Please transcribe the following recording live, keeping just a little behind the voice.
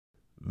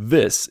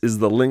This is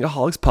the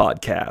Lingaholics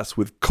Podcast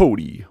with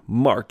Cody,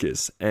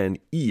 Marcus, and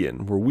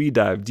Ian, where we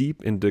dive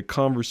deep into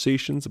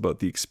conversations about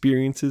the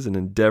experiences and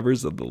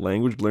endeavors of the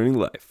language learning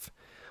life.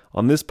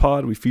 On this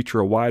pod, we feature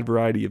a wide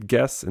variety of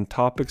guests and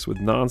topics with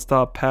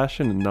nonstop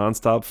passion and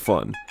nonstop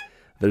fun.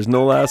 There's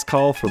no last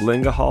call for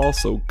Lingahol,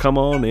 so come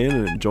on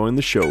in and join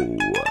the show.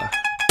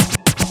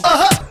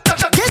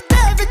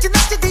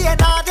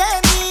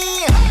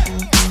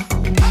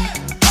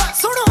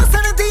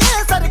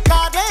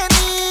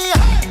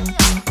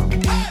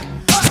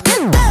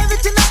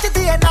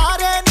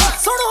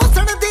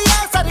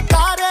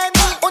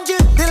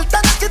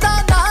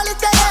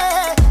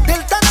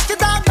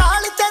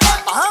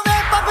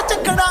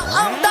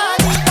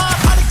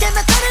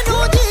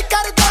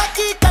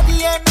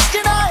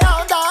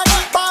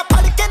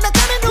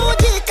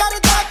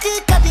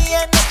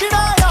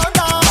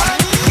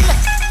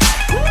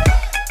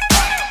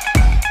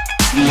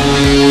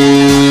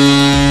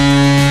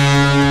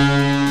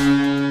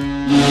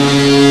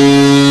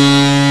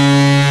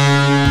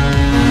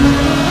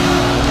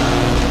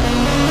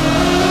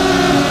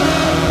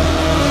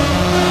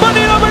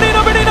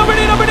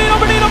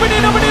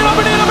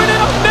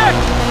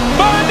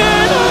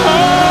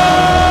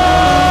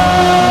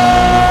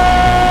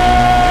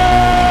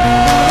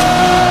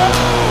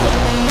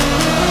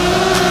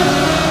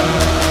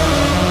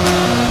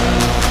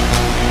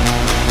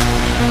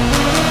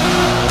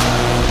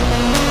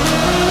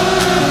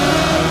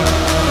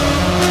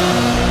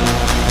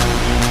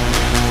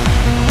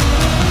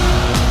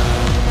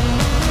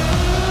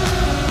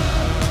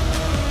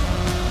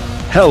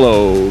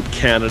 Hello,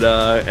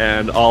 Canada,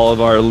 and all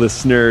of our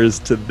listeners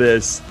to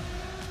this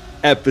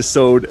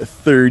episode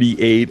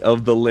 38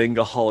 of the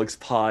Lingaholics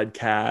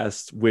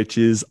Podcast, which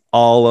is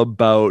all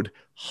about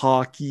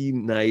Hockey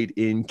Night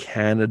in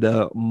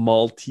Canada,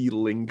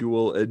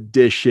 multilingual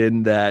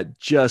edition that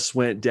just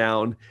went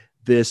down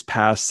this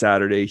past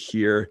Saturday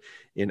here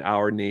in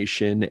our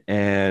nation,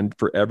 and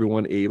for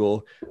everyone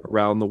able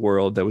around the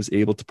world that was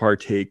able to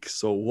partake.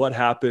 So what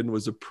happened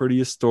was a pretty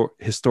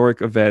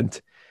historic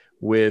event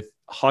with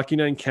Hockey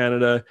Night in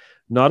Canada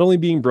not only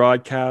being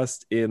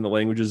broadcast in the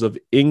languages of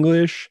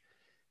English,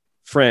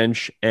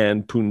 French,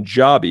 and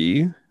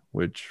Punjabi,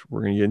 which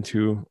we're going to get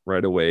into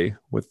right away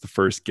with the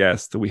first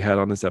guest that we had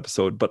on this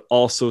episode, but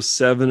also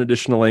 7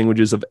 additional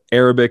languages of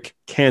Arabic,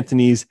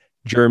 Cantonese,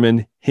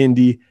 German,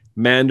 Hindi,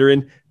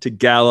 Mandarin,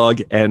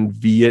 Tagalog, and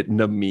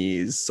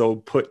Vietnamese.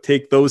 So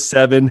take those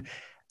 7,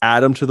 add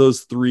them to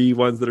those 3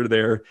 ones that are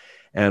there,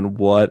 and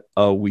what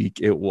a week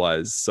it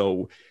was.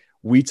 So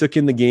we took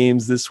in the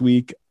games this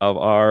week of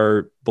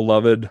our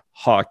beloved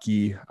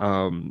hockey,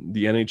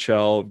 the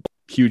NHL,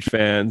 huge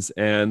fans,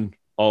 and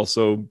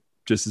also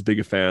just as big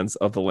of fans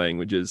of the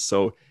languages.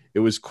 So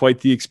it was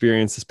quite the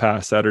experience this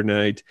past Saturday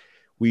night.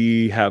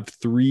 We have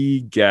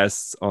 3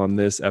 guests on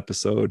this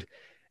episode.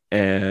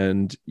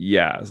 And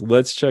yeah,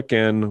 let's check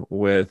in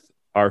with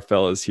our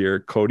fellas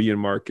here, Cody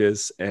and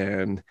Marcus,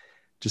 and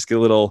just get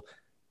a little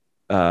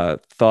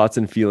thoughts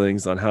and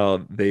feelings on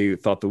how they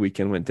thought the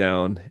weekend went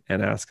down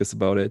and ask us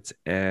about it.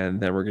 And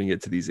then we're going to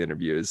get to these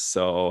interviews.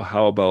 So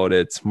how about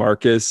it?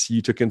 Marcus,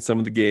 you took in some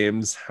of the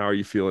games. How are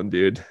you feeling,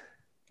 dude?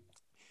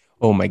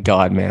 Oh my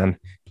God, man.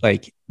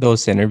 Like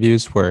those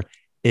interviews were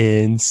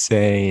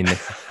insane.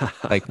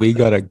 Like we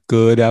got a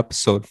good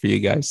episode for you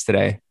guys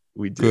today.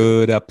 We do.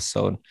 Good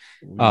episode.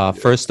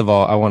 First of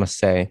all, I want to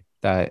say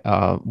that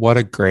what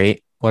a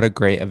great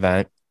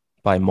event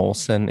by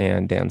Molson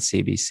and Dan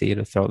CBC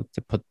to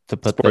put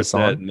this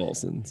on.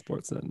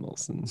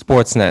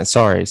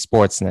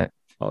 Sportsnet.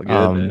 All good,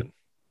 man.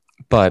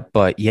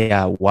 But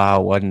yeah,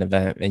 wow, what an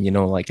event!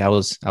 And like I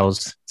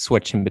was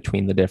switching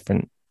between the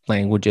different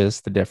languages,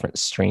 the different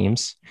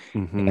streams,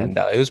 and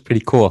it was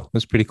pretty cool. It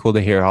was pretty cool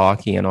to hear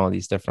hockey in all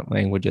these different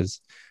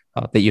languages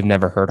that you've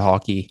never heard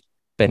hockey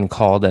been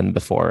called in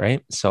before,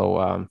 right?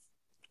 So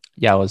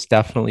yeah, it was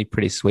definitely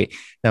pretty sweet.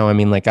 Now, I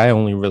mean, like I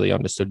only really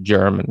understood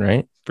German,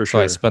 right? For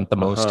sure. So I spent the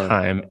most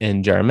time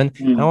in German.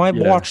 Now I've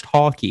watched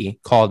hockey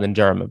called in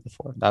German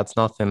before. That's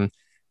nothing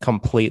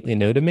completely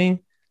new to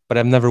me, but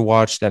I've never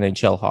watched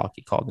NHL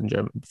hockey called in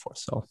German before.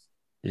 So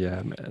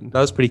yeah, man, that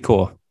was pretty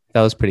cool.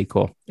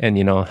 And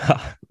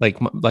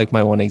like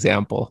my one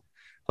example,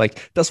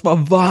 like das war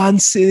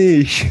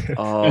wahnsinnig.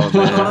 Oh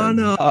man.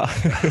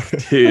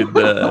 Dude,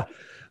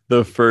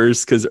 the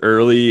first, because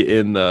early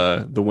in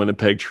the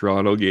Winnipeg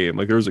Toronto game,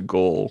 like there was a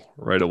goal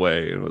right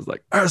away, and it was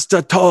like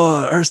Erster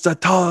Tor. I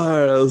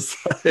was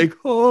like,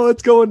 oh,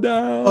 it's going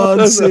down. Yeah,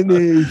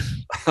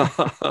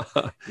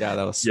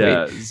 that was sweet.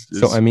 Yeah,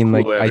 so I mean,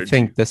 cool like energy. I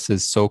think this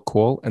is so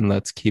cool, and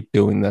let's keep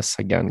doing this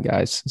again,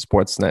 guys.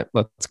 Sportsnet,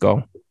 let's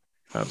go.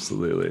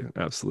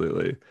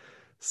 Absolutely.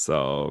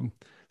 So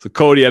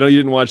Cody, I know you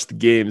didn't watch the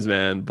games,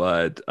 man,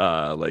 but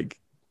like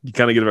you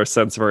kind of get our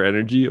sense of our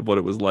energy of what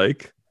it was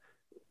like.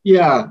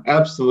 Yeah,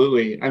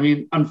 absolutely. I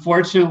mean,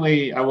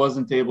 unfortunately, I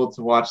wasn't able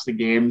to watch the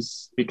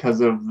games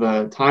because of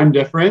the time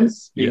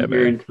difference being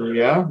here in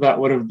Korea. That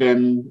would have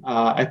been,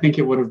 I think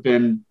it would have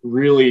been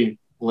really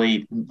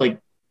late, like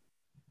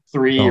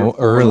 3 or 4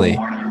 early. in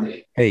the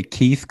morning. Hey,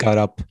 Keith got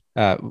up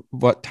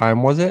What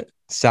time was it?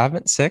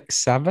 7, 6,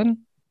 7?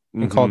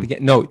 And called the Mm-hmm.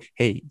 game. No,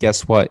 hey,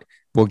 guess what?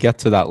 We'll get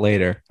to that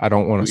later. I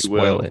don't want to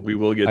spoil it. We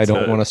will get I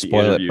don't to want to the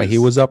spoil it. But he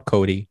interviews. was up,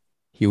 Cody.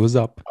 He was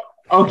up.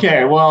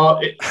 Okay,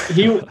 well,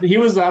 he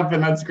was up,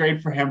 and that's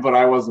great for him, but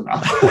I wasn't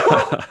up.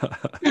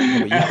 No, but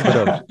you could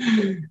have.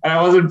 And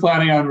I wasn't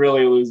planning on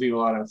really losing a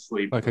lot of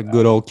sleep. Like a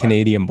good old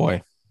Canadian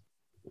boy.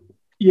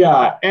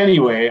 Yeah.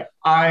 Anyway,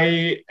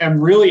 I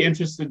am really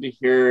interested to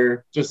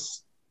hear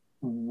just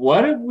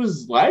what it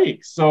was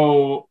like.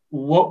 So,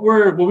 what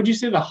would you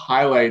say the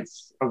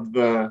highlights of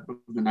the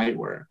night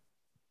were?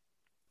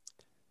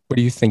 What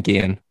do you think,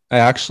 Ian? I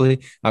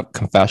actually,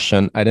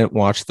 confession, I didn't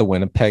watch the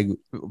Winnipeg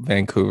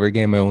Vancouver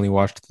game. I only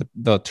watched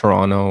the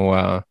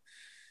Toronto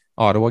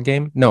Ottawa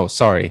game. No,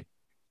 sorry.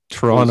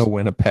 Toronto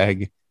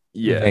Winnipeg.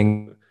 Yeah.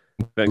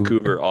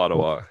 Vancouver,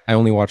 Ottawa. I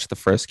only watched the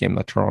first game,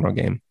 the Toronto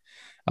game.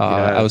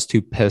 I was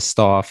too pissed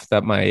off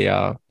that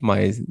my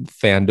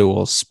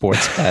FanDuel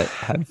sports bet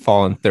had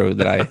fallen through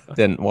that I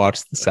didn't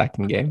watch the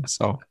second game.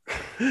 So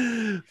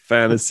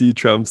fantasy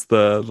trumps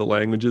the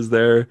languages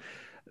there.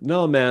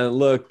 No, man,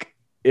 look,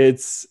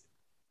 it's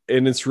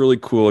really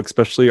cool,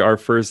 especially our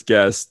first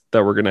guest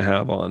that we're gonna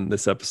have on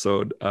this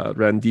episode,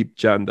 Randeep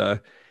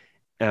Janda.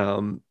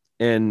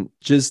 And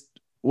just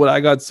what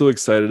I got so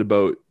excited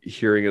about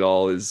hearing it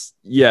all is,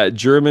 yeah,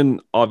 German,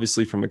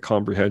 obviously from a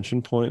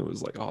comprehension point,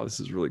 was like, oh, this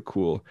is really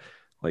cool.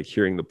 Like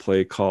hearing the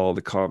play call,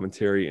 the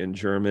commentary in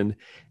German.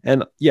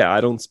 And yeah,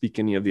 I don't speak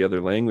any of the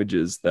other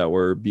languages that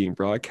were being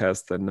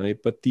broadcast that night,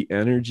 but the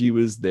energy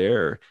was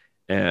there.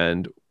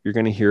 And you're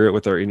going to hear it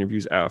with our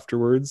interviews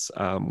afterwards.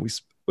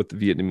 With the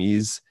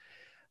Vietnamese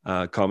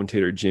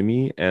commentator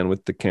Jimmy and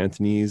with the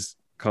Cantonese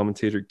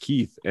commentator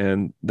Keith.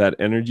 And that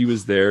energy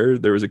was there.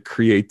 There was a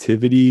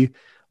creativity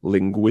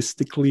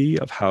linguistically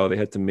of how they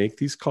had to make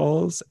these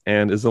calls.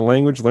 And as a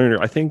language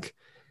learner, I think,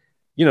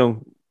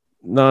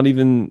 not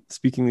even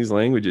speaking these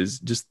languages,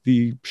 just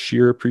the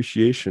sheer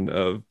appreciation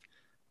of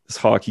this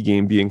hockey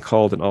game being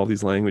called in all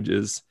these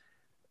languages.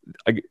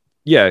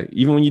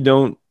 Even when you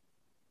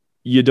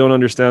don't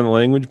understand the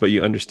language, but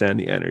you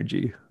understand the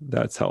energy.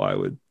 That's how I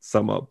would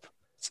sum up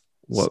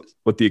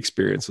what the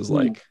experience was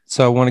like.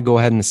 So I want to go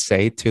ahead and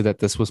say too that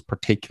this was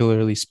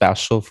particularly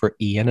special for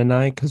Ian and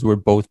I because we're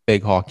both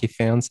big hockey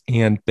fans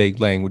and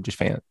big language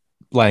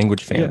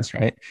fans,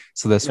 right?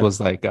 So this was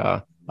like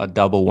a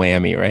double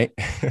whammy, right?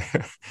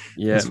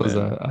 Yeah, this was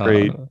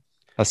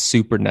a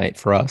super night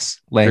for us,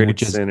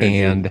 languages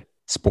and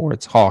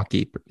sports,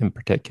 hockey in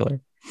particular.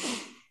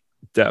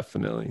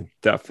 Definitely.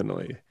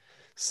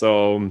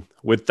 So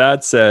with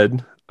that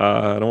said,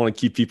 I don't want to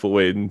keep people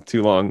waiting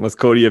too long. Let's,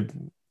 Cody, have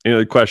any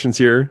other questions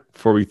here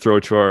before we throw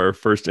to our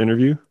first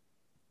interview?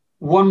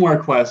 One more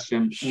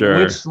question. Sure.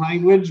 Which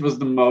language was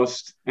the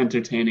most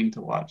entertaining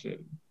to watch it?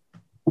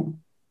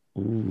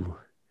 Ooh.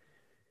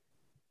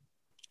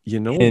 You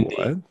know Hindi.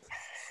 what?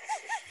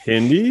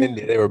 Hindi?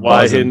 Hindi. They were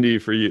Why buzzing. Hindi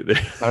for you?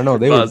 I don't know.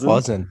 They were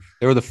buzzing.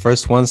 They were the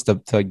first ones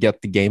to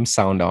get the game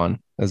sound on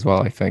as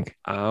well, I think.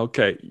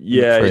 Okay.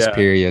 Yeah. First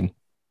period.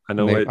 I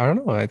know. I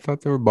don't know. I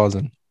thought they were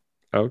buzzing.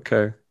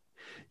 Okay.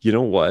 You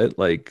know what?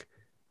 Like,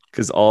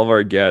 because all of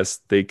our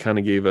guests, they kind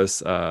of gave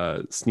us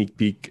a sneak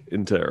peek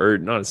into, or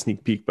not a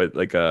sneak peek, but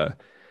like a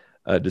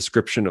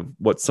description of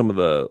what some of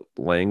the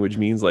language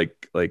means.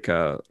 Like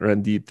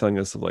Randeep telling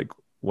us of like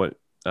what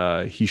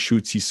he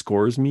shoots, he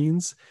scores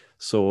means.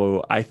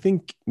 So I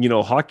think,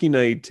 Hockey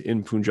Night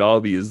in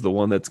Punjabi is the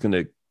one that's going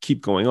to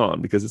keep going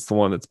on because it's the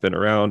one that's been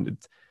around.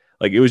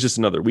 It was just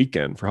another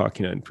weekend for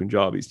Hockey Night in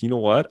Punjabi. So you know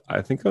what?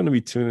 I think I'm going to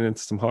be tuning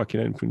into some Hockey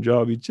Night in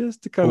Punjabi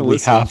just to kind of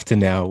listen. We have to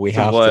know. We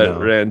have what to know.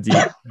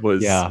 Randeep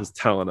was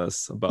telling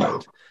us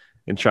about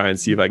and try and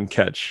see if I can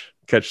catch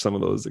some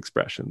of those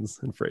expressions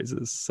and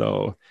phrases.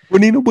 So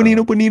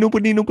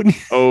bonino.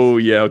 Oh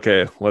yeah,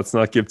 okay. Let's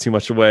not give too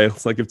much away.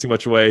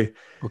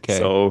 Okay.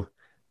 So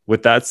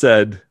with that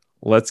said,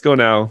 let's go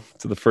now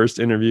to the first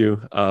interview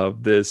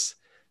of this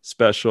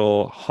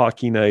special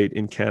Hockey Night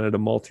in Canada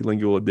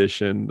multilingual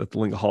edition that the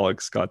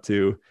Lingaholics got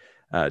to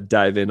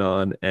dive in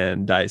on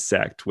and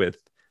dissect with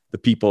the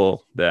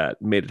people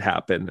that made it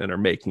happen and are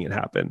making it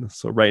happen.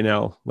 So right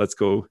now, let's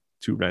go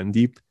to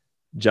Randeep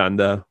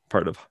Janda,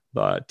 part of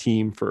the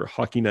team for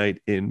Hockey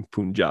Night in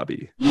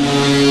Punjabi.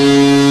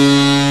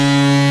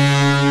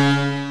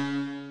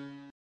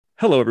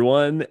 Hello,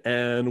 everyone,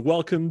 and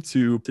welcome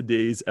to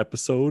today's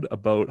episode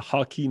about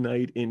Hockey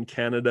Night in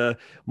Canada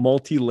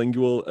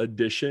Multilingual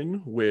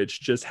Edition,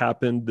 which just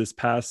happened this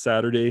past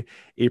Saturday,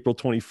 April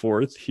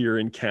 24th, here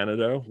in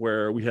Canada,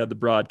 where we had the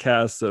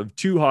broadcasts of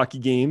 2 hockey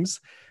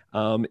games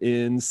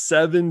in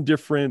 7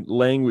 different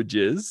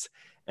languages.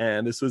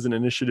 And this was an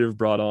initiative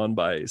brought on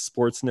by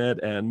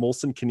Sportsnet and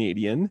Molson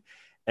Canadian.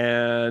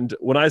 And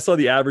when I saw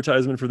the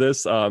advertisement for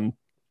this,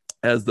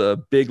 as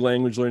the big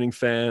language learning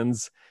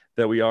fans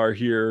that we are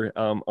here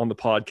on the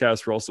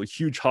podcast, we're also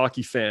huge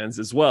hockey fans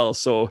as well.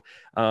 So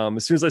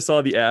as soon as I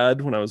saw the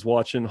ad when I was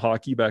watching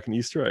hockey back in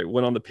Easter, I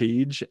went on the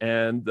page,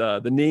 and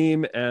the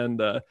name and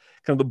kind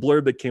of the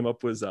blurb that came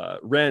up was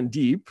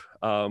Randeep,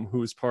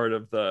 who is part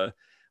of the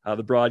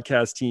the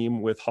broadcast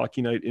team with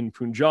Hockey Night in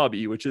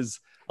Punjabi, which is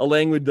a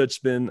language that's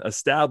been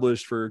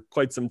established for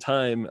quite some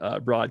time,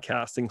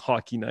 broadcasting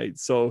Hockey Night.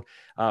 So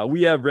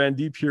we have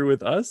Randeep here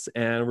with us,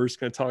 and we're just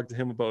going to talk to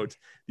him about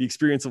the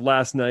experience of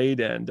last night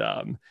and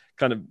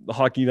kind of the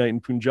Hockey Night in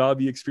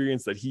Punjabi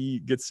experience that he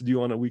gets to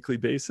do on a weekly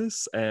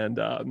basis. And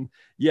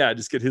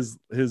just get his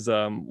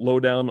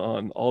lowdown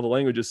on all the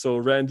languages.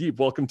 So Randeep,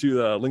 welcome to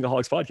the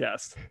Lingaholics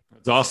podcast.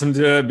 It's awesome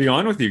to be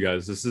on with you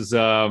guys. This is,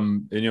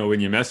 when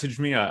you messaged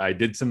me, I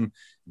did some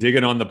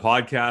digging on the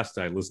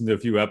podcast. I listened to a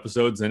few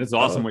episodes, and it's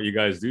awesome what you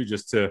guys do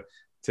just to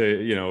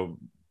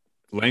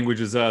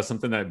language is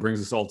something that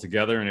brings us all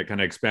together, and it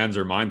kind of expands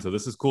our mind. So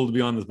this is cool to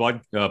be on this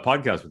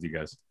podcast with you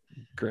guys.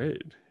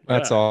 Great.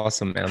 That's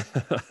awesome, man.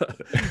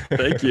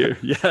 Thank you.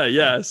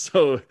 Yeah.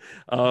 So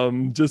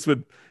just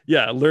with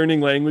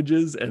learning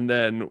languages, and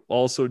then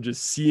also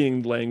just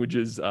seeing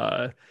languages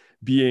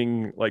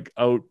being like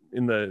out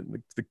in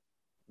the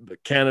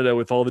Canada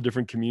with all the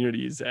different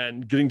communities,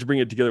 and getting to bring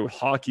it together with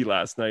hockey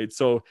last night.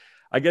 So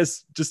I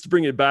guess just to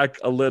bring it back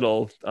a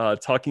little,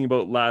 talking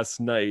about last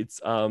night,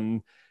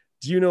 do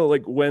you know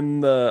like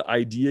when the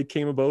idea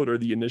came about, or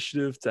the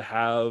initiative to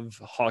have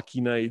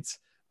Hockey Night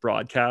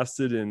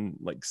broadcasted in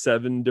like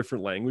 7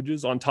 different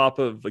languages on top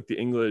of like the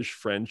English,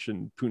 French,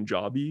 and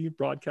Punjabi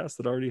broadcasts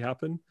that already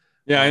happened?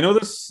 Yeah, I know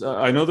this.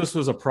 I know this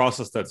was a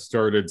process that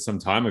started some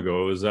time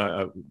ago. It was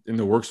in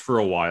the works for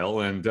a while,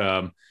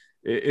 and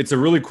it's a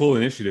really cool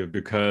initiative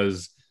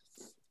because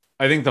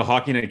I think the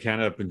Hockey Night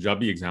Canada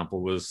Punjabi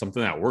example was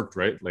something that worked,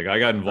 right? Like I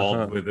got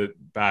involved with it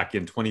back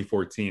in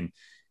 2014,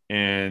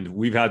 and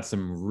we've had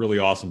some really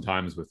awesome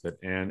times with it.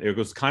 And it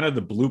was kind of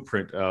the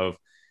blueprint of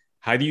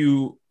how do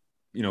you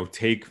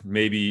take,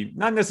 maybe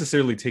not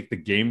necessarily take the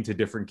game to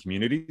different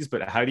communities,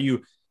 but how do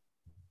you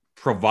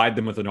provide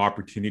them with an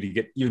opportunity to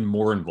get even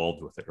more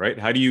involved with it, right?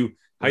 How do you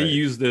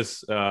use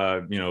this,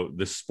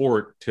 this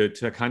sport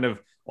to kind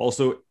of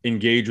also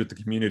engage with the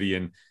community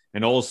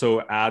and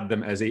also add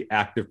them as a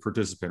active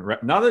participant,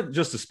 right? Not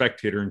just a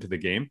spectator into the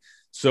game.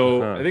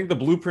 So I think the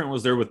blueprint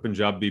was there with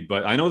Punjabi,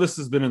 but I know this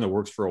has been in the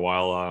works for a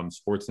while.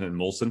 Sportsnet and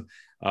Molson,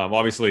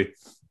 obviously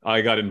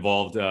I got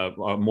involved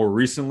more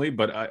recently,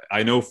 but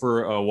I know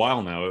for a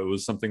while now it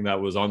was something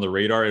that was on the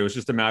radar. It was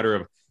just a matter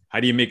of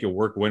how do you make it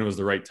work? When was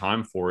the right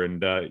time for it?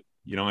 And it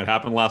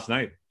happened last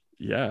night.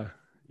 Yeah,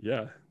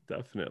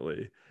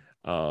 definitely.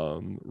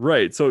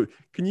 Right. So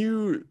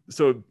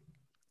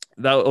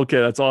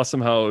that's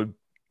awesome how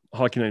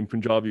Hockey Night in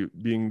Punjabi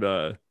being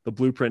the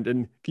blueprint.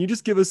 And can you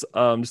just give us,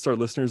 just our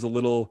listeners, a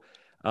little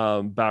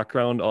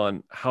background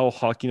on how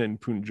Hockey Night in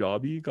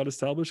Punjabi got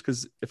established?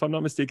 Because if I'm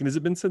not mistaken, has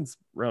it been since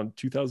around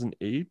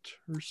 2008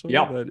 or so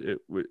that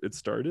it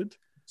started?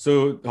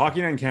 So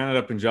Hockey Night in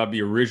Canada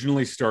Punjabi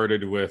originally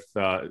started with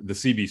the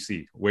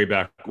CBC way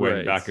back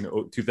when, back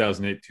in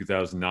 2008,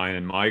 2009.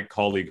 And my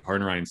colleague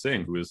Harnarayan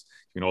Singh, who is,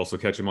 you can also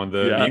catch him on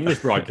the English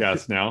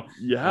broadcast now.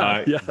 He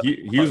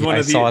was one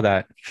of the, saw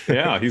that.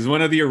 He's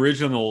one of the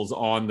originals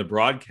on the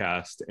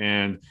broadcast.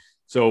 And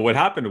so what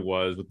happened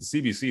was with the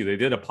CBC, they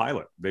did a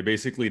pilot. They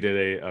basically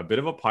did a bit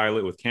of a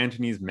pilot with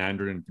Cantonese,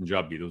 Mandarin, and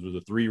Punjabi. Those were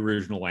the 3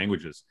 original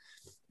languages.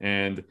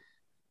 And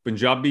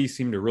Punjabi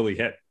seemed to really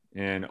hit.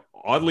 And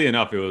oddly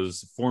enough, it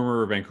was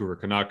former Vancouver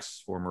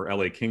Canucks, former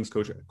LA Kings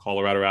coach,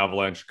 Colorado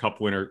Avalanche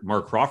Cup winner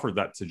Mark Crawford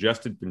that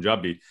suggested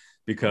Punjabi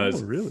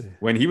because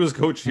when he was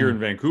coach here in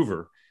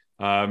Vancouver,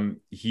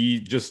 he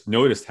just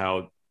noticed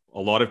how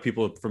a lot of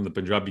people from the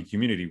Punjabi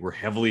community were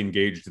heavily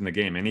engaged in the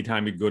game.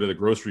 Anytime he'd go to the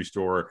grocery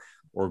store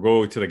or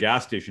go to the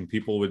gas station,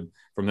 people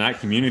from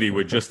that community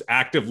would just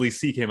actively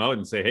seek him out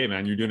and say, "Hey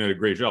man, you're doing a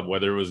great job,"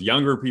 whether it was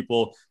younger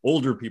people,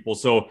 older people.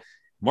 So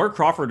Mark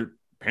Crawford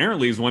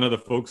apparently is one of the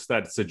folks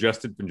that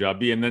suggested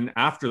Punjabi. And then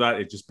after that,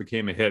 it just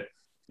became a hit.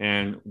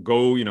 And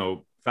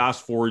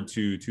fast forward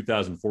to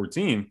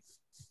 2014,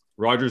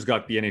 Rogers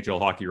got the NHL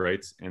hockey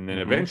rights. And then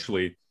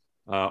eventually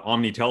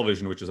Omni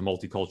Television, which is a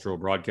multicultural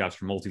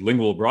broadcaster,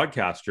 multilingual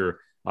broadcaster,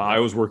 I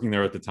was working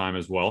there at the time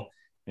as well.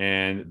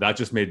 And that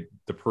just made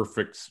the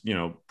perfect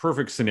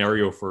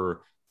scenario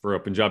for a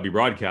Punjabi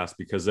broadcast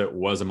because it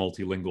was a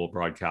multilingual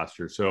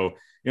broadcaster. So,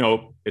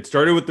 it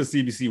started with the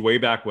CBC way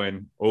back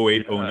when,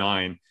 08,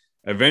 09.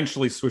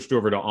 Eventually switched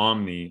over to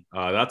Omni.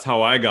 That's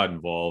how I got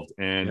involved.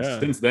 And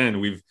since then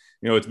we've,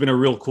 it's been a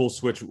real cool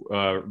switch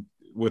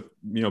with,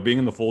 being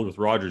in the fold with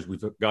Rogers.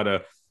 We've got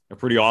a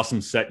pretty awesome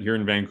set here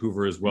in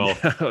Vancouver as well.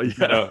 We've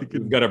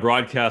got a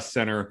broadcast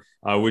center,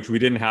 which we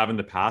didn't have in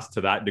the past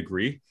to that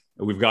degree.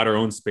 We've got our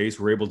own space.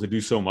 We're able to do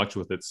so much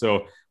with it.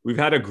 So we've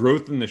had a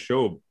growth in the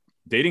show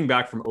dating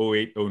back from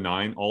 08,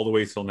 09, all the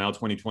way till now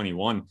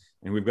 2021.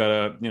 And we've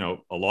got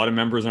a lot of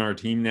members on our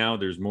team now.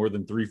 There's more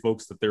than 3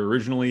 folks that there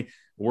originally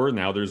were.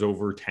 Now there's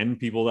over 10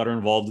 people that are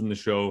involved in the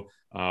show.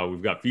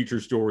 We've got feature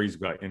stories,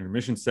 we've got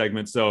intermission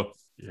segments. So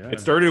it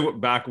started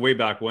way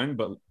back when,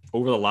 but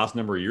over the last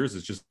number of years,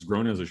 it's just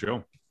grown as a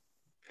show.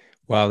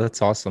 Wow,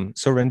 that's awesome.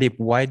 So Randeep,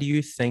 why do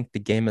you think the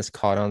game has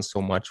caught on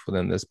so much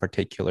within this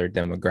particular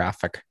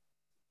demographic?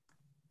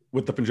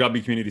 With the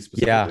Punjabi community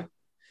specifically? Yeah.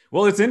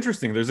 Well, it's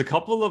interesting. There's a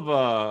couple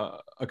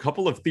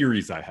of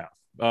theories I have.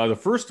 The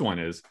first one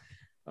is,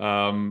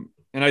 and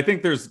I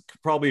think there's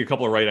probably a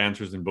couple of right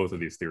answers in both of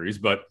these theories,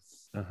 but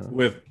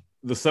with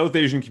the South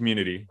Asian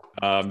community,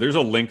 there's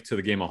a link to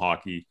the game of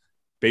hockey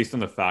based on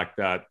the fact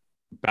that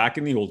back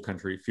in the old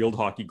country, field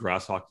hockey,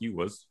 grass hockey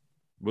was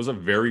a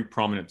very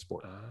prominent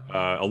sport,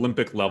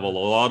 Olympic level.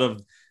 A lot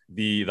of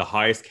the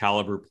highest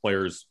caliber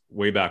players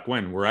way back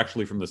when were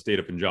actually from the state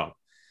of Punjab.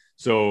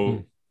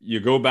 So you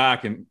go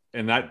back and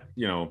that,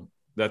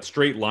 that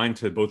straight line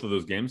to both of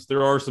those games,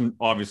 there are some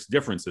obvious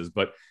differences,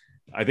 but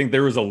I think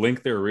there was a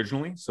link there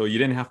originally. So you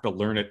didn't have to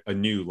learn it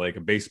anew, like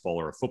a baseball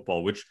or a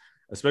football, which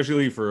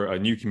especially for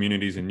new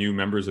communities and new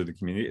members of the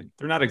community,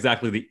 they're not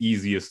exactly the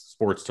easiest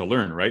sports to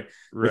learn, right?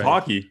 With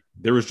hockey,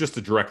 there was just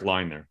a direct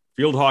line there.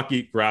 Field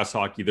hockey, grass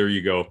hockey, there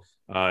you go.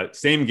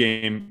 Same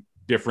game,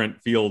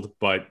 different field,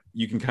 but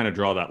you can kind of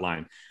draw that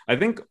line. I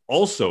think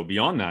also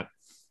beyond that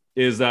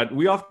is that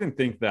we often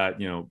think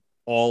that,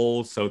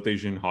 all South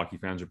Asian hockey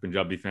fans or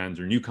Punjabi fans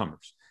are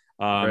newcomers.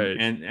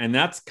 And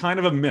that's kind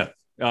of a myth.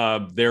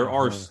 There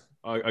are,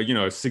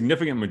 a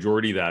significant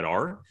majority that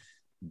are,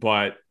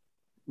 but,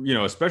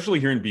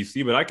 especially here in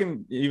BC, but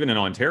even in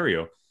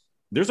Ontario,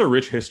 there's a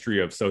rich history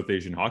of South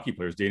Asian hockey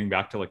players dating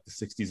back to like the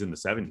 60s and the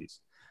 70s.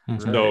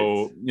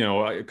 So,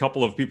 a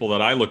couple of people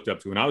that I looked up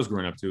to when I was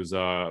growing up was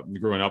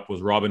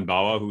Robin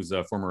Bawa, who's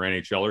a former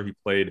NHLer. He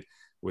played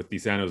with the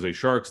San Jose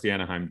Sharks, the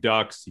Anaheim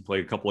Ducks. He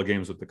played a couple of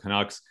games with the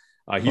Canucks.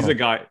 He's a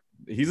guy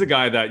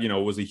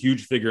that, was a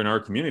huge figure in our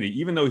community,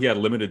 even though he had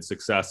limited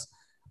success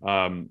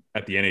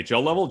at the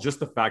NHL level. Just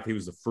the fact he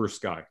was the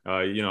first guy.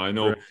 I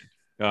know,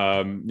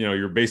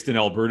 you're based in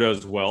Alberta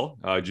as well.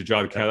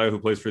 Jujhar Khaira, who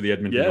plays for the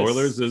Edmonton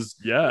Oilers, is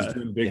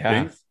doing big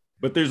things.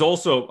 But there's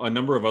also a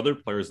number of other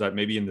players that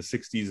maybe in the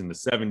 60s and the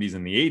 70s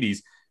and the 80s,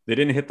 they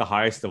didn't hit the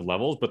highest of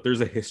levels, but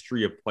there's a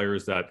history of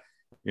players that,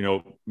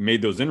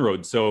 made those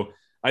inroads. So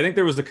I think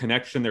there was a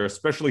connection there,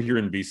 especially here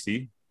in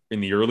BC in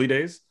the early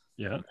days.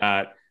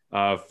 That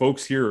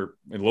folks here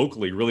and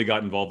locally really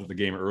got involved with the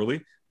game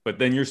early. But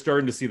then you're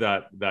starting to see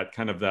that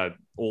kind of that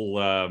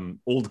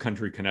old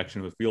country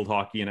connection with field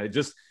hockey. And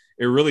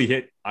it really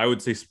hit, I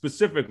would say,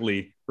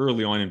 specifically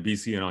early on in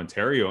BC and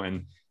Ontario.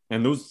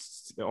 And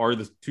those are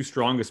the two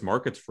strongest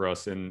markets for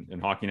us in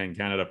Hockey Night in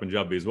Canada,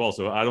 Punjabi as well.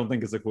 So I don't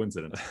think it's a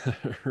coincidence.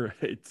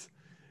 Right.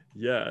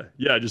 Yeah.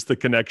 Just the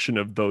connection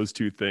of those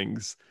two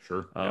things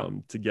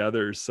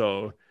together.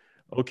 So,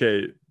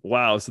 okay.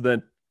 Wow. So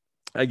then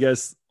I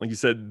guess, like you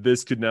said,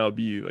 this could now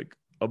be like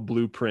a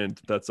blueprint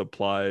that's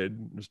applied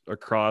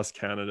across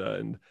Canada.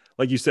 And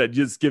like you said,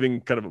 just giving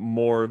kind of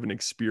more of an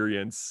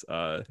experience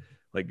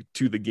like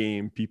to the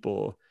game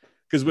people.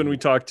 Because when we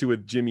talked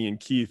with Jimmy and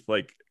Keith,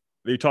 like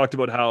they talked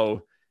about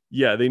how,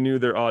 they knew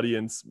their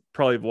audience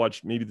probably have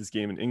watched maybe this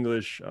game in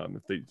English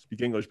if they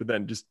speak English, but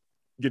then just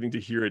getting to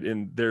hear it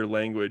in their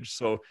language.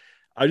 So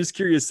I'm just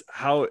curious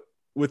how,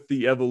 with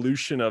the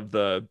evolution of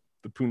the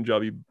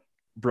Punjabi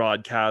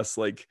broadcast,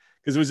 like,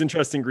 because it was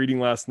interesting reading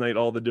last night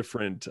all the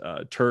different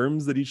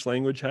terms that each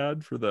language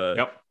had for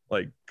the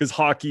like, because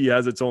hockey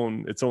has its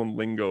own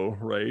lingo,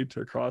 right,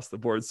 across the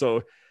board.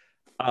 So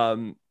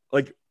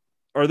like,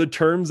 are the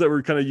terms that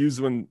were kind of used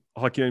when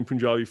Hockey Night in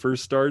Punjabi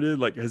first started,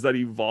 like, has that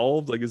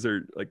evolved? Like, is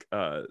there like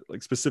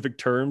specific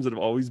terms that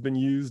have always been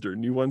used or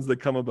new ones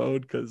that come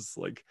about? Because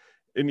like,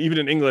 and even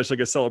in English, like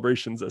a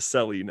celebration's a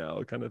selly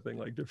now kind of thing,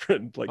 like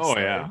different, like,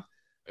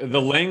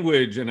 the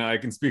language, and I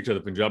can speak to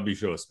the Punjabi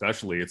show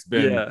especially, it's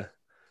been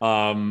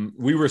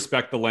we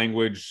respect the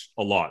language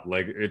a lot.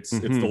 Like it's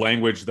the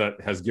language that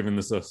has given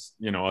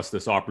us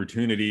this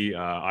opportunity.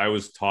 I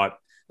was taught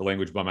the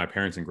language by my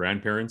parents and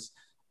grandparents.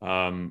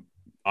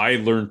 I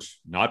learned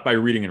not by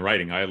reading and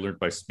writing. I learned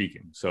by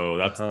speaking. So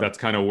that's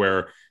kind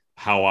of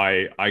how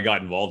I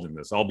got involved in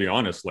this. I'll be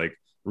honest, like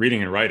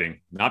reading and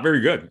writing, not very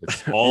good.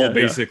 It's all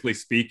basically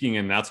speaking,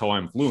 and that's how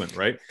I'm fluent,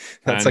 right?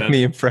 That's like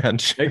me in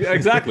French.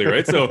 Exactly,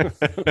 right? So,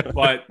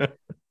 but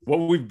what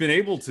we've been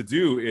able to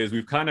do is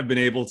we've kind of been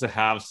able to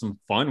have some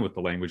fun with the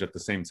language at the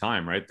same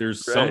time, right?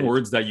 There's some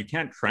words that you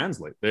can't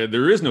translate.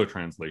 There is no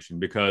translation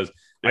because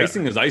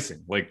icing is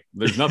icing. Like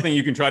there's nothing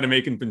you can try to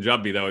make in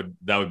Punjabi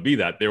that would be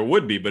that. There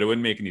would be, but it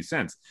wouldn't make any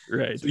sense.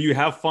 Right. So you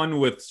have fun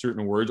with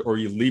certain words or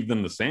you leave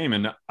them the same.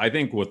 And I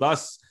think with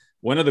us,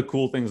 one of the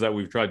cool things that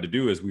we've tried to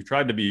do is we've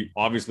tried to be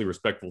obviously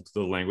respectful to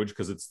the language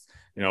because it's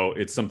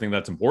something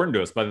that's important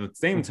to us. But at the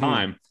same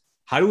time,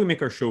 how do we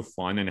make our show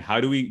fun and how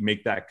do we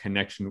make that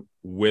connection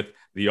with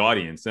the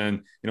audience?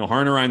 And,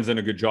 Harnarayan's done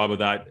a good job of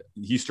that.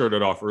 He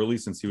started off early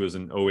since he was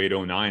in 08,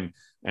 09.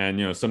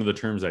 And, some of the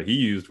terms that he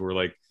used were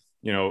like,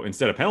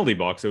 instead of penalty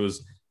box, it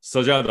was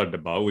Saja da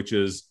Dabba, which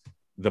is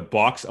the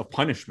box of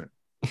punishment.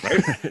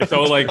 Right.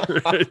 So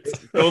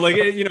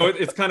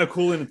it's kind of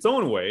cool in its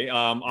own way.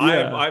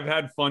 I've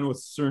had fun with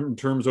certain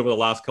terms over the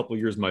last couple of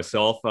years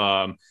myself.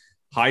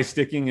 High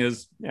sticking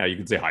is, you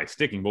could say high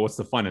sticking, but what's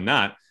the fun in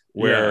that?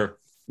 Where,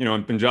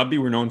 in Punjabi,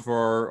 we're known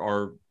for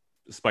our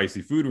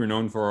spicy food. We're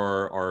known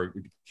for our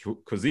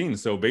cuisine.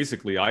 So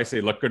basically, I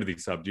say lakdi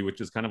sabji,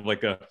 which is kind of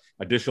like a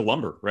dish of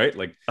lumber, right?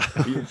 Like,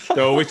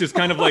 so which is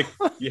kind of like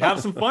you have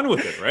some fun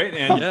with it, right?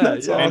 And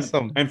that's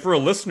awesome. And for a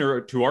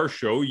listener to our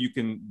show,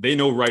 they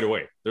know right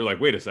away. They're like,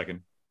 wait a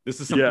second, this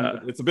is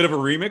something. It's a bit of a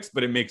remix,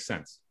 but it makes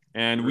sense,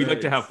 and we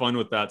like to have fun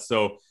with that.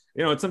 So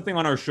it's something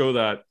on our show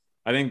that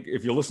I think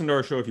if you listen to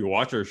our show, if you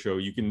watch our show,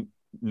 you can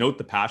note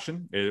the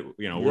passion.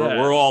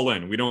 We're all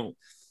in. We don't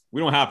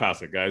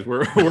half-ass it, guys.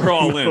 We're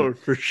all in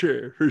for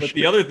sure.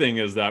 The other thing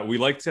is that we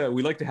like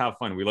to have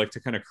fun. We like to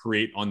kind of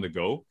create on the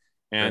go,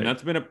 and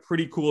that's been a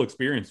pretty cool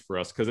experience for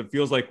us because it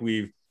feels like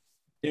we've,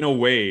 in a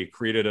way,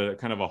 created a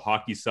kind of a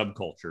hockey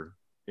subculture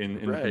in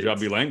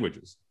Punjabi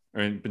languages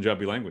or in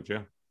Punjabi language.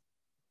 Yeah.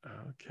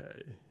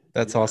 Okay.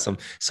 That's awesome.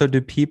 So,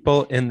 do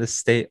people in the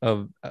state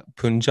of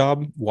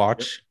Punjab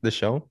watch the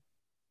show?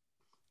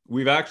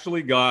 We've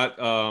actually got.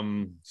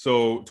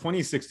 So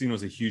 2016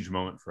 was a huge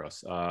moment for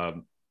us.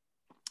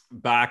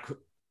 Back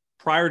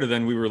prior to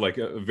then, we were like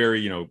a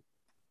very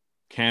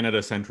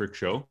Canada-centric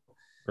show.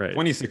 Right.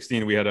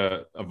 2016, we had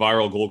a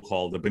viral goal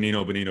call, the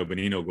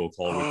Benino goal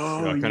call,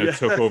 which kind of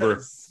took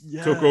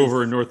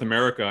over North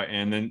America.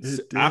 And then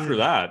after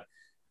that,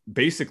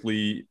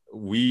 basically,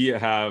 we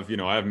have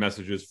I have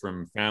messages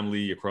from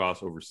family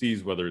across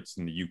overseas, whether it's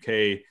in the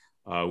UK.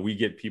 We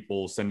get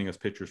people sending us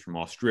pictures from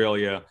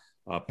Australia,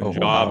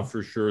 Punjab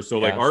for sure. So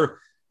like our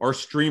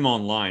stream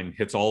online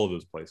hits all of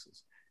those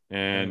places.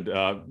 And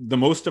the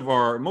most of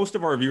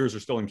our viewers are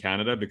still in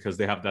Canada because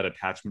they have that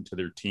attachment to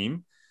their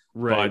team.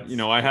 Right.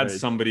 But I had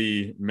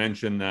somebody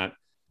mention that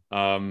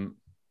our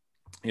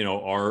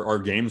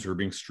games were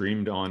being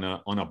streamed on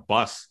a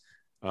bus.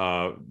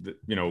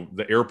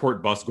 The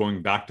airport bus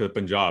going back to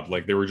Punjab.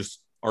 Like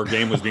our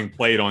game was being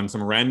played on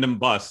some random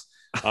bus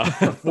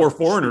for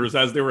foreigners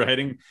as they were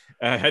heading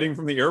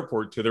from the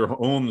airport to their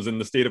homes in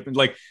the state of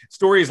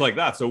stories like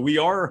that. So we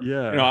are,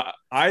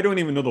 I don't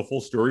even know the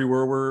full story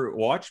where we're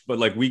watched, but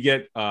like we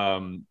get our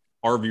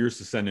viewers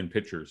to send in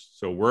pictures.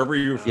 So wherever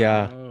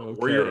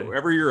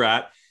wherever you're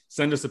at,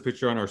 send us a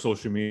picture on our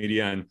social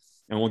media and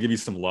we'll give you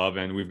some love.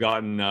 And we've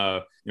gotten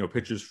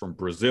pictures from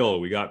Brazil.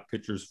 We got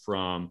pictures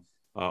from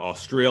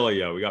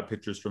Australia. We got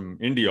pictures from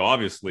India,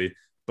 obviously,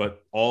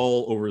 but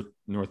all over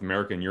North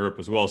America and Europe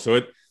as well.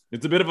 So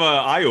it's a bit of an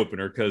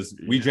eye-opener because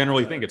we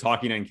generally think it's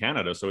Hockey Night in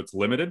Canada, so it's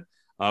limited.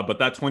 But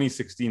that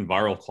 2016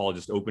 viral call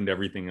just opened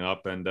everything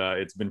up, and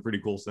it's been pretty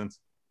cool since.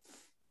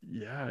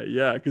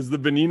 Yeah, because the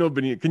Benino.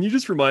 Can you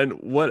just remind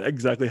what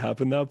exactly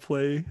happened that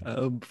play?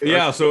 So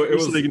it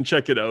was. So they can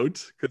check it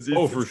out because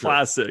it's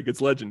classic. Sure. It's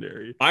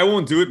legendary. I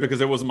won't do it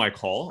because it wasn't my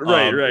call.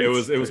 Right. It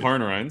was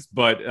Harnarain's,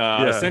 but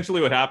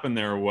essentially what happened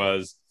there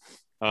was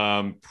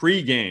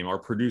pre-game. Our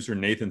producer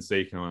Nathan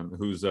Sakon,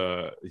 who's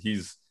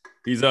he's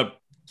a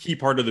key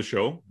part of the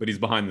show, but he's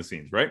behind the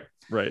scenes, right?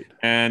 Right.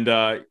 And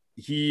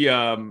he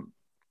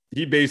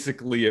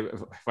basically,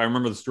 if I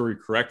remember the story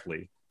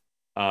correctly,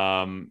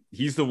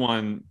 he's the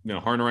one,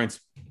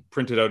 Harnarain's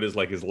printed out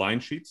his line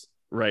sheets.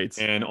 Right.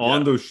 And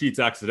on those sheets,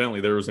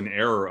 accidentally, there was an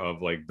error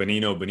of like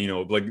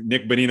Benino. Like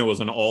Nick Benino was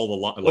on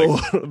all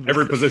the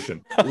every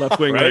position. Left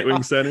wing, right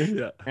wing, center.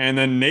 Yeah. And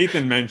then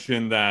Nathan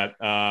mentioned that,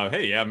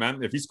 hey, yeah,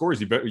 man, if he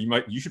scores,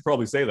 you should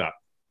probably say that.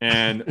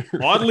 And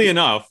oddly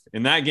enough,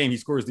 in that game, he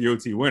scores the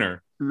OT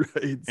winner.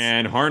 Right.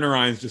 And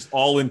Harnarain's just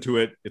all into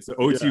it. It's the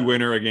OT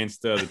winner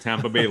against the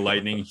Tampa Bay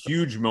Lightning.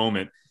 Huge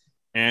moment.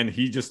 And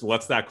he just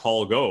lets that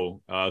call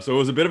go. So it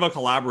was a bit of a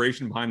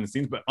collaboration behind the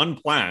scenes, but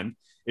unplanned.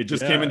 It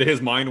just came into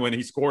his mind when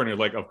he scored, and you're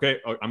like, okay,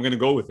 I'm going to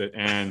go with it.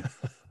 And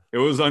it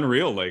was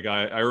unreal. Like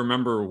I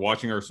remember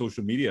watching our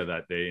social media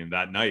that day and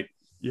that night.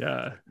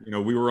 Yeah.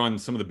 We were on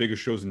some of the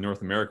biggest shows in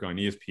North America on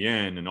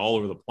ESPN and all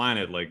over the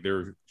planet. Like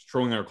they're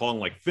throwing our call in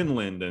like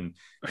Finland and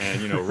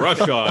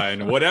Russia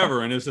and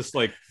whatever. And it's just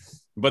like,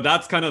 but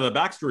that's kind of the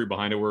backstory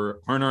behind it where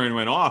Harnarain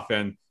went off.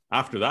 And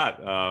after that,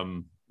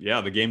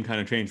 the game kind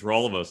of changed for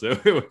all of us.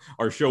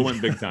 Our show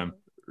went big time.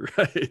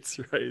 Right.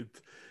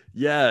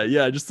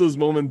 Yeah. Just those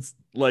moments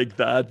like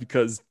that,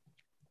 because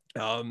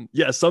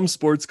some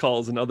sports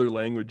calls in other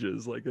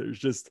languages, like there's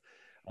just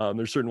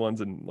there's certain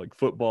ones in like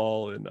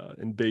football and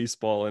in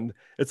baseball, and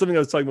it's something I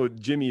was talking about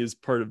with Jimmy as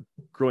part of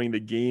growing the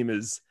game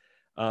is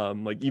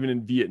like even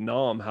in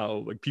Vietnam,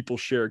 how like people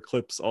share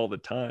clips all the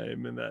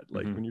time, and that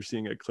like when you're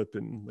seeing a clip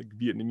in like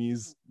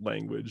Vietnamese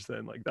language,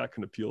 then like that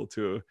can appeal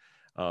to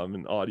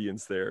an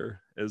audience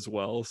there as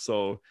well.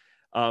 So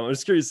I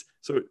was curious.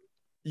 So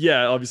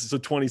yeah, obviously, so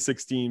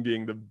 2016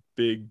 being the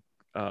big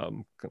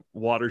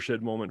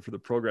watershed moment for the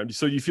program.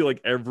 So you feel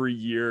like every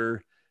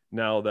year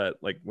now that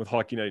like with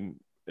Hockey Night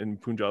in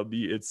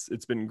Punjabi,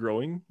 it's been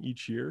growing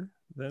each year?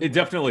 Then? It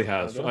definitely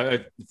has.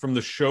 From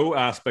the show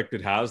aspect,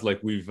 it has. Like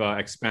we've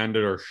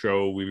expanded our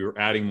show. We were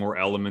adding more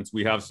elements.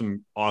 We have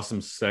some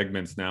awesome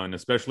segments now, and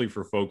especially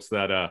for folks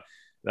that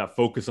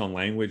focus on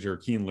language or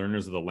keen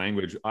learners of the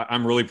language,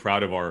 I'm really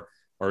proud of our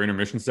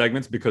intermission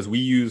segments because we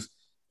use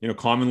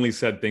commonly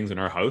said things in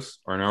our house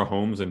or in our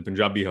homes and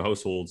Punjabi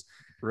households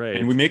Right.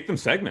 And we make them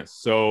segments.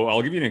 So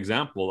I'll give you an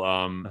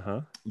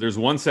example. There's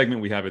one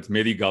segment we have. It's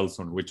Meri Gal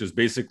Sun, which is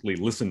basically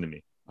listen to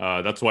me.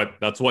 That's what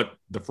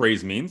the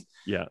phrase means.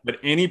 Yeah. But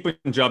any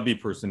Punjabi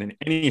person in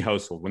any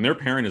household, when their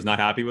parent is not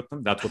happy with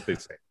them, that's what they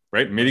say,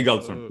 right? Meri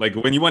Gal Sun. Like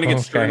when you want to get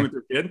stern with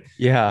your kid.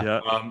 Yeah.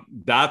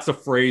 That's a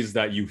phrase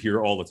that you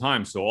hear all the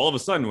time. So all of a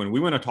sudden, when we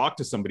want to talk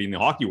to somebody in the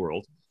hockey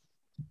world,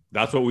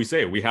 that's what we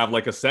say. We have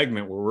like a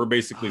segment where we're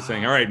basically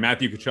saying, all right,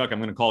 Matthew Tkachuk, I'm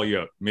going to call you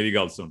up, Meri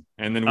Gal Sun.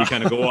 And then we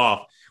kind of go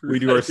off. We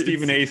do our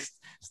Stephen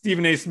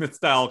A. Smith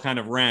style kind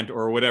of rant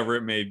or whatever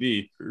it may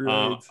be.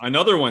 Right.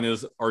 Another one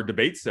is our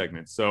debate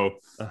segment. So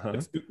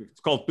it's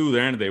called Tu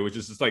Dernde, which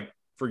is just like,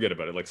 forget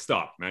about it. Like,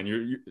 stop, man.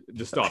 You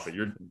just stop it.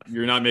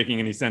 You're not making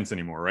any sense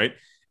anymore, right?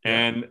 Yeah.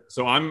 And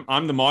so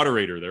I'm the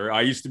moderator there.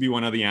 I used to be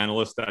one of the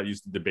analysts that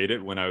used to debate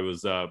it when I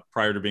was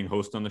prior to being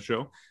host on the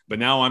show. But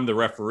now I'm the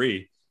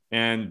referee.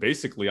 And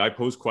basically, I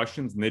pose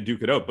questions and they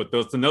duke it out. But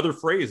that's another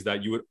phrase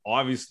that you would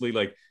obviously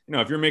like,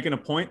 if you're making a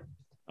point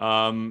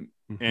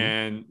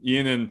and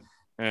Ian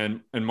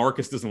and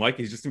Marcus doesn't like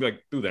it, he's just gonna be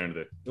like, do that end of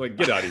it. Like,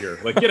 get out of here.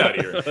 Like, get out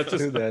of here. That's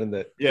just do that end of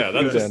it. Yeah,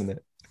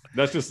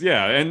 that's just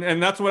yeah.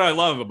 And that's what I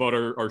love about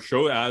our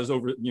show. As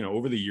over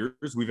the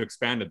years, we've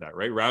expanded that,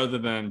 right? Rather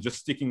than just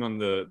sticking on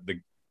the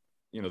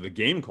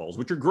game calls,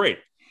 which are great.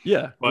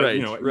 Yeah. But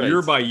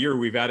year by year,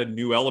 we've added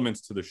new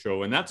elements to the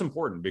show, and that's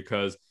important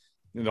because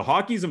the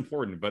hockey is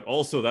important, but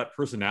also that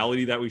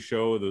personality that we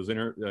show, those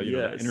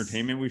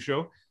entertainment we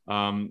show.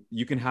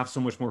 You can have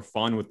so much more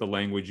fun with the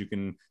language.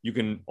 You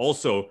can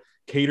also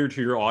cater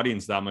to your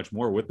audience that much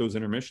more with those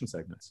intermission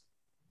segments.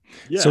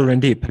 Yeah. So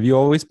Randeep, have you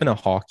always been a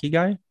hockey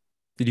guy?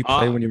 Did you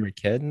play when you were a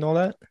kid and all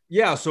that?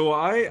 Yeah. So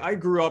I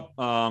grew up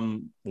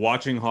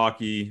watching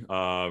hockey,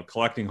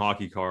 collecting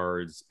hockey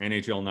cards,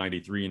 NHL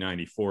 93,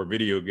 94,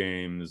 video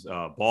games,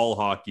 ball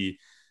hockey.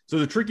 So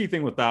the tricky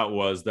thing with that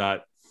was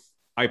that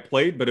I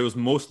played, but it was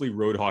mostly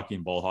road hockey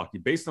and ball hockey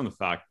based on the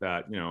fact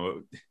that,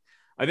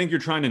 I think you're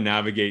trying to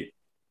navigate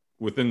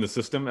within the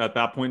system at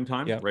that point in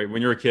time, right?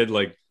 When you're a kid,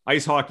 like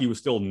ice hockey was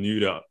still new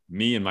to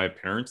me and my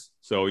parents.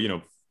 So,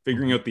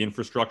 figuring out the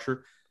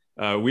infrastructure,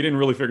 we didn't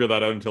really figure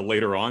that out until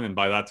later on. And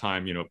by that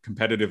time,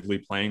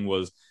 competitively playing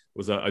was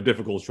a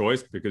difficult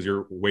choice because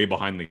you're way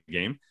behind the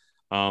game.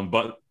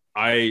 But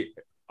I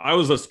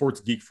was a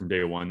sports geek from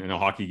day one and a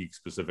hockey geek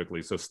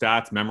specifically. So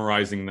stats,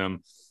 memorizing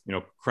them,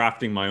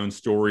 crafting my own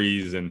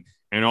stories and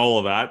all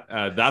of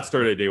that. That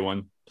started at day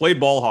one. Played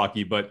ball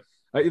hockey, but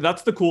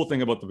that's the cool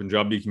thing about the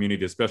Punjabi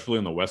community, especially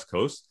on the West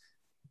Coast.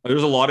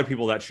 There's a lot of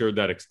people that shared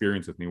that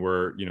experience with me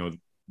where,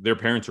 their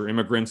parents are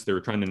immigrants. They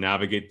were trying to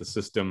navigate the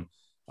system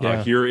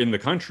here in the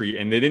country,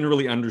 and they didn't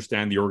really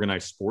understand the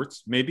organized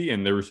sports maybe.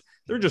 And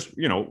they're just,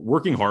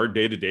 working hard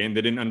day to day, and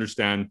they didn't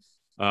understand.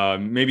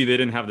 Maybe they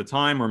didn't have the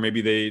time, or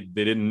maybe they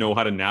didn't know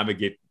how to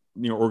navigate,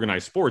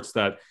 organized sports.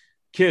 That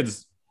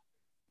kids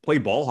play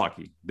ball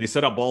hockey. They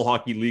set up ball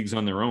hockey leagues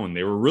on their own.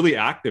 They were really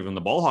active in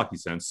the ball hockey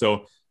sense.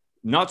 So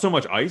not so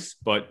much ice,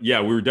 but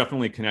yeah, we were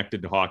definitely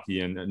connected to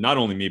hockey. And not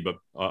only me, but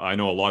I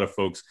know a lot of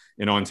folks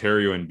in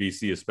Ontario and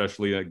BC,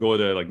 especially that go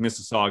to like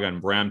Mississauga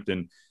and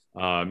Brampton.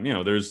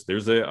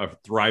 There's a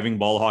thriving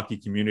ball hockey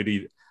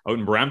community out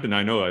in Brampton.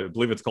 I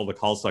believe it's called the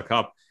Khalsa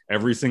Cup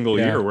every single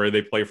year where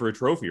they play for a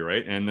trophy,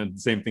 right? And then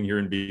the same thing here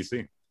in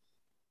BC.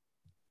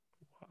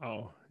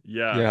 Wow.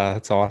 Yeah. Yeah,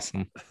 that's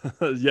awesome.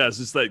 Yeah, it's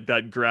just like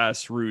that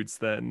grassroots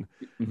then.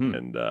 Mm-hmm.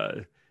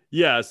 And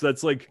so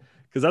that's like,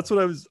 because that's what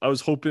I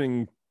was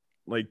hoping,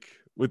 like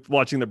with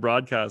watching the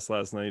broadcast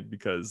last night,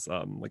 because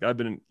like I've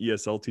been an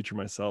ESL teacher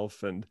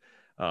myself and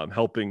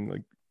helping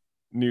like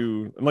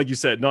new, and like you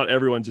said, not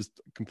everyone's just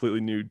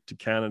completely new to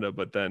Canada,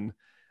 but then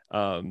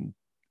and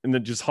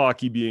then just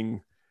hockey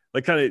being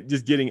like kind of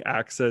just getting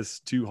access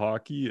to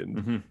hockey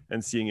and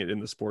and seeing it in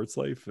the sports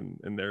life and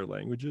in their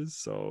languages.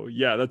 So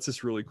yeah, that's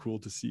just really cool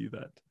to see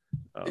that.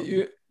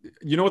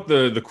 You know what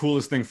the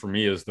coolest thing for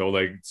me is though,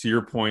 like to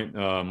your point,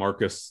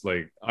 Marcus,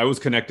 like I was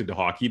connected to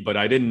hockey, but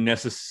I didn't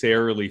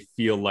necessarily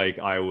feel like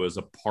I was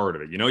a part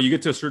of it. You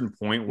get to a certain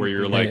point where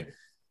you're like,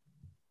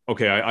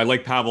 okay, I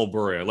like Pavel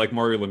Bure, I like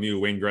Mario Lemieux,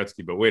 Wayne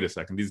Gretzky, but wait a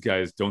second, these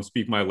guys don't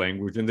speak my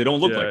language and they don't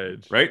look like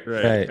it,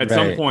 right? At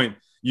some point,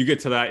 you get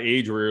to that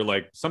age where you're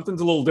like,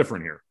 something's a little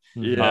different here.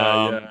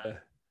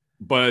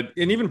 But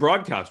and even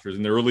broadcasters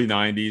in the early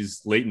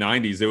 90s, late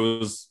 90s, it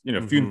was,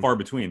 few and far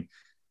between.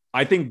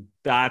 I think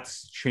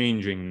that's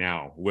changing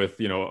now with,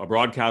 a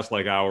broadcast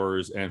like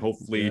ours and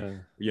hopefully,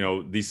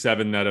 these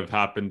 7 that have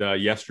happened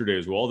yesterday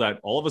as well, that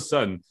all of a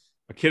sudden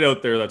a kid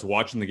out there that's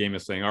watching the game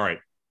is saying, all right,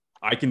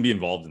 I can be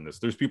involved in this.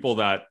 There's people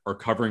that are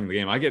covering the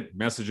game. I get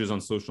messages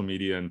on social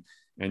media and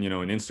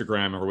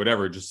Instagram or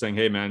whatever, just saying,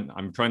 hey man,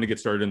 I'm trying to get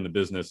started in the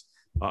business.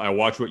 I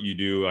watch what you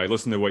do. I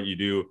listen to what you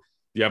do. Do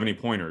you have any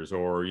pointers?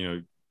 Or,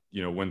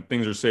 when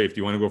things are safe, do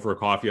you want to go for a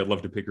coffee? I'd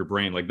love to pick your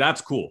brain. Like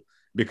that's cool.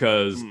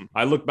 Because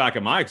I look back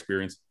at my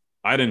experience,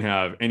 I didn't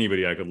have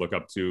anybody I could look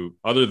up to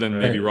other than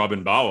maybe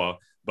Robin Bawa.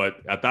 But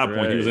at that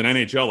point, he was an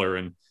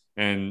NHLer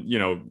and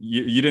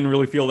you didn't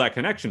really feel that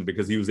connection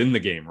because he was in the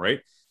game,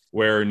 right?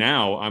 where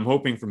now I'm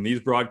hoping from these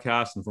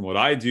broadcasts and from what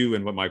I do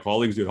and what my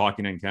colleagues do at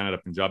Hockey Night in Canada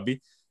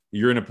Punjabi,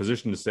 you're in a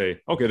position to say,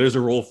 okay, there's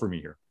a role for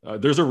me here.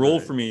 There's a role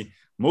for me,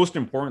 most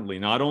importantly,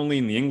 not only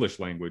in the English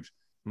language,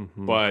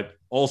 but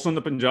also in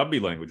the Punjabi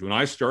language. When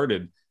I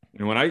started,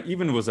 and when I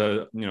even was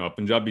a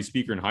Punjabi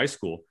speaker in high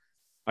school,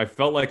 I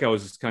felt like I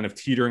was just kind of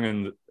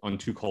teetering on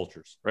two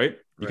cultures, right?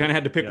 You kind of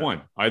had to pick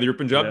one. Either you're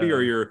Punjabi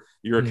or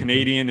you're a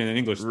Canadian and an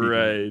English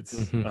speaker.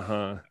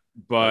 Right.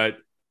 But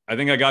I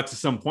think I got to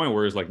some point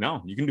where it's like,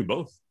 no, you can do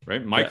both,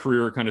 right? My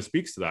career kind of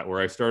speaks to that, where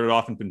I started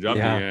off in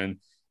Punjabi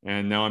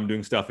and now I'm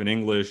doing stuff in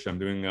English. I'm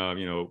doing,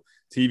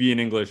 TV in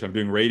English. I'm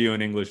doing radio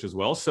in English as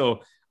well.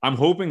 So I'm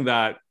hoping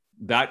that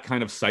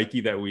kind of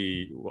psyche that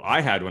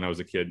I had when I was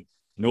a kid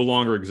no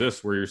longer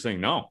exists, where you're saying,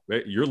 no,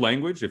 your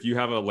language, if you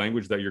have a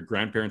language that your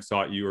grandparents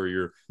taught you or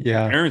your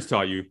parents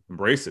taught you,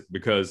 embrace it,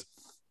 because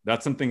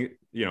that's something,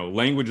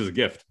 language is a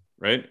gift,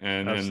 right?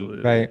 And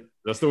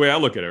that's the way I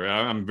look at it. Right?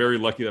 I'm very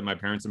lucky that my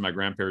parents and my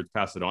grandparents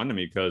passed it on to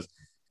me, because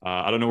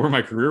I don't know where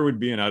my career would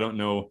be, and I don't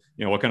know,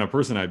 what kind of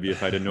person I'd be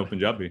if I didn't know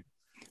Punjabi.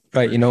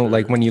 Right.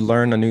 Like when you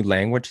learn a new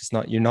language,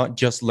 you're not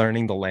just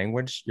learning the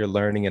language, you're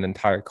learning an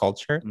entire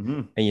culture.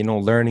 And,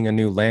 learning a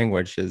new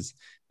language is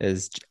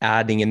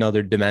adding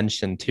another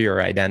dimension to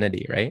your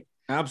identity, right?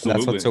 Absolutely.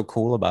 And that's what's so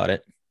cool about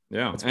it.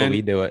 Yeah. That's what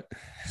we do it.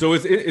 So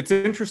it's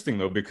interesting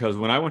though, because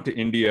when I went to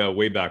India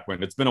way back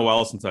when, it's been a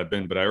while since I've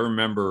been, but I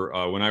remember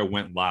when I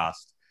went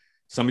last,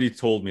 somebody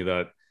told me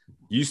that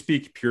you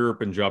speak pure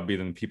Punjabi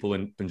than people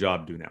in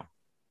Punjab do now.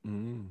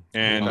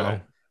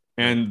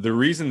 And the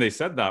reason they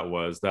said that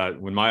was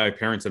that when my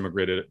parents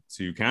immigrated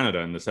to Canada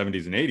in the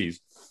 70s and 80s,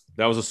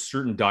 that was a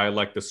certain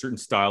dialect, a certain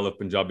style of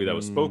Punjabi that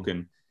was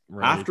spoken.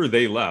 Right. After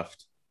they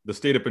left, the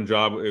state of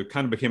Punjab, it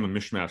kind of became a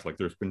mishmash. Like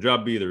there's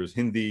Punjabi, there's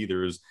Hindi,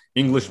 there's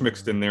English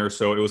mixed in there.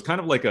 So it was kind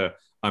of like a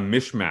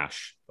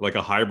mishmash, like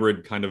a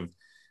hybrid kind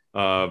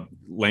of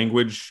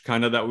language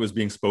kind of that was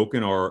being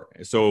spoken. Or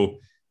so,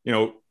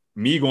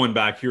 me going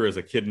back here as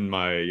a kid in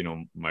my,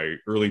 my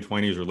early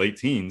 20s or late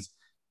teens,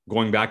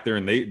 going back there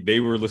and they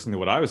were listening to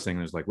what I was saying.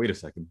 And I was like, wait a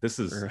second, this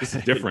is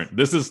different.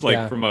 This is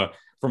like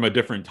from a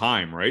different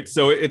time. Right.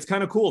 So it's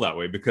kind of cool that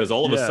way, because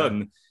all of a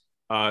sudden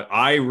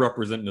I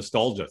represent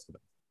nostalgia to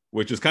them,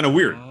 which is kind of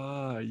weird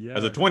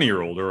as a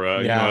 20-year-old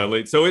or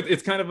late. So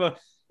it's kind of a,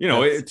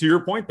 to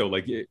your point though,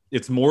 like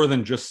it's more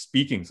than just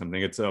speaking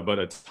something. It's about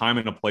a time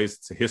and a place.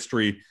 It's a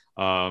history.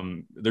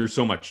 There's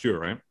so much to it.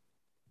 Right.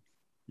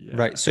 Yeah.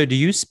 Right. So do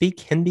you speak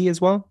Hindi as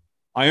well?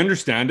 I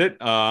understand it.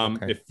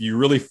 If you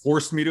really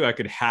forced me to, I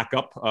could hack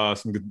up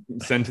some good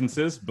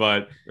sentences,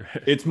 but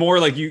it's more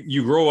like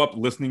you grow up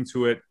listening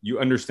to it. You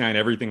understand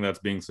everything that's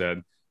being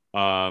said.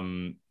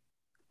 I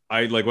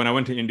like when I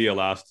went to India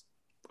last,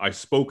 I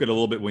spoke it a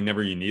little bit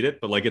whenever you need it,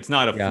 but like, it's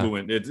not a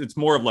fluent, it's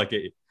more of like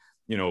a,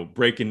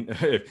 break in,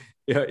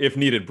 if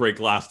needed, break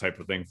glass type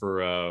of thing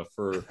for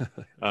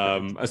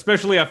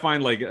especially I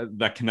find like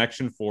that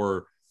connection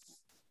for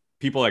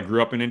people that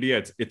grew up in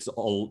India, it's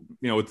all,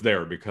 it's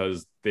there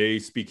because they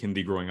speak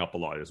Hindi growing up a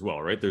lot as well,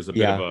 right? There's a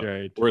bit of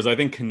a, whereas I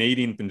think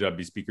Canadian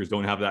Punjabi speakers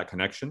don't have that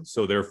connection.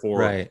 So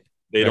therefore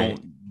they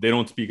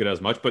don't speak it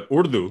as much, but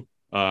Urdu,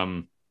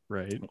 on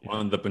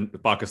the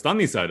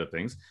Pakistani side of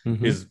things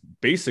is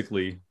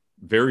basically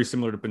very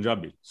similar to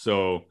Punjabi.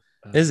 So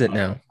is it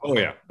now? Oh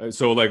yeah.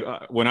 So like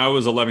when I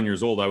was 11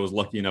 years old, I was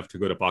lucky enough to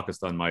go to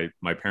Pakistan.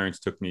 My parents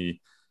took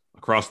me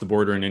across the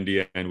border in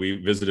India and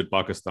we visited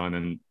Pakistan,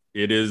 and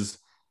it is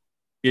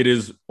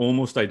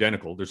almost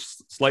identical.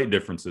 There's slight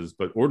differences,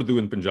 but Urdu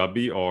and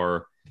Punjabi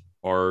are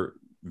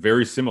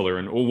very similar.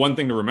 And one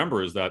thing to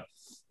remember is that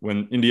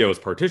when India was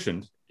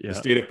partitioned, the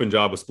state of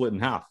Punjab was split in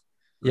half.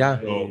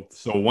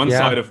 So one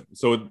side of,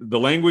 so the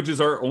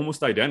languages are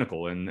almost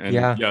identical, and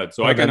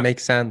so I can that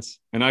makes sense,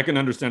 and I can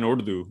understand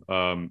Urdu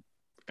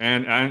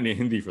and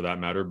Hindi for that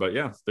matter. But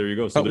yeah, there you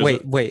go. So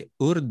wait,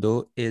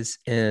 Urdu is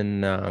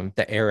in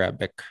the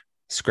Arabic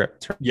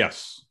script.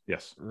 Yes.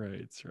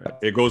 Right.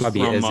 It goes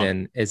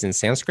from is in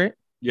Sanskrit.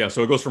 Yeah,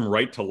 so it goes from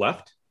right to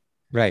left.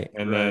 Right.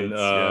 And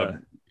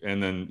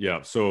then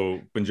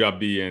so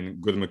Punjabi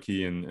and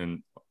Gurmukhi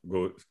and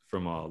go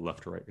from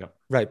left to right. Yeah.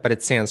 Right, but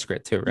it's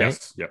Sanskrit too, right?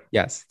 Yes. Yeah.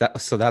 Yes.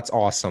 So that's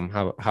awesome.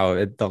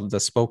 How the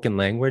spoken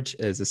language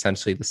is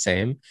essentially the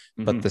same,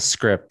 but the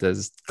script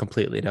is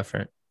completely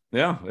different.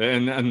 Yeah,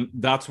 and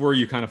that's where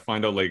you kind of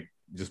find out, like,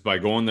 just by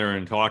going there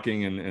and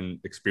talking and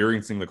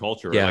experiencing the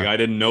culture. Right? Like I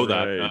didn't know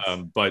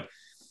that, but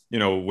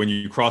when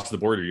you cross the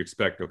border, you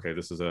expect, okay,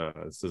 this is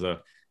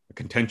a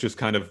contentious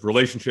kind of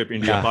relationship,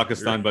 India,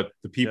 Pakistan, but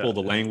the people,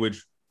 the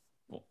language,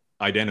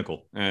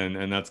 identical,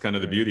 and that's kind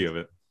of the beauty of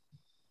it.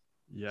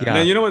 Yeah. And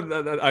then, you know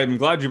what? I'm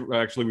glad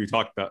we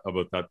talked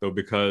about that though,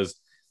 because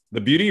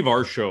the beauty of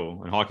our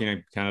show and Hockey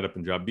Night Canada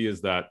Punjabi is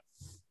that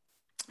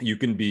you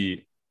can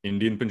be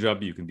Indian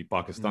Punjabi, you can be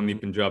Pakistani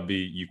Punjabi,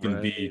 you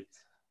can be.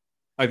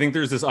 I think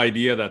there's this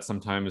idea that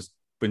sometimes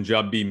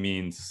Punjabi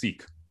means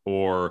Sikh,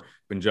 or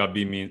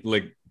Punjabi means,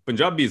 like,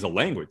 Punjabi is a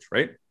language,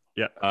 right?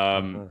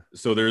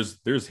 So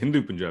there's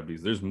Hindu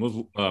Punjabis, there's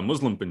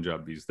Muslim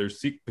Punjabis, there's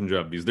Sikh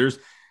Punjabis,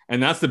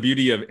 And that's the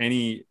beauty of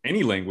any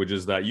language,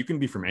 is that you can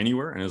be from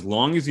anywhere, and as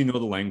long as you know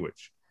the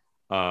language,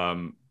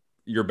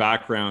 your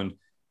background,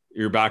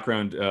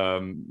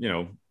 you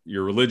know,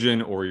 your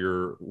religion or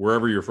your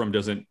wherever you're from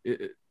it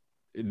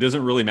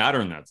doesn't really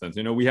matter in that sense.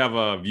 You know, we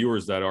have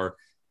viewers that are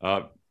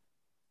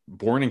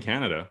born in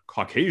Canada,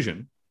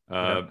 Caucasian,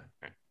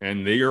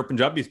 and they are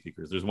Punjabi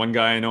speakers. There's one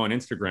guy I know on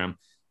Instagram,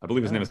 I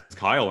believe his name is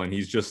Kyle, and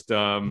he's just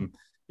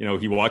you know,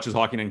 he watches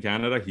hockey in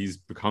Canada. He's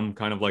become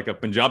kind of like a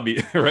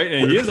Punjabi, right?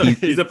 And he's a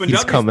Punjabi.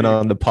 He's coming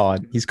on the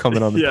pod. He's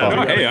coming on the pod.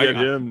 No,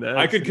 hey,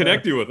 I could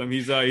connect you with him.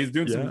 He's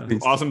doing some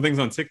awesome things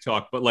on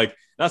TikTok. But like,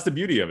 that's the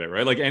beauty of it,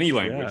 right? Like any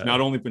language,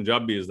 not only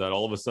Punjabi, is that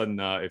all of a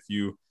sudden, if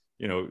you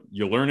know,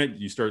 you learn it,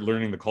 you start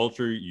learning the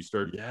culture, you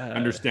start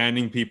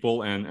understanding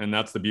people, and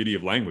that's the beauty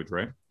of language,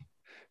 right?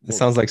 It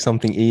sounds like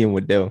something Ian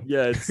would do.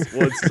 Yeah,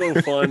 it's so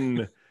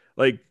fun.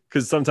 Like,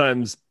 because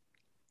sometimes.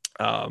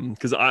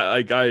 Because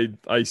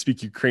I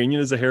speak Ukrainian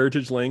as a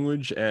heritage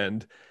language,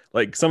 and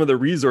like some of the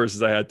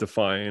resources I had to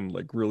find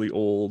like really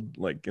old,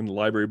 like in the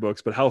library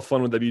books. But how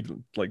fun would that be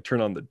to like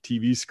turn on the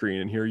TV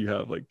screen and here you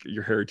have like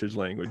your heritage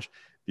language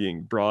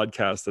being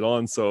broadcasted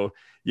on? So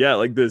yeah,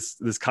 like this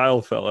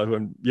Kyle fella who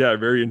I'm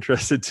very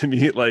interested to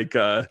meet. Like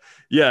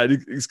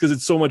it's because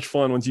it's so much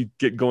fun once you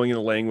get going in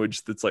a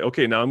language that's like,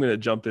 okay, now I'm going to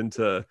jump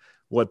into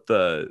what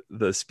the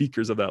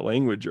speakers of that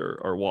language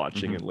are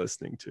watching and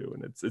listening to,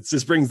 and it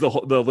just brings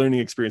the learning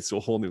experience to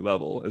a whole new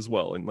level as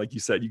well. And like you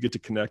said, you get to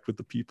connect with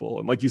the people,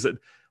 and like you said,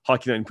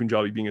 Hockey Night in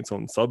Punjabi being its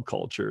own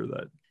subculture,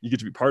 that you get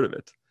to be part of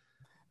it.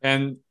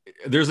 And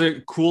there's a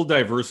cool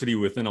diversity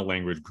within a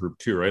language group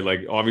too, right?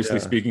 Like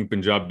obviously speaking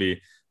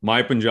Punjabi,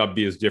 my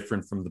Punjabi is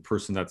different from the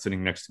person that's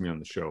sitting next to me on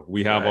the show.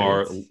 We have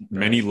our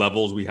many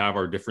levels. We have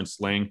our different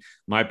slang.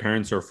 My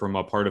parents are from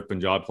a part of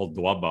Punjab called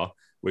Doaba,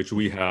 which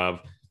we have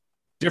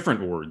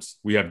different words.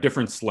 We have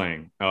different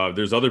slang.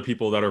 There's other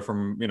people that are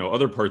from, you know,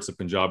 other parts of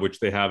Punjab, which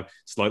they have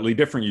slightly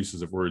different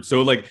uses of words.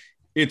 So like,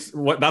 that's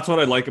what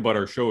I like about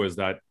our show, is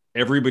that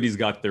everybody's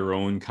got their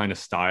own kind of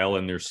style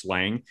and their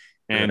slang.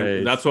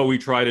 And that's what we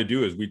try to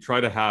do, is we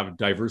try to have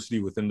diversity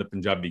within the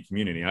Punjabi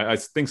community. I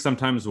think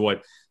sometimes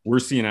what we're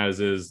seen as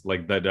is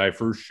like the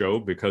diverse show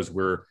because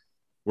we're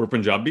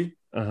Punjabi.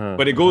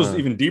 But it goes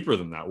even deeper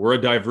than that. We're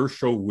a diverse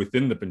show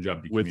within the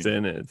Punjabi community.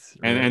 Within it.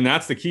 Right? And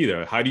that's the key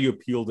there. How do you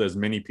appeal to as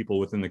many people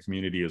within the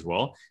community as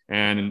well?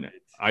 And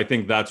I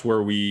think that's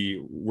where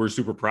we're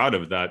super proud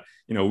of that.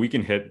 You know, we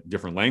can hit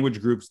different language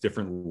groups,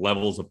 different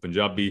levels of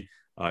Punjabi,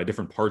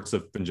 different parts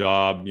of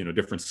Punjab, you know,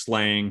 different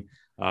slang.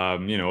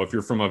 You know, if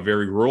you're from a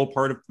very rural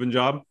part of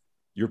Punjab,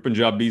 your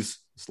Punjabi's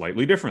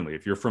slightly differently.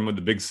 If you're from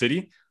the big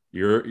city,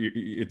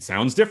 it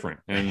sounds different,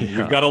 and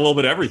we've got a little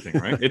bit of everything,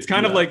 right? It's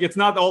kind of like, it's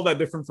not all that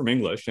different from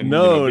English, and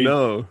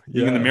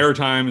even the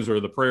Maritimes or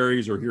the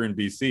prairies or here in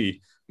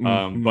BC,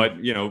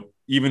 but you know,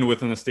 even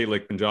within a state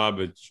like Punjab,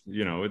 it's,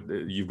 you know,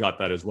 you've got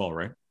that as well,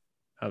 right?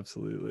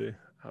 Absolutely.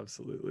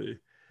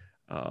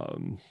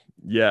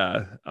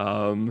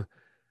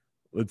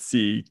 Let's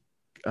see,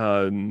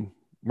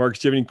 Marcus,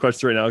 do you have any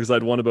questions right now? Because I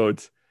had one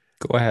about,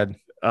 go ahead.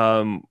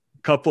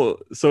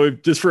 So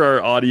just for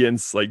our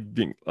audience, like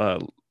being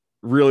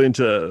really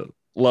into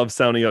love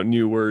sounding out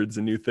new words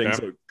and new things.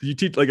 So could you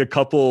teach like a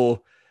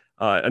couple,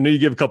 I know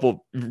you've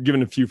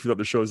given a few for the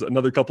other shows,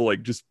 another couple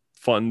like just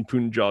fun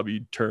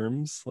Punjabi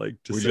terms, like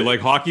would you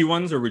like hockey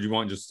ones, or would you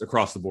want just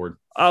across the board?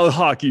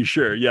 Hockey,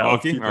 sure. Yeah.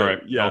 Hockey. All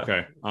right. Yeah.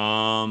 Okay.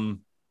 All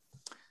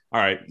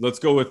right. Let's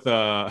go with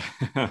a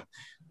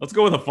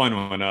fun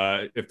one.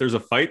 If there's a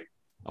fight,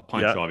 a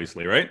punch,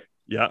 obviously, right?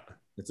 Yeah.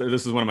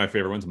 This is one of my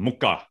favorite ones.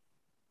 Mukka.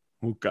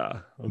 Okay.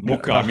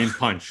 Mukka means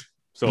punch.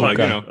 So like,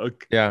 you know,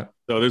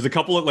 so there's a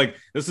couple of, like,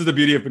 this is the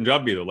beauty of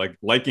Punjabi though,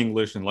 like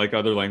English and like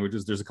other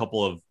languages, there's a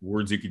couple of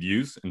words you could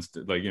use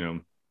instead, like, you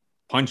know,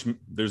 punch,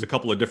 there's a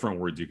couple of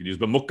different words you could use,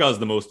 but mukka is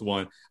the most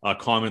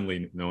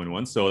commonly known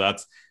one. So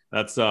that's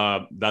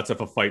if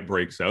a fight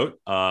breaks out.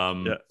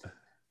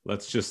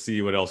 Let's just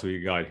see what else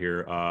we got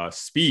here.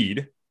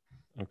 Speed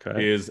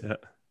is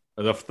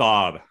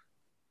Raftar.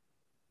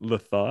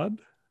 Raftar,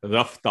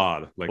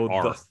 like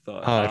R.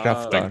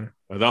 Raftar,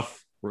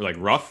 like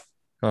rough.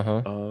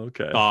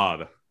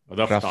 Raftar.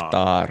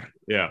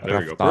 Yeah, there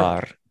we go.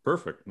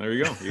 Perfect. There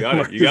you go. You got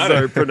it. You got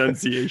our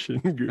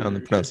pronunciation. On the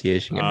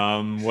pronunciation.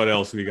 What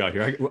else we got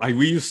here?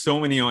 We use so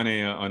many on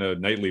a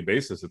nightly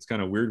basis. It's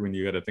kind of weird when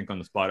you got to think on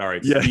the spot. All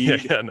right.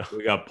 Speed. No.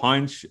 We got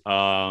punch.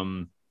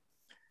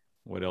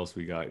 What else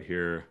we got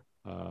here?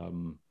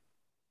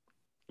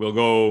 We'll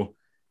go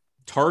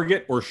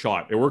target or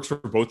shot. It works for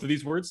both of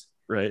these words.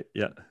 Right.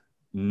 Yeah.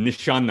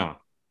 Nishana.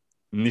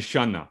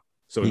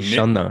 So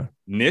Nishana.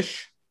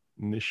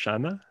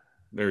 Nishana.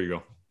 There you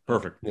go.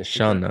 Perfect.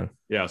 Nishana.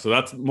 Yeah. So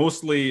that's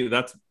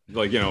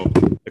like, you know,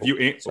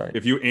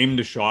 if you aim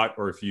the shot,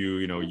 or if you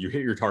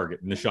hit your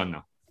target,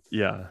 Nishana.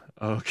 Yeah.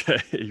 Okay.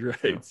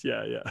 Right.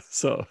 Yeah.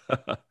 So,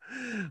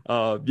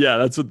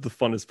 that's what the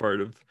funnest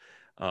part of,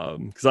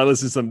 because I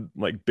listen to some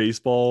like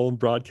baseball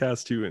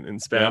broadcasts too in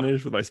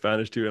Spanish with my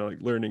Spanish too, and like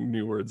learning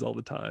new words all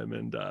the time.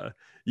 And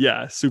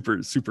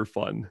super, super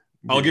fun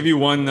I'll give you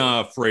one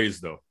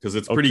phrase though, because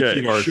it's pretty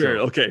key to our show.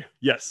 Okay.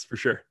 Yes, for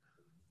sure.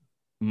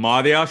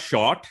 Maria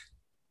shot.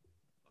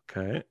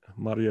 Okay.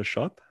 Maria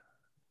shot.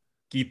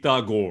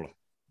 Kita goal.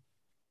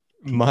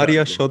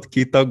 Maria shot,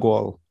 kita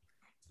goal.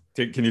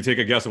 Can you take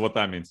a guess of what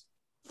that means?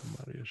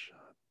 Maria shot.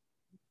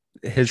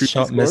 His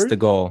shot missed the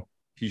goal.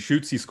 He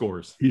shoots, he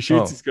scores. He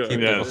shoots, he scores.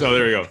 Yeah, so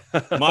there you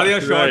go. Maria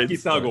shot,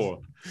 kita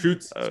goal.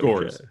 Shoots,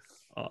 scores.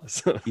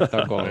 Awesome.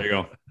 Kita goal. There you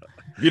go.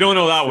 If you don't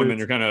know that one, then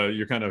you're kind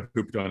of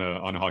hooped on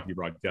a hockey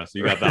broadcast. So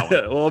you got that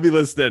one. Well, I'll be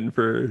listening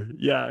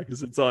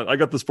because it's on. I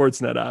got the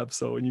Sportsnet app,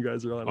 so when you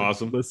guys are on,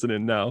 awesome, I'm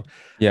listening now.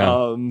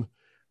 Yeah.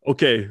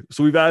 Okay,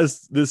 so we've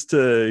asked this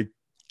to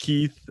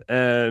Keith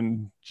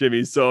and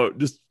Jimmy. So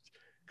just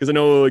because I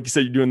know, like you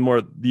said, you're doing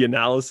more the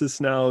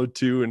analysis now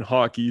too in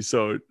hockey.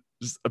 So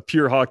just a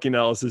pure hockey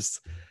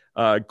analysis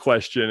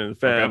question and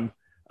fan.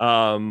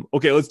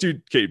 Okay, let's do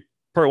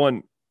part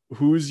one.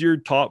 Who's your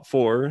top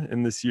four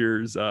in this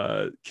year's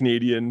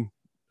Canadian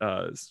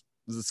is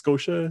it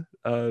Scotia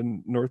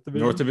North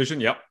Division? North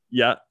Division, yep.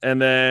 Yeah.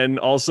 And then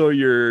also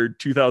your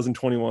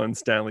 2021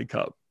 Stanley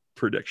Cup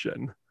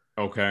prediction.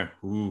 Okay.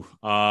 Ooh.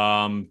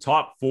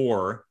 Top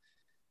four.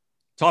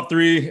 Top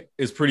three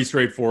is pretty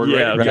straightforward,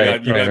 yeah,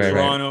 right? You got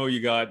Toronto,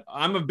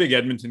 I'm a big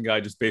Edmonton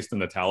guy just based on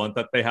the talent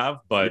that they have,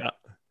 but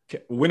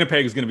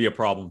Winnipeg is going to be a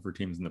problem for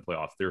teams in the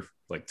playoffs. They're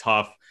like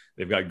tough.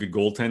 They've got good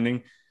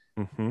goaltending.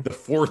 Mm-hmm. The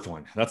fourth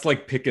one, that's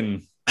like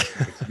picking.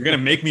 You're gonna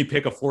make me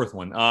pick a fourth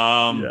one.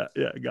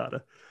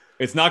 Gotta.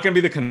 It's not gonna be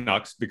the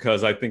Canucks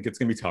because I think it's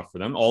gonna be tough for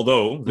them.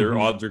 Although their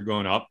odds are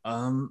going up.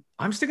 I'm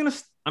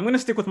gonna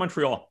stick with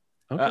Montreal.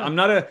 Okay.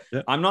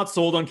 I'm not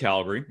sold on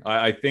Calgary.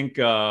 I think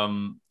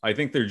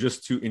they're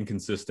just too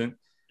inconsistent.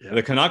 Yeah.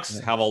 The Canucks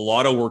have a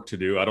lot of work to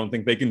do. I don't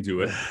think they can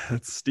do it.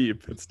 It's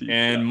steep.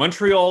 And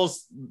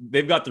Montreal's,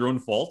 they've got their own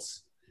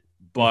faults,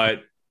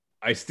 but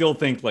I still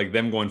think like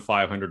them going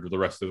 500 the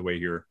rest of the way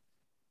here.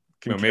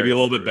 Maybe a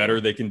little bit better.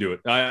 They can do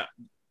it.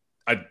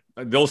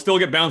 They'll still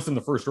get bounced in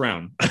the first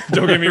round.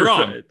 Don't get me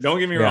wrong. Right. Don't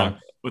get me wrong.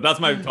 But that's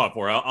my top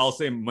four. I'll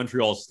say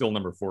Montreal is still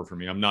number 4 for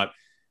me. I'm not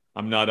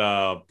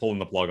pulling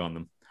the plug on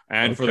them.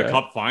 And for the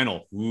Cup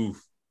final,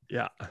 oof.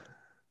 Yeah.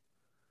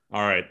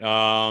 All right.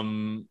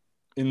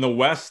 In the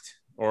West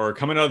or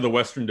coming out of the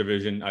Western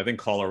Division, I think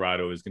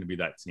Colorado is going to be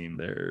that team.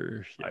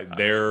 They're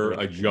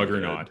a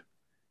juggernaut.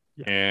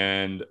 Yeah.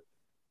 And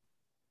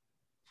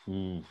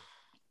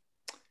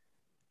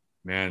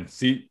man,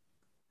 see,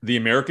 the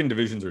American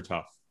divisions are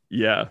tough.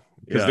 Yeah,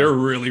 because they're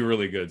really,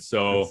 really good.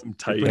 So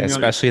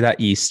especially that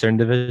Eastern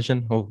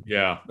Division. Oh,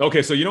 yeah.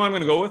 Okay, so you know what I'm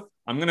going to go with?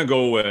 I'm going to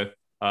go with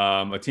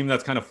a team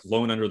that's kind of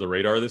flown under the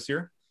radar this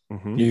year.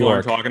 Mm-hmm. People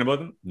aren't talking about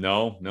them.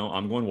 No,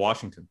 I'm going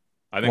Washington.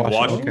 I think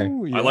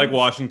Washington. Okay. I like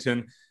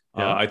Washington.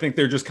 Yeah. I think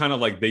they're just kind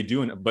of like they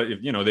do. But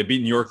if they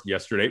beat New York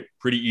yesterday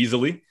pretty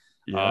easily.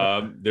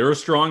 Yeah. They're a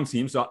strong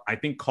team. So I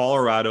think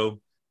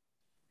Colorado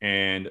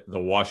and the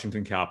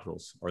Washington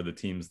Capitals are the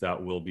teams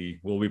that will be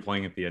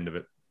playing at the end of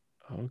it.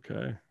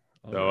 Okay.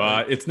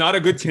 So it's not a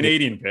good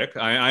Canadian pick.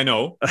 I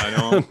know.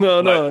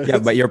 No. Yeah,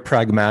 but you're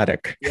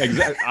pragmatic. Yeah,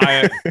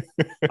 exactly.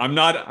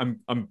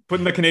 I'm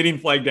putting the Canadian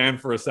flag down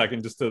for a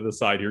second, just to the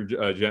side here,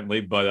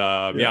 gently. But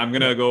I'm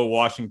gonna go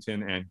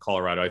Washington and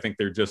Colorado. I think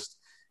they're just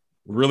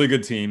really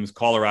good teams.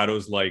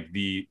 Colorado's like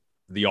the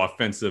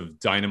offensive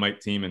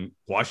dynamite team, and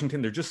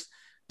Washington,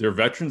 they're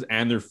veterans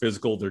and they're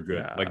physical. They're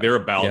good. Yeah. Like they're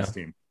a balanced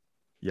team.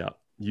 Yeah,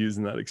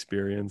 using that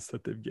experience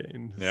that they've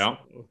gained. Yeah.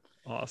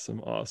 So,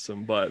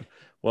 awesome. But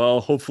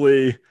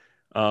hopefully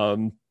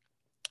Braden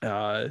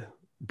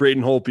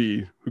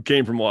Holtby, who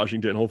came from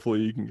Washington,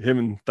 hopefully him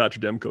and Thatcher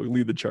Demko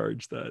lead the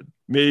charge that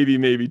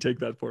maybe take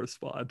that 4th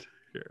spot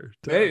here.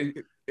 Hey,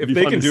 if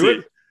they can do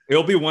it,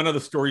 it'll be one of the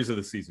stories of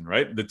the season,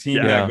 right? The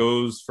team that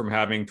goes from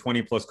having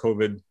 20 plus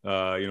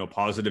COVID,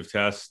 positive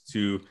tests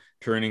to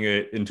turning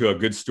it into a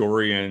good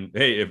story. And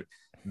hey, if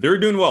they're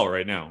doing well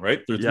right now,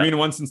 right? They're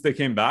 3-1 since they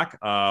came back.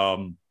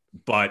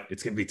 But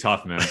it's gonna be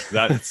tough, man.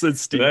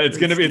 It's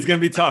gonna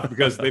be tough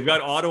because they've got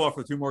Ottawa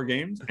for 2 more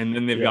games, and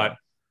then they've got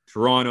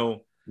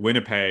Toronto,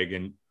 Winnipeg,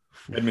 and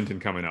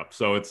Edmonton coming up.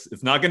 So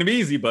it's not gonna be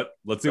easy, but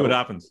let's see what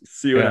happens.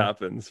 See what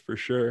happens for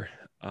sure.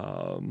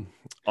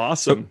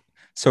 Awesome.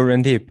 So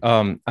Randeep,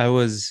 I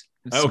was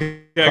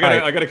okay.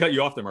 I gotta cut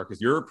you off there,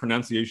 Marcus. Your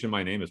pronunciation of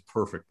my name is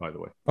perfect, by the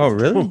way. Oh,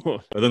 really?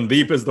 Then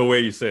Deep is the way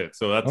you say it.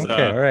 So that's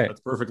okay, all right.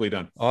 That's perfectly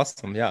done.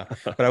 Awesome. Yeah.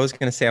 But I was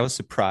gonna say I was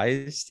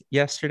surprised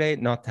yesterday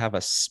not to have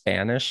a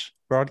Spanish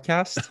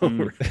broadcast.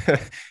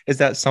 Is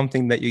that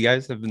something that you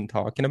guys have been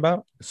talking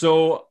about?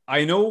 So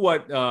I know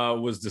what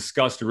was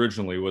discussed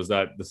originally was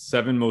that the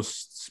 7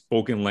 most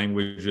spoken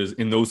languages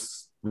in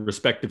those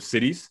respective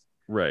cities,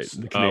 right,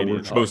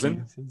 were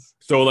chosen.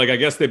 So like I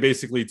guess they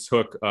basically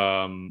took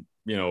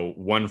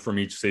one from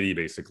each city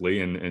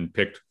basically and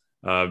picked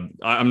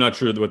I'm not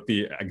sure what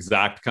the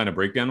exact kind of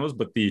breakdown was,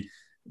 but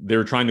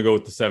they're trying to go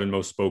with the 7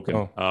 most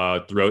spoken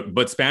throughout.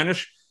 But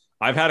Spanish,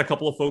 I've had a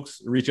couple of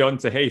folks reach out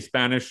and say, hey,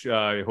 Spanish,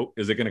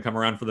 is it going to come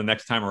around for the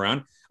next time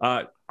around?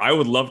 I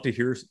would love to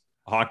hear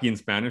hockey in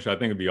Spanish. I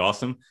think it'd be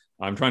awesome.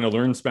 I'm trying to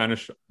learn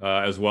Spanish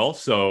as well.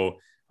 So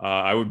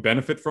I would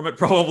benefit from it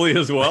probably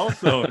as well.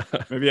 So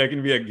maybe I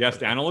can be a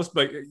guest analyst.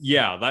 But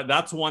yeah,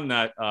 that's one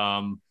that,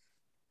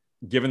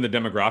 given the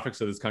demographics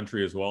of this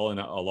country as well, and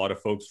a lot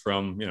of folks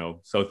from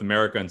South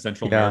America and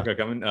Central America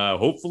coming,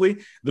 hopefully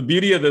the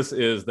beauty of this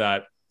is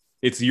that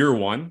it's year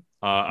one.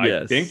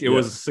 I think it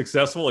was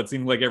successful. It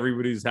seemed like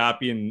everybody's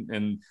happy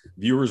and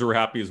viewers were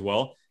happy as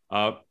well.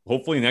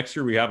 Hopefully next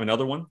year we have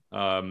another one.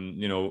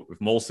 With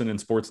Molson and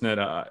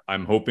Sportsnet,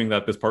 I'm hoping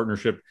that this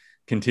partnership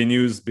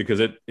continues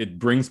because it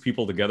brings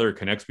people together, it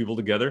connects people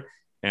together.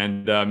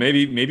 And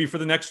maybe for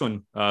the next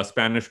one,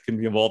 Spanish can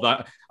be involved.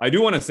 I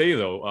do want to say,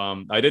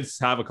 though, I did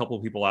have a couple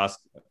of people ask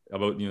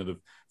about the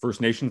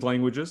First Nations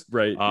languages.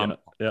 Right.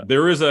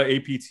 There is a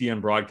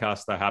APTN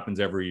broadcast that happens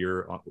every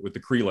year with the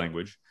Cree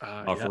language for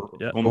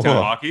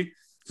hometown hockey.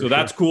 So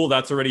that's cool.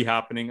 That's already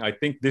happening. I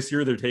think this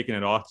year they're taking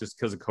it off just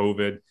because of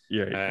COVID.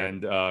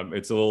 And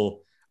it's a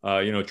little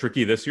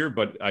tricky this year.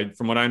 But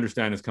from what I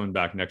understand, it's coming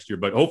back next year.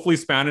 But hopefully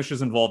Spanish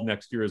is involved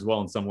next year as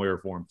well in some way or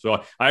form.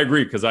 So I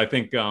agree, because I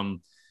think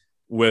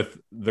with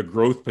the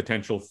growth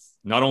potential,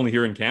 not only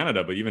here in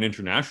Canada, but even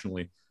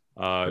internationally,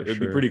 it'd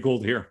be pretty cool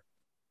to hear.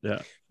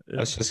 Yeah. I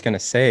was just going to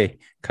say,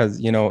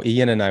 because,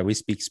 Ian and I, we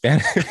speak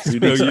Spanish,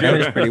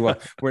 Spanish pretty well.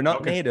 We're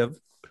not native.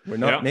 We're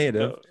not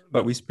native,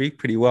 but we speak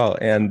pretty well.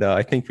 And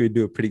I think we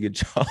do a pretty good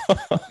job.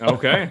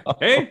 Okay.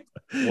 Hey,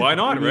 why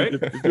not, right?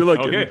 If you're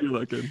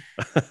looking.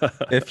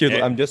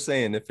 I'm just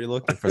saying, if you're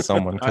looking for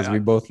someone, because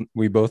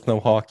we both know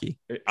hockey.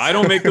 I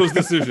don't make those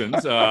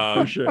decisions.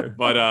 For sure.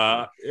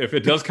 But if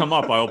it does come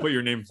up, I'll put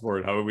your name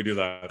forward. How would we do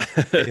that?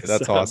 Hey,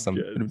 that's awesome.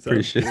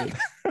 Appreciate it.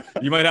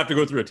 You might have to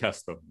go through a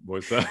test, though,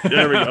 boys.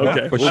 There we go.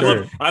 Okay. For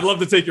sure. I'd love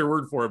to take your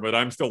word for it, but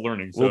I'm still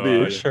learning. So,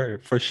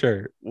 for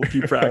sure. We'll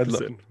keep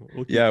practicing.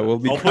 We'll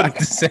be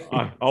practicing.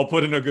 I'll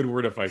put in a good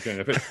word if I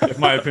can. If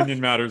my opinion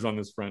matters on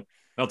this front.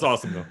 That's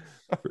awesome, though.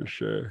 For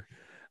sure.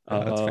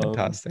 That's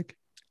fantastic.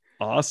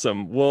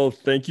 Awesome. Well,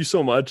 thank you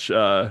so much.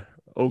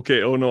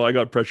 Okay. Oh no, I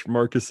got pressure.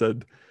 Marcus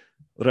said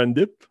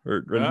Randip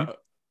or Randip.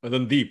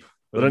 Randip.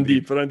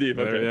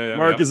 Okay.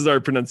 Marcus is our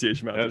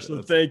pronunciation master.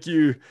 So thank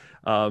you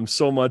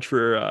so much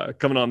for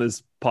coming on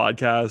this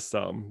podcast,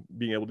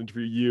 being able to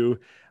interview you,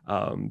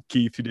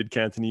 Keith, who did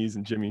Cantonese,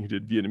 and Jimmy, who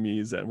did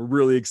Vietnamese. And we're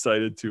really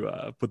excited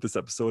to put this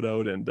episode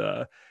out and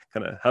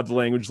kind of have the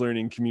language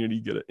learning community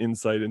get an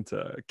insight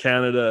into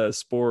Canada,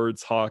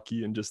 sports,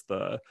 hockey, and just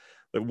the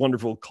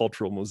wonderful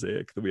cultural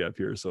mosaic that we have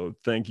here. So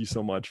thank you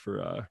so much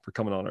for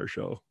coming on our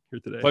show here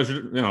today.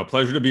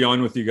 Pleasure to be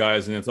on with you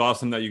guys. And it's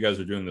awesome that you guys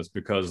are doing this,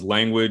 because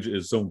language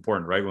is so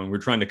important, right? When we're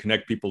trying to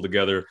connect people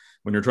together,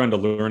 when you're trying to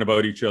learn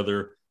about each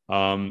other,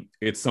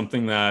 it's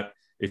something that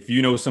if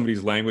you know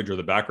somebody's language or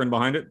the background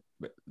behind it,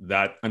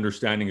 that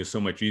understanding is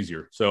so much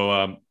easier.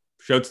 So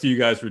shouts to you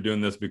guys for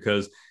doing this,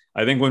 because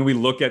I think when we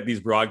look at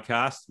these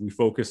broadcasts, we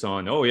focus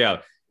on,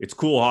 it's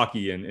cool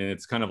hockey. And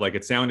it's kind of like,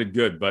 it sounded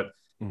good, but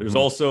there's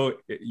also,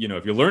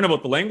 if you learn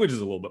about the languages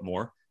a little bit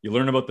more, you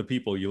learn about the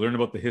people, you learn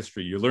about the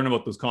history, you learn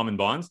about those common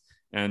bonds.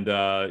 And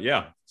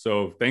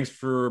so thanks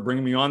for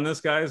bringing me on this,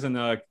 guys,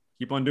 and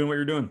keep on doing what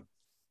you're doing.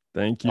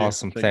 Thank you.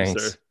 Awesome. Thanks.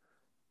 You, sir.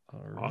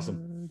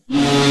 Awesome.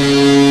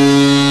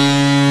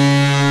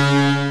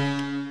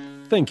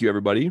 Thank you,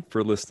 everybody,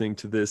 for listening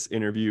to this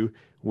interview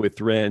with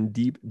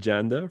Randip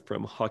Janda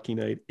from Hockey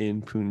Night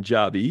in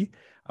Punjabi,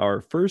 our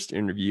first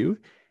interview.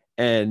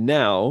 And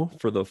now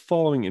for the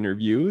following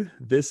interview,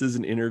 this is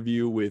an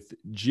interview with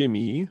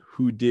Jimmy,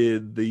 who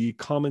did the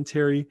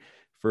commentary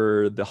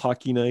for the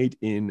Hockey Night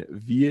in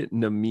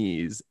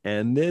Vietnamese.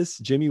 And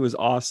Jimmy was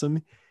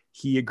awesome.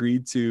 He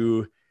agreed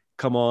to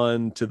come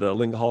on to the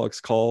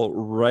Lingaholics call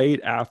right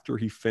after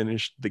he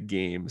finished the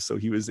game. So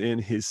he was in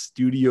his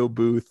studio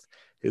booth,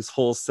 his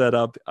whole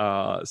setup.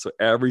 So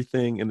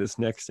everything in this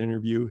next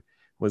interview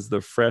was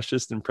the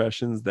freshest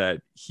impressions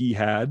that he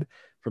had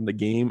from the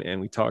game. And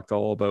we talked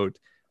all about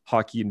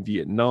hockey in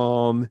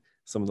Vietnam,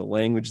 some of the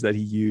language that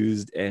he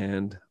used,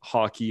 and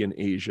hockey in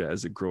Asia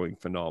as a growing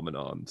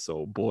phenomenon.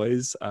 So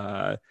boys,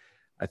 I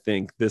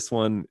think this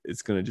one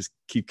is going to just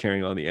keep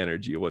carrying on the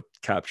energy of what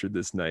captured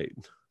this night.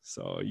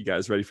 So you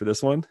guys ready for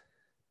this one?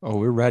 Oh,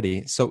 we're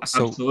ready. So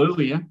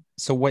absolutely, yeah.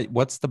 So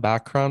what's the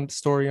background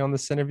story on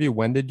this interview?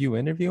 When did you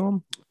interview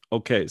him?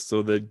 Okay,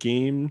 so the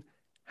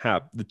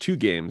two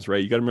games,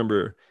 right? You got to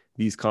remember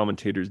these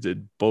commentators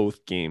did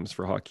both games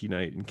for Hockey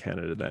Night in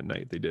Canada that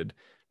night. They did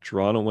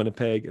Toronto,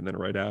 Winnipeg, and then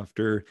right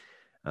after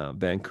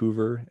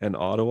Vancouver and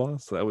Ottawa.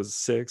 So that was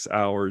 6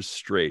 hours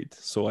straight.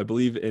 So I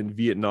believe in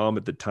Vietnam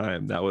at the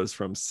time, that was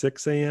from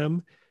 6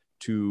 a.m.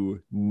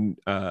 to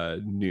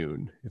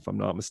noon, if I'm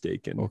not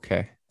mistaken.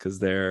 Okay. Because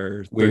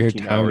they're 13 weird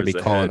time hours to be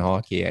ahead. calling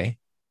hockey, eh?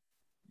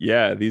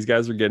 Yeah, these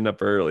guys were getting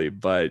up early,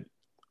 but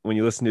when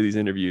you listen to these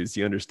interviews,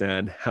 you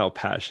understand how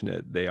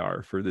passionate they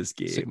are for this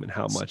game and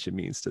how much it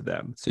means to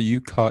them. So you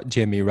caught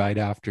Jimmy right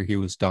after he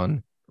was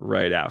done.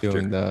 Right after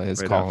doing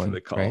his right calling, after the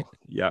call. Right?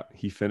 Yeah,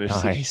 he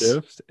finished his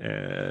shift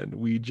and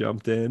we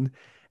jumped in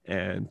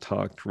and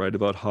talked right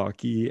about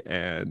hockey,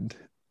 and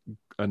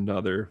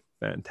another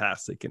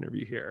fantastic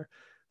interview here.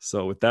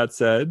 So with that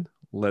said,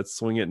 let's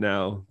swing it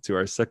now to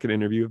our second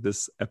interview of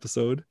this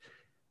episode,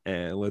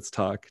 and let's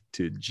talk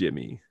to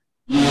Jimmy.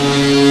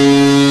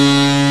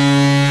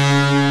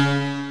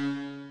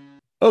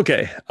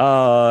 Okay.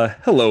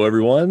 Hello,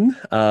 everyone.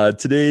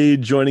 Today,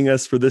 joining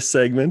us for this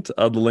segment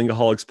of the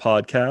Lingaholics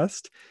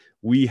podcast,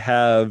 we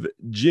have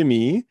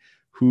Jimmy,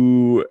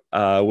 who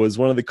was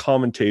one of the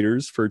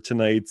commentators for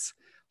tonight's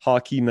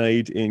Hockey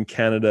Night in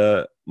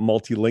Canada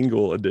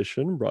multilingual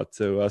edition, brought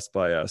to us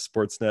by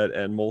Sportsnet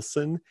and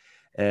Molson.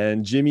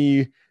 And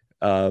Jimmy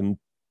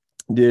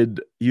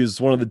he was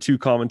one of the two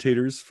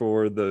commentators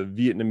for the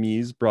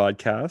Vietnamese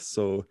broadcast.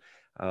 So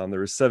there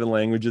were 7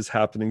 languages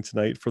happening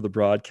tonight for the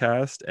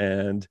broadcast.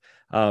 And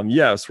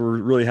so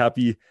we're really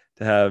happy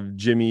to have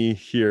Jimmy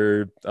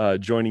here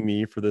joining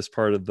me for this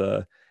part of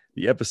the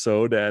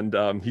episode.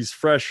 And he's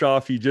fresh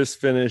off. He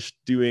just finished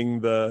doing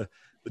the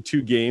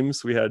 2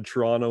 games. We had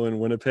Toronto and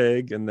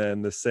Winnipeg, and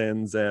then the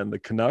Sens and the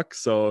Canucks.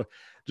 So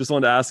just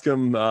wanted to ask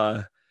him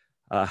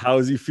how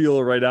does he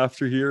feel right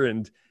after here,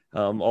 and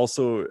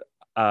also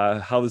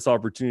how this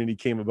opportunity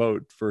came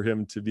about for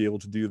him to be able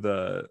to do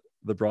the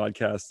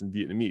broadcast in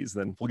Vietnamese.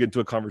 Then we'll get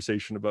into a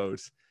conversation about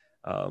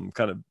I'm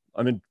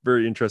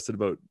very interested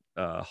about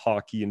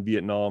hockey in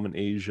Vietnam and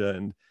Asia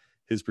and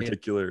his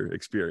particular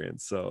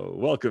experience. So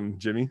welcome,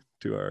 Jimmy,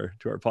 to our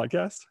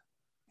podcast.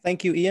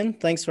 Thank you, Ian.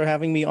 Thanks for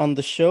having me on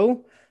the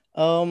show.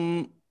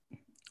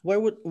 Where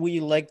would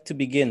we like to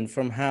begin?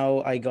 From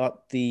how I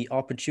got the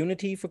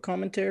opportunity for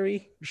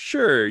commentary?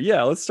 Sure.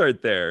 Yeah, let's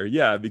start there.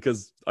 Yeah,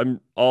 because I'm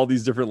all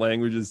these different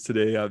languages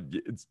today.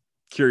 It's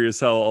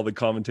curious how all the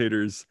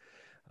commentators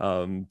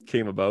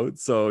came about.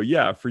 So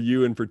yeah, for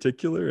you in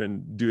particular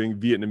and doing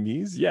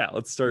Vietnamese. Yeah,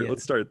 let's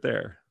start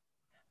there.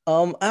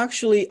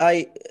 Actually,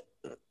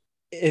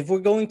 if we're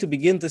going to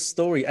begin this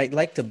story, I'd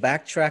like to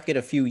backtrack it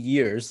a few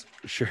years.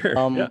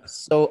 Sure.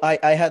 So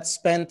I had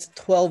spent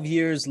 12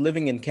 years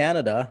living in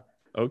Canada.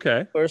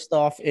 Okay. First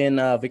off in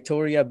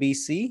Victoria,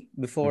 BC,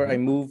 before I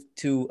moved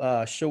to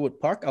Sherwood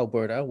Park,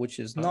 Alberta, which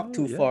is not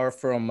too far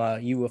from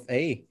U of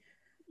A.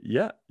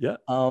 Yeah.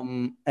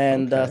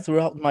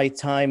 Throughout my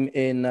time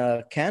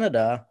in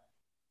Canada,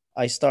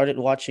 I started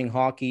watching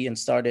hockey and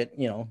started,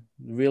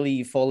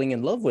 really falling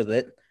in love with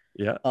it.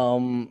 Yeah.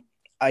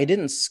 I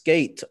didn't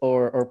skate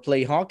or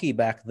play hockey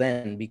back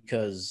then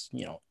because,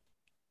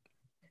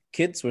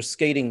 kids were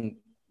skating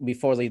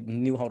before they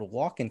knew how to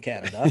walk in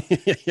Canada.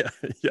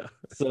 Yeah.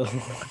 So,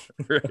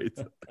 right.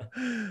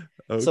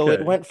 Okay. So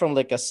it went from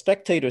like a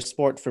spectator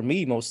sport for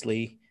me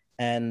mostly.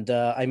 And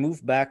I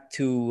moved back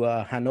to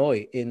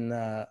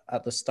Hanoi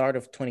at the start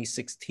of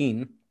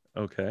 2016.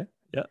 Okay.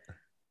 Yeah.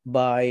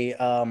 By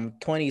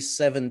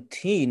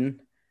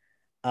 2017,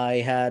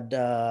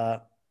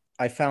 I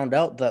found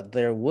out that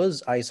there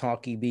was ice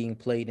hockey being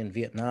played in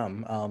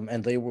Vietnam,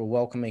 and they were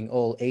welcoming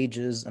all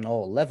ages and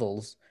all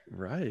levels.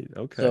 Right.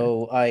 Okay.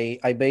 So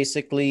I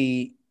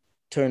basically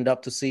turned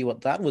up to see what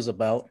that was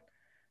about.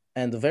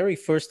 And the very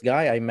first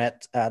guy I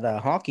met at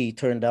hockey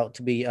turned out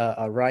to be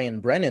Ryan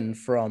Brennan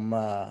from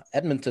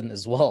Edmonton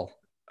as well.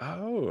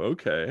 Oh,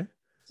 okay.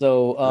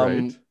 So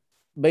right.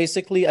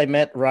 Basically, I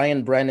met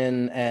Ryan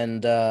Brennan,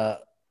 and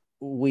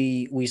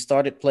we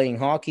started playing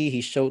hockey.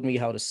 He showed me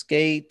how to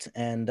skate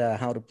and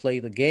how to play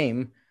the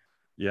game.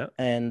 Yeah.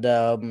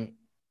 And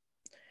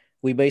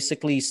we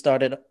basically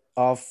started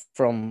off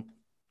from,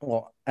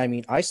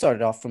 I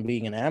started off from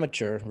being an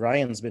amateur.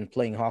 Ryan's been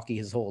playing hockey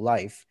his whole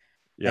life.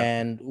 Yeah.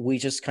 And we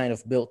just kind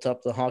of built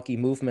up the hockey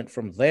movement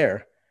from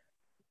there.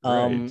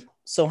 Right.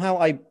 So how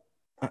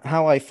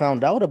I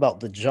found out about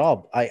the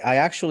job, I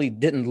actually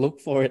didn't look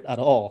for it at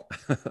all.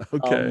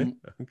 Okay.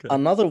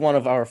 Another one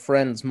of our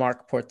friends,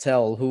 Mark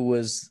Portel, who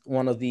was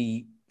one of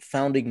the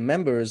founding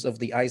members of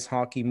the ice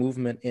hockey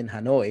movement in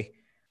Hanoi,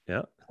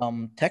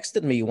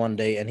 texted me one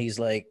day and he's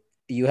like,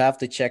 you have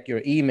to check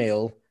your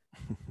email.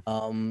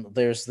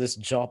 There's this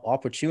job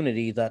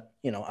opportunity that,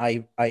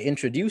 I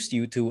introduced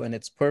you to, and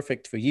it's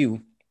perfect for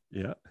you.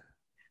 Yeah.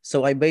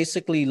 So I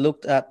basically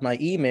looked at my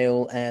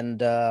email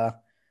and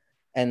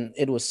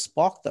it was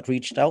Spock that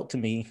reached out to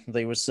me.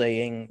 They were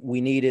saying we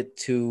needed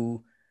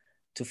to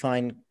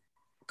find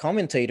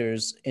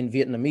commentators in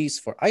Vietnamese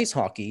for ice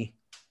hockey.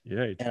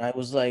 Right. And I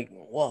was like,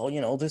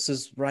 well, this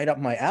is right up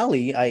my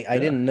alley. I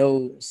didn't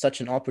know such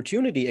an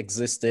opportunity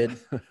existed.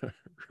 Right.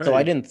 So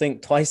I didn't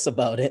think twice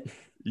about it.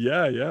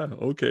 Yeah.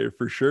 Okay,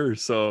 for sure.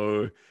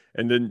 So,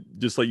 and then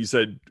just like you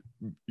said,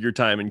 your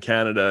time in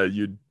Canada,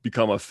 you'd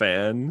become a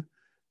fan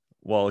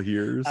while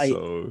here.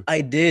 So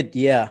I did.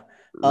 Yeah.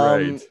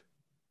 Right.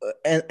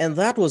 And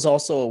that was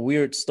also a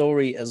weird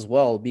story as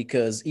well,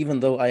 because even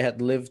though I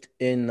had lived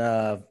in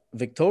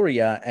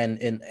Victoria and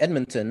in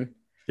Edmonton,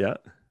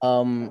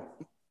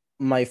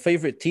 my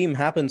favorite team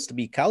happens to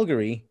be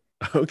Calgary.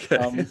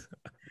 Okay.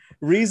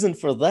 Reason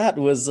for that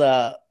was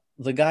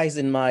the guys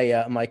in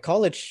my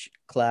college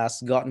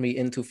class got me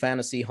into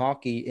fantasy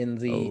hockey in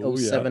the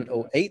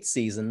 07-08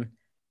 season.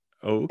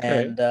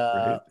 Okay.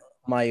 And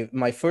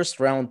my first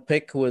round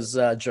pick was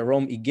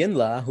Jerome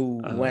Iginla,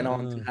 who went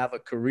on to have a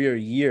career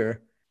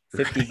year.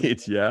 50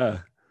 right, yeah.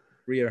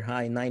 career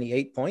high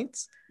 98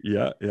 points.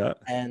 Yeah.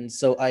 And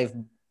so I've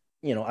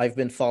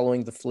been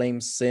following the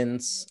Flames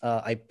since.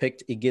 I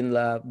picked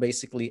Iginla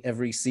basically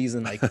every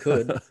season I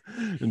could.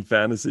 In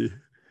fantasy.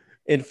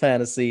 In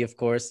fantasy, of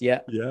course.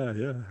 Yeah.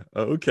 Yeah.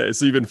 Okay.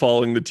 So you've been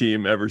following the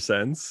team ever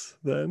since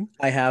then?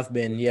 I have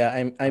been.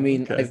 Yeah. I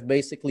mean, Okay. I've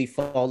basically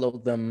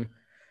followed them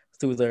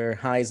through their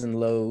highs and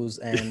lows,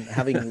 and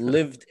having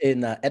lived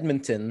in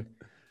Edmonton.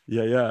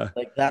 Yeah.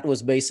 Like that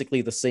was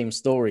basically the same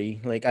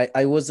story. Like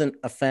I wasn't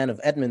a fan of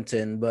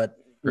Edmonton, but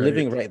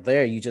living right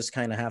there, you just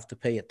kind of have to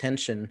pay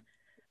attention.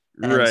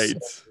 And right.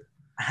 So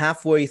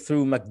halfway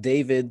through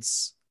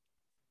McDavid's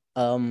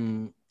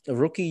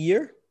rookie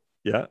year,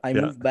 I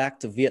moved back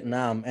to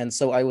Vietnam, and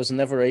so I was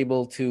never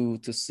able to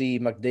see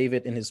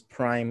McDavid in his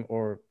prime,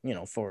 or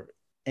for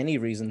any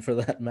reason for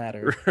that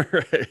matter.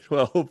 Right.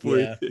 Well,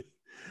 hopefully.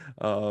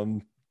 Yeah.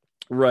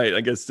 Right.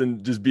 I guess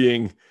then just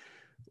being,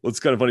 well, it's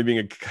kind of funny being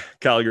a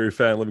Calgary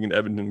fan living in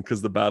Edmonton,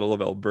 because the Battle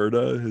of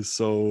Alberta is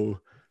so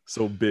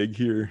big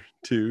here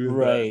too.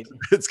 Right.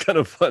 It's kind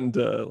of fun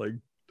to, like,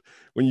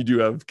 when you do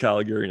have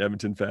Calgary and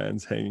Edmonton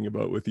fans hanging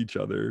about with each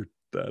other,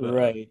 that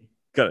right.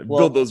 kind of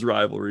build those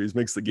rivalries,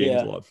 makes the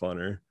games a lot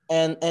funner.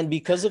 And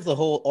because of the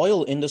whole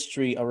oil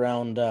industry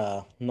around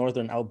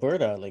northern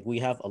Alberta, like we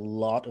have a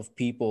lot of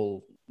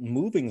people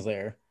moving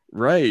there.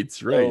 Right.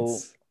 So,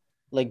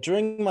 like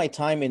during my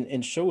time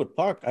in Sherwood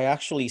Park, I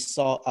actually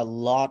saw a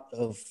lot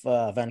of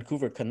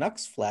Vancouver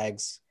Canucks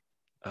flags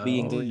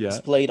being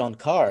displayed on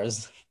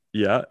cars.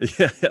 Yeah.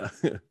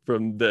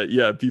 From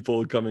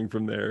people coming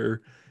from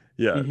there.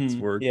 Yeah, it's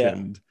work. Yeah.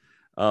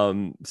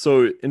 And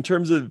so in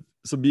terms of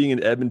being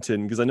in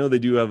Edmonton, because I know they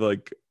do have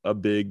like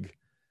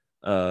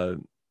a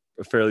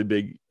fairly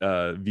big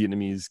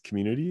Vietnamese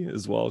community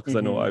as well, because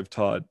I know I've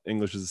taught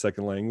English as a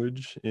second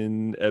language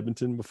in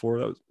Edmonton before.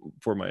 That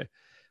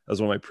was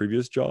one of my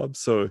previous jobs.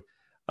 So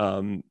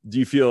do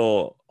you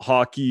feel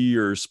hockey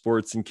or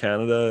sports in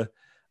Canada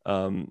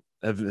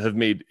have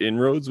made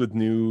inroads with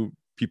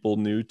people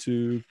new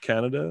to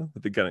Canada,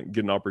 that they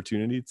get an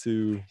opportunity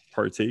to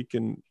partake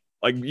in?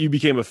 Like, you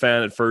became a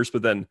fan at first,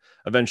 but then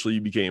eventually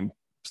you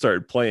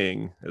started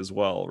playing as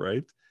well,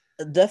 right?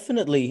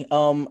 Definitely.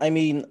 I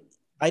mean,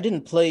 I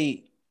didn't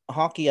play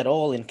hockey at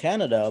all in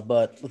Canada,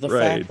 but the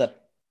fact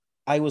that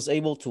I was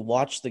able to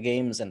watch the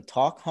games and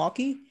talk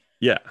hockey,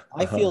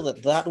 I feel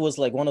that was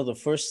like one of the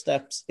first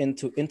steps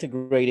into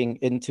integrating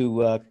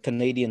into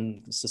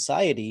Canadian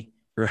society.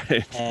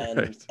 Right.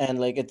 And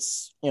like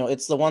it's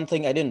the one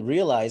thing I didn't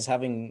realize,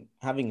 having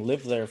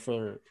lived there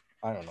for,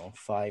 I don't know,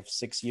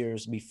 5-6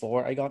 years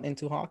before I got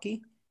into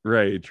hockey.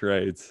 Right.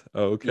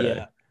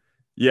 Okay.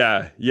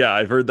 Yeah.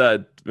 I've heard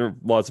that,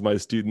 lots of my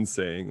students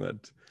saying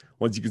that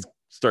once you can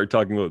start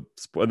talking about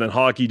sport, and then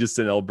hockey just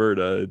in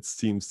Alberta, it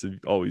seems to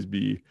always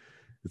be,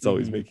 it's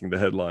always making the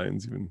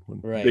headlines, even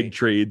when big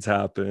trades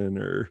happen,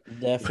 or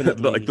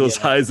definitely like those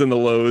highs and the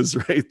lows,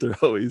 right? They're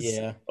always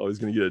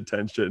going to get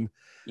attention.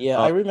 Yeah,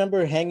 I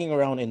remember hanging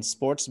around in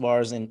sports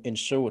bars in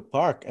Sherwood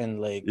Park,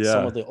 and like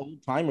some of the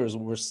old timers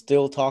were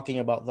still talking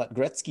about that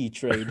Gretzky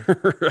trade.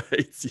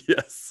 Right.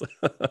 Yes.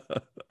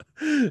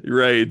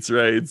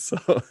 Right.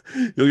 So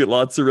you'll get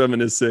lots of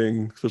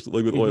reminiscing,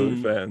 especially like with Oiler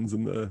fans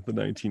in the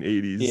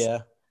 1980s. Yeah.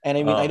 And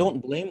I mean, I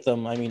don't blame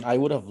them. I mean, I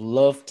would have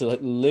loved to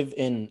live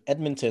in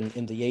Edmonton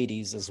in the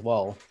 80s as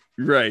well.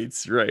 Right.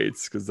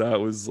 Because that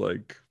was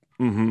like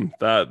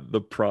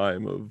the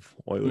prime of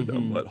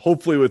Oilerdom. But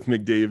hopefully with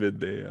McDavid,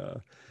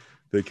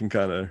 they can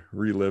kind of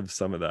relive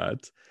some of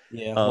that.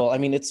 Yeah. Well, I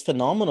mean, it's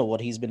phenomenal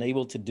what he's been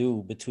able to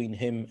do between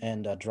him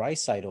and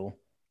Draisaitl.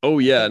 Oh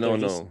yeah,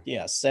 no.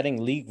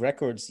 Setting league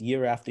records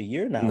year after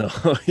year now.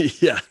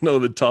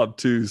 The top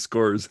two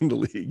scorers in the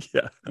league.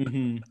 Yeah,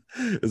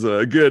 is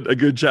a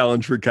good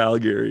challenge for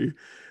Calgary,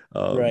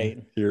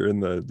 here in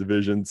the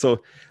division.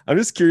 So I'm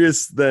just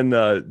curious then,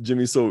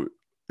 Jimmy. So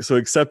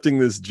accepting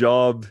this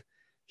job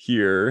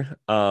here,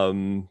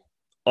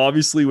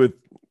 obviously with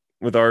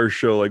our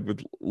show, like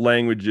with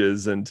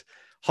languages, and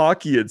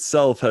hockey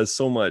itself has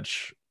so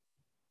much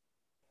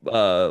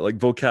like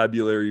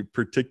vocabulary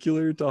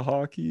particular to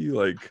hockey,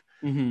 like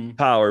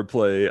power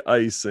play,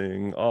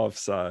 icing,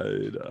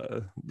 offside,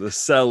 the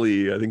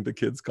celly, I think the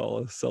kids call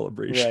a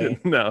celebration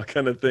now,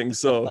 kind of thing.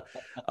 So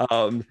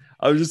I'm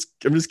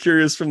just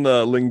curious, from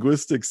the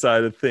linguistic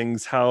side of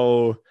things,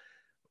 how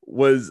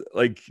was,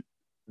 like,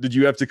 did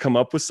you have to come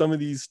up with some of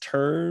these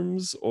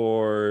terms,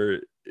 or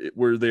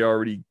were they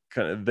already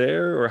kind of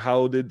there,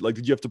 or did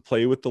you have to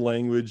play with the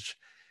language?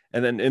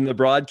 And then in the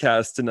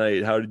broadcast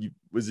tonight,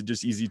 was it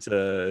just easy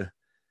to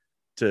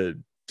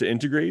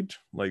integrate,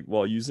 like,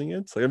 while using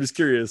it? Like, I'm just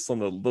curious on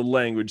the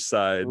language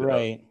side,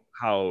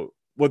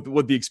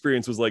 what the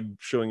experience was like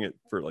showing it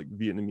for like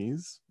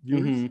Vietnamese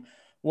viewers.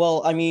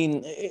 Well, I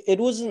mean, it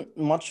wasn't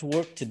much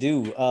work to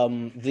do.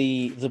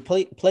 The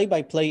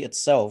play-by-play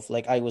itself,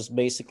 like, I was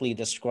basically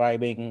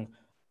describing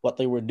what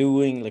they were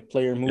doing, like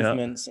player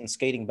movements and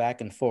skating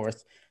back and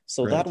forth.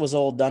 So that was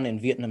all done in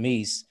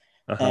Vietnamese.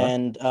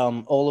 And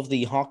all of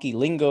the hockey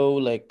lingo,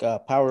 like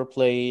power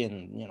play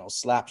and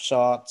slap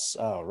shots,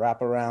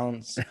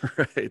 wraparounds,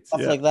 right,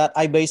 stuff like that.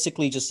 I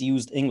basically just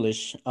used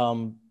English.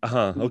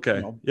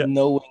 Okay.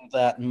 Knowing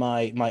that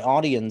my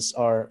audience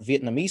are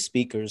Vietnamese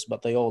speakers,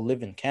 but they all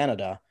live in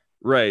Canada.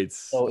 Right.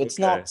 So it's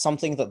not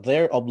something that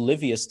they're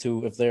oblivious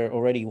to if they're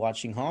already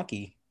watching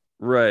hockey.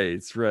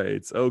 Right.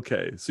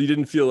 Okay. So you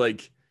didn't feel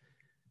like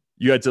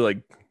you had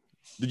to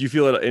did you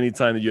feel at any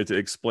time that you had to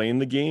explain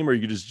the game, or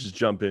you could just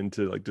jump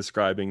into like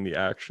describing the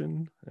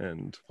action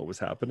and what was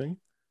happening?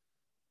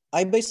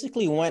 I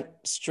basically went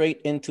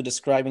straight into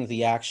describing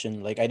the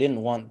action. Like I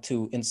didn't want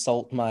to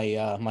insult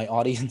my my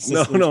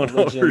audience's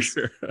intelligence for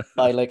sure.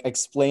 by like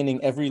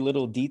explaining every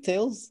little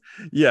details.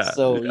 Yeah.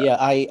 So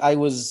I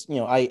was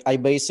I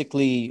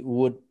basically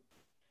would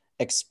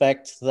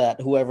expect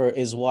that whoever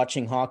is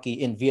watching hockey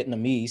in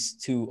Vietnamese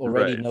to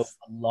already know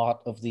a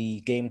lot of the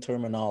game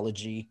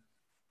terminology.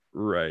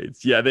 Right.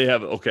 Yeah, they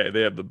have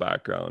the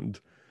background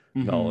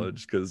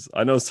knowledge, because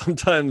I know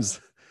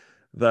sometimes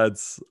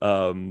that's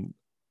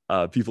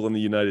people in the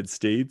United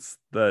States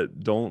that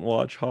don't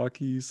watch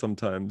hockey.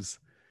 Sometimes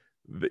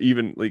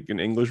even like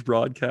an English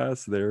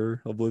broadcast,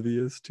 they're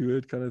oblivious to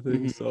it, kind of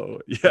thing.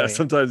 So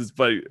sometimes it's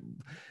funny.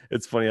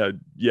 It's funny how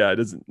it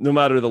doesn't. No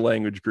matter the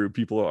language group,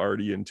 people are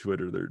already into it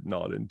or they're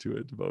not into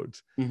it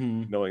about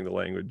knowing the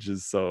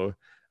languages. So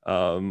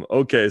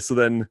okay. So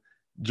then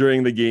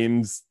during the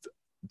games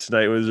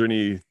tonight, was there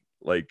any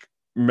like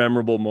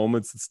memorable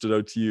moments that stood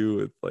out to you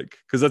with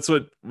because that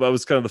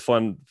was kind of the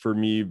fun for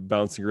me,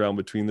 bouncing around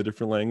between the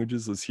different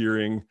languages, was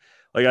hearing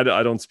I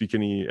don't speak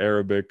any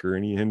Arabic or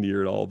any Hindi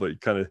at all,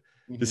 but kind of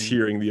just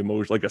hearing the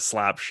emotion, like a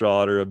slap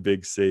shot or a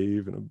big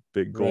save and a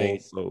big goal.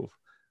 So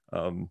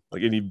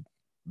any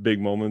big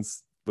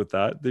moments with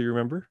that you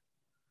remember?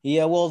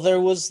 Yeah, well,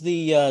 there was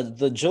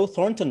the Joe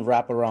Thornton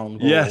wraparound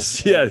goal.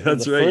 Yes,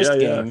 that's right. First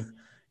game.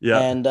 Yeah.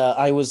 And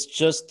I was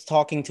just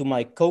talking to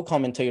my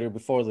co-commentator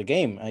before the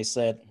game. I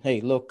said,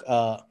 hey, look,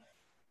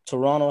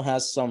 Toronto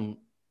has some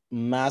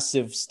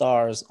massive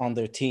stars on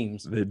their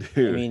teams. They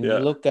do. I mean, you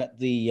look at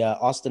the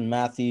Austin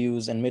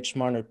Matthews and Mitch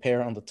Marner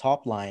pair on the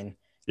top line.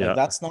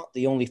 That's not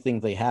the only thing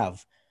they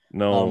have.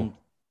 No.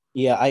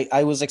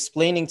 I was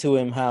explaining to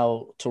him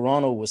how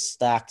Toronto was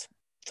stacked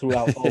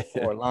throughout all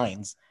four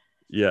lines.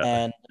 Yeah.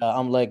 And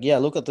I'm like,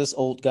 look at this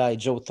old guy,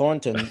 Joe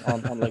Thornton,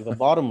 on like the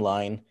bottom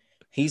line.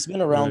 He's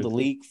been around the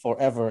league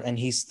forever, and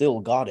he's still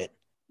got it.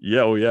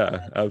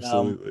 Yeah,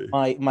 absolutely.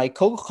 My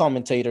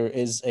co-commentator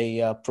is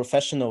a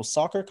professional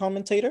soccer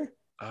commentator.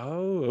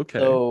 Oh, okay.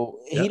 So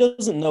he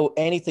doesn't know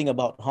anything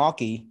about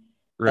hockey,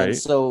 right? And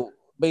so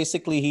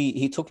basically,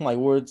 he took my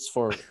words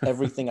for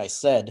everything I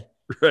said.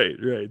 Right.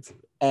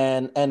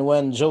 And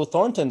when Joe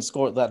Thornton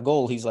scored that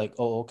goal, he's like,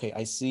 "Oh, okay,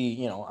 I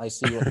see. I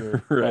see what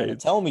you're trying to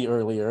tell me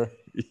earlier."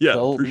 Yeah, the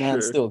old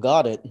man still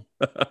got it.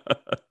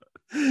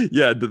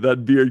 Yeah,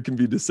 that beard can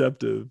be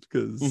deceptive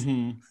because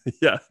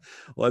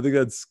well, I think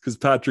that's because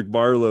Patrick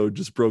Marleau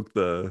just broke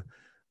the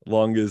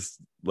longest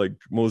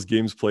most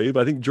games played,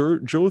 but I think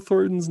Joe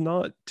Thornton's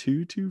not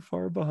too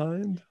far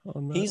behind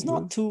on that. He's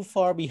not too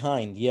far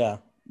behind. Yeah.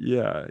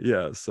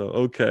 So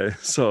okay.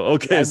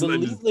 I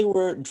believe they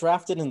were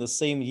drafted in the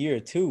same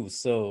year too,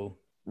 so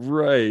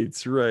right.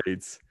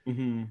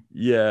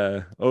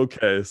 Yeah,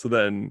 okay.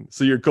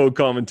 So your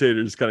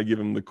co-commentators kind of give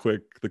him the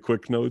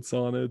quick notes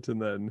on it,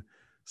 and then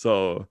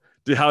how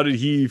did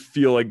he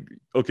feel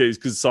okay,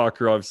 because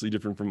soccer obviously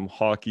different from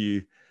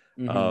hockey.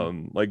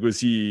 Was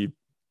he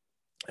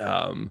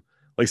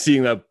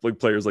seeing that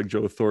players like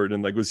Joe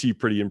Thornton, was he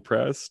pretty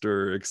impressed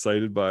or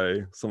excited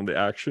by some of the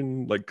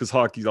action, because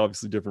hockey's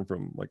obviously different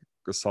from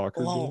a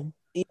soccer game?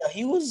 Yeah,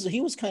 he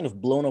was kind of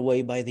blown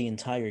away by the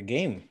entire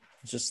game.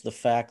 Just the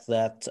fact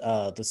that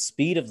the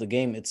speed of the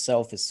game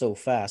itself is so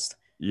fast.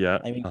 Yeah.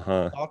 I mean,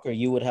 soccer,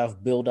 you would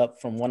have build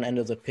up from one end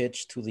of the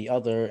pitch to the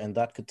other, and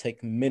that could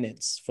take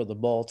minutes for the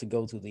ball to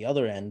go to the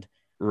other end.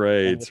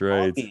 Right.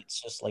 Hockey,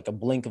 it's just like a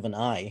blink of an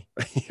eye.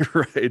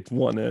 Right.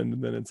 One end,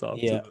 and then it's off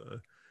to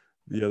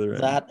the other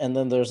end. That, and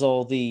then there's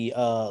all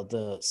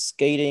the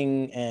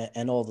skating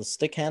and all the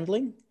stick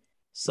handling.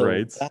 So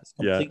that's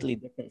completely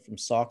different from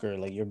soccer.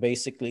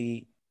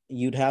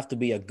 You'd have to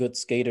be a good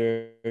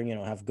skater,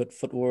 have good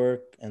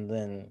footwork, and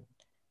then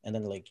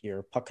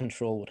your puck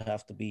control would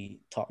have to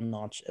be top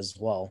notch as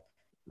well.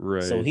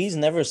 Right. So he's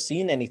never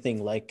seen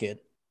anything like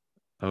it.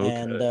 Okay.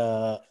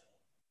 And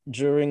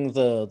during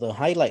the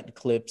highlight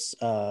clips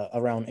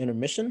around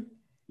intermission,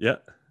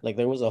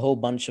 there was a whole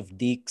bunch of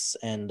dekes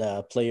and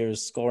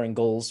players scoring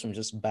goals from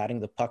just batting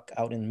the puck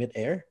out in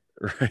midair.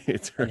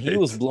 Right. And he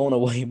was blown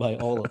away by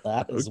all of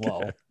that as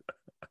well.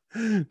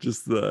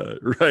 Just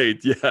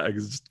it's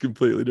just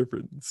completely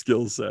different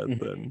skill set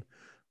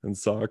than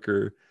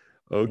soccer.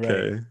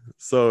 Okay. Right.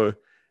 So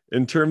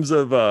in terms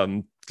of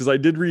because I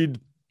did read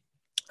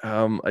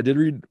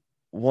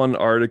one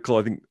article,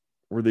 I think,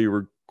 where they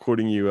were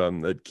quoting you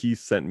that Keith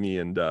sent me,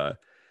 and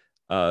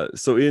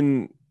so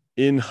in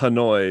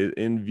Hanoi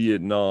in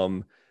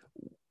Vietnam,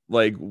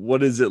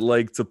 what is it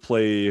like to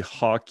play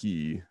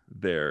hockey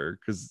there?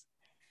 Because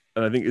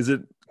And I think, is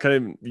it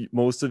kind of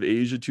most of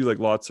Asia too? Like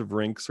lots of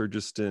rinks are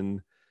just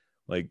in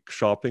like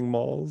shopping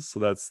malls. So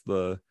that's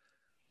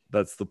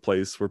the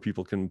place where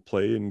people can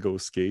play and go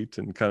skate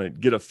and kind of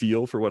get a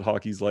feel for what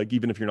hockey's like,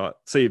 even if you're not,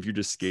 say, if you're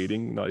just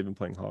skating, not even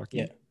playing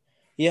hockey.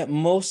 Yeah,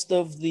 most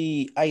of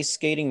the ice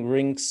skating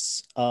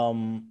rinks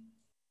in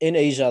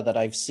Asia that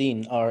I've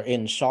seen are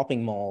in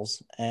shopping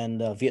malls, and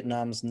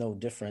Vietnam's no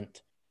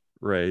different.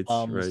 Right.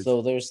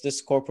 So there's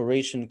this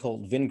corporation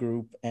called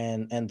Vingroup,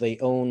 and they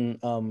own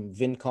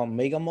Vincom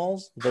Mega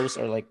Malls. Those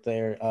are like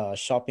their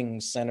shopping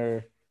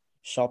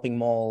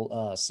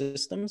mall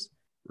systems.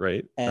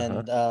 Right.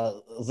 And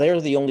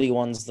they're the only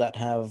ones that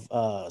have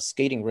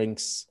skating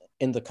rinks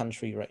in the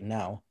country right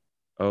now.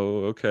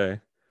 Oh,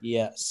 okay.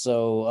 Yeah,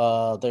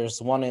 so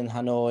there's one in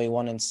Hanoi,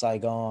 one in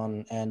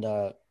Saigon, and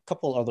a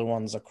couple other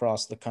ones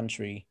across the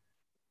country.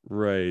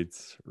 Right.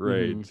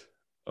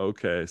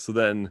 Okay, so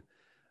then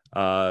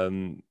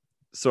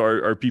so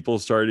are people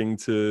starting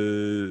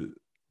to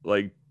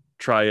like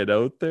try it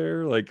out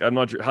there? Like, I'm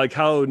not sure, like,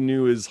 how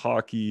new is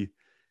hockey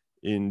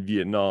in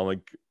Vietnam?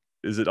 Like,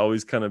 is it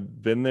always kind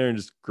of been there and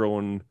just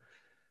growing?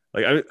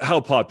 Like, how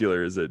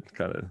popular is it,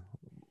 kind of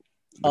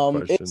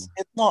it's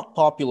not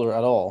popular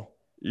at all.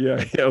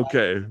 Yeah,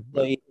 okay.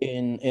 Like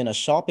in a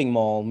shopping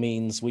mall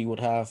means we would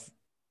have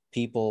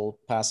people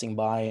passing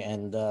by,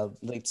 and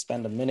they'd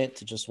spend a minute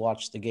to just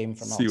watch the game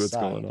from outside. See what's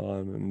going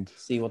on and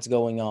see what's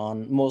going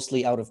on,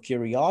 mostly out of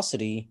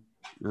curiosity.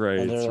 Right.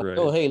 And they're like,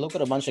 oh, hey, look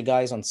at a bunch of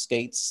guys on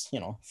skates,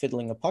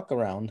 fiddling a puck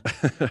around.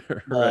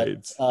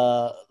 Right.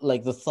 But,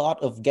 like the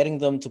thought of getting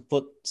them to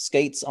put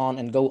skates on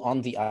and go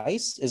on the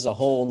ice is a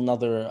whole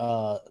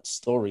nother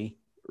story.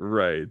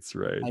 Right.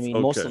 I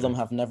mean, most of them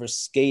have never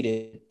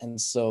skated,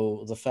 and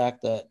so the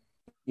fact that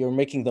you're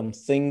making them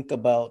think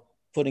about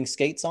putting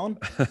skates on,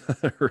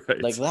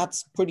 right, like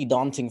that's pretty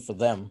daunting for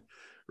them.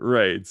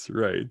 Right.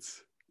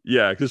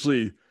 Yeah,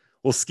 especially,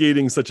 well,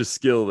 skating's such a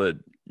skill that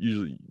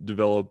usually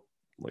develop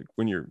like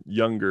when you're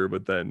younger,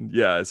 but then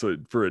so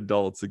for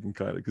adults it can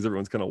kind of, because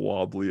everyone's kind of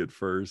wobbly at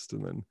first,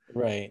 and then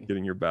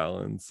getting your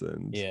balance.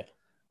 And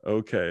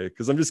okay,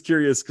 because I'm just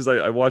curious, because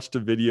I watched a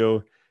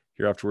video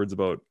here afterwards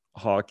about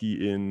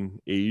hockey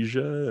in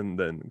Asia, and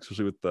then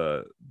especially with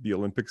the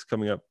Olympics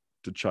coming up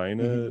to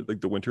China,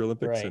 like the Winter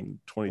Olympics in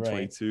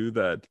 2022,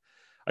 that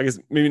I guess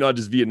maybe not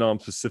just Vietnam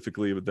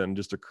specifically, but then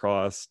just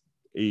across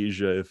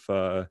Asia, if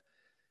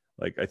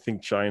like I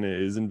think China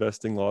is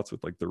investing lots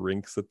with like the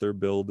rinks that they're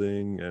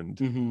building,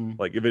 and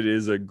like if it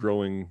is a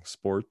growing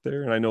sport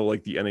there. And I know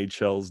like the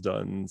NHL's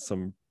done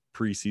some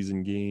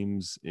preseason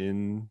games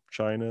in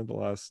China the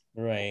last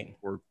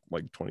or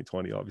like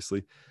 2020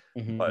 obviously,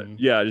 but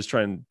just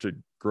trying to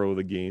grow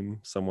the game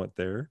somewhat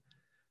there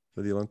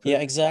for the Olympics. Yeah,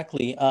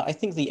 exactly. I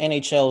think the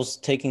NHL's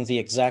taking the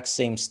exact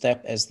same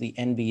step as the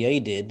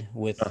NBA did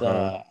with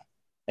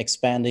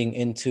expanding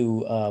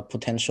into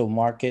potential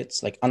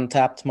markets, like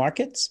untapped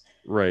markets.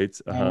 Right.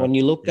 And when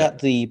you look at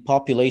the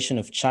population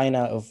of China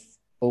of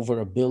over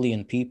 1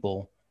 billion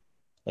people,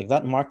 like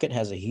that market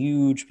has a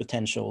huge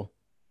potential.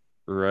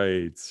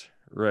 Right.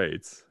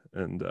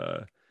 And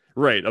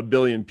 1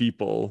 billion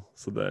people.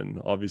 So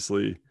then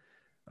obviously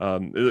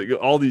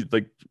all these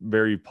like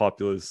very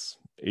populous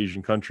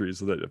Asian countries,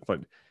 so that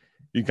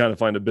you kind of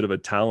find a bit of a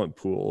talent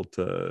pool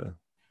to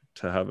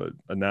have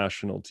a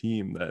national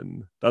team,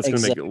 then that's going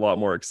to make it a lot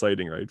more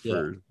exciting, right,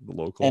 for the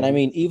local. And I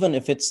mean, even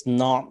if it's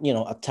not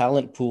a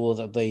talent pool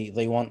that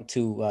they want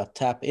to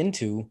tap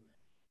into,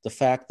 the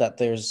fact that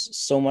there's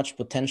so much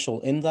potential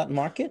in that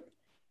market.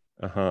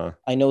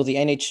 I know the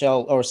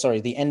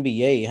the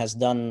NBA has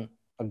done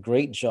a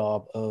great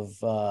job of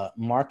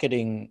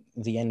marketing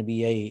the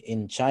NBA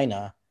in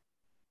China.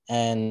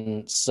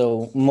 And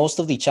so most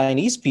of the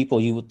Chinese people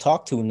you would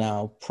talk to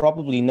now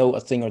probably know a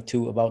thing or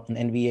two about an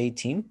NBA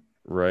team.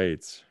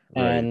 Right.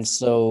 And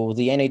so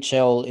the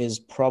NHL is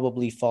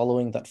probably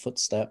following that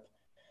footstep.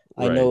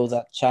 I know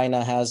that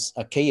China has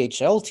a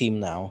KHL team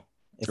now,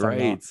 if I'm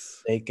not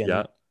mistaken.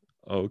 Yeah.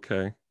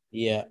 Okay.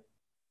 Yeah.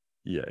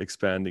 Yeah,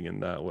 expanding in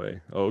that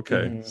way.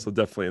 Okay. So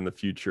definitely in the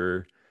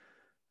future,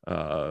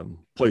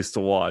 place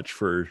to watch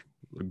for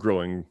a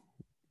growing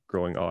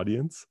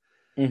audience.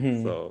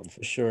 So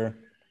for sure.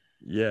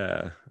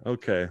 Yeah.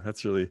 Okay.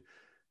 That's really,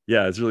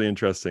 it's really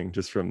interesting,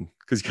 just from,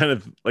 because kind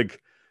of like,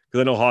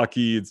 because I know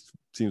hockey, it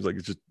seems like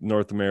it's just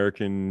North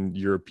American,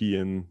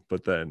 European,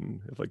 but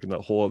then if like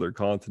a whole other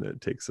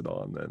continent takes it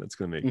on, then it's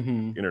going to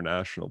make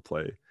international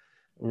play.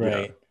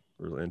 Right.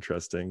 Really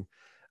interesting.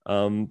 So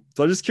I'm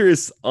just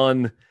curious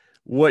on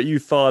what you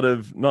thought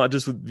of, not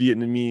just with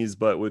Vietnamese,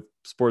 but with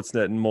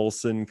Sportsnet and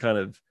Molson kind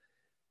of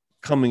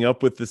coming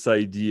up with this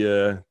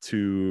idea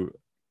to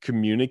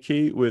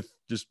communicate with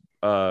just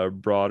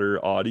broader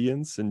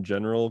audience in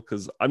general.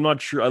 Because I'm not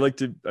sure,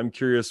 I'm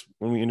curious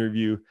when we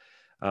interview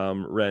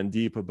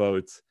Randeep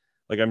about,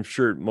 like, I'm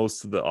sure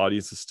most of the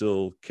audience is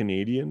still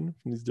Canadian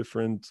from these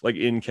different, like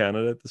in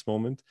Canada at this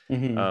moment,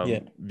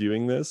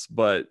 viewing this,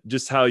 but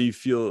just how you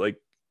feel like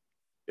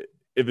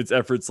if it's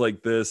efforts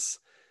like this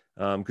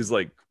because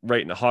like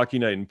right in a hockey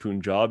night in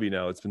Punjabi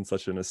now, it's been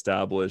such an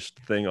established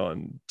thing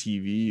on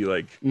TV.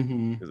 Like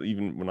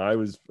even when I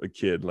was a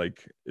kid,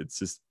 like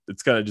it's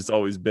kind of just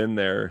always been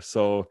there.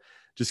 So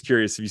just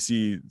curious if you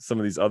see some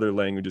of these other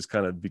languages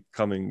kind of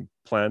becoming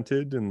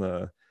planted in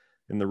the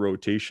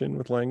rotation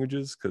with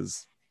languages,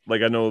 because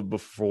like I know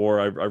before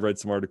I've read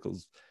some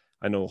articles.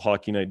 I know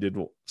Hockey Night did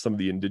some of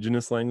the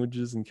indigenous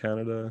languages in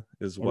Canada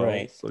as well.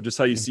 Right. So just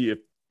how you see if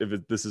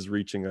this is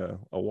reaching a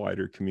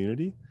wider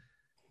community.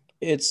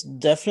 It's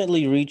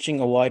definitely reaching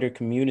a wider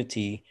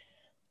community.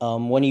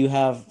 When you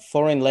have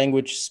foreign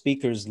language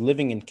speakers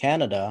living in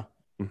Canada,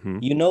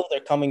 you know they're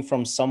coming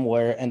from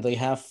somewhere and they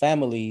have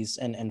families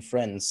and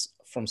friends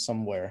from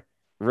somewhere.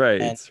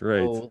 Right, and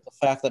right. So the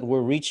fact that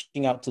we're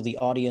reaching out to the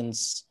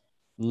audience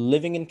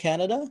living in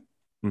Canada,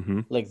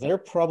 like they're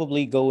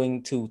probably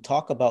going to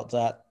talk about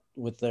that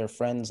with their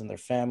friends and their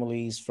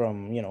families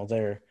from,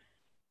 their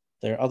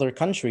other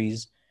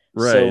countries.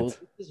 Right. So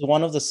this is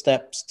one of the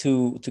steps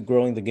to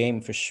growing the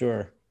game for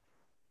sure.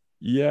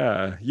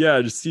 Yeah.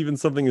 Just even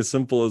something as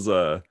simple as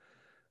a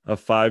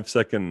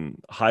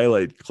 5-second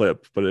highlight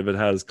clip, but if it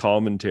has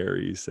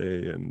commentary,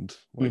 say, and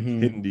like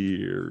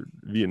Hindi or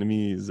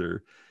Vietnamese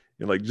or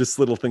like just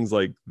little things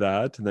like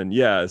that, and then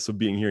so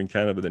being here in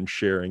Canada, then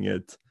sharing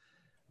it.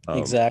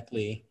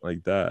 Exactly.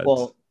 Like that.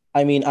 Well,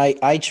 I mean,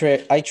 I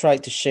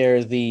tried to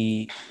share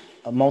the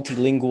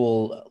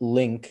multilingual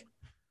link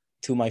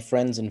to my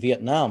friends in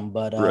Vietnam,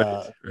 but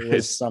there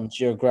was some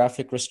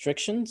geographic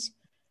restrictions.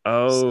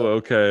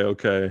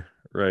 Okay.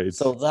 Right.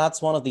 So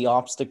that's one of the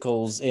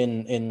obstacles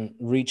in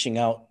reaching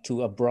out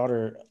to a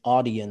broader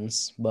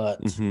audience. But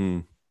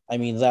I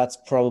mean, that's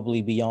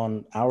probably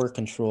beyond our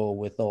control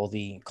with all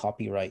the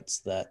copyrights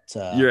that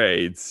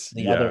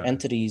the other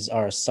entities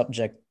are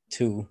subject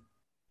to.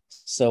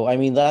 So, I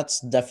mean, that's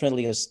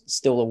definitely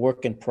still a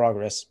work in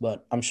progress,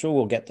 but I'm sure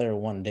we'll get there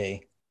one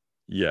day.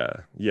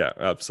 Yeah,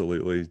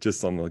 absolutely.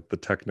 Just on like the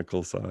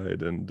technical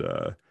side and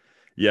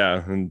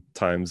and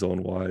time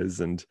zone wise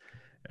and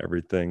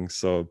everything.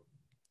 So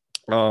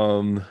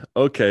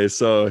okay,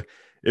 so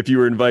if you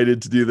were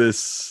invited to do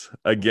this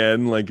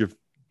again, like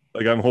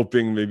I'm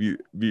hoping maybe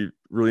be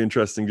really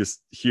interesting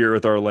just here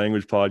with our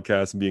language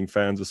podcast and being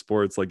fans of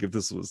sports, like if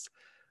this was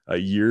a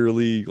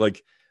yearly,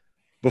 like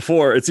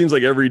before, it seems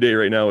like every day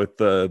right now with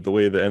the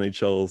way the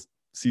NHL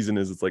season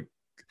is, it's like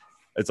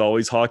it's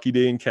always hockey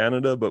day in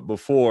Canada, but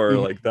before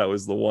like that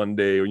was the one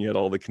day when you had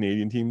all the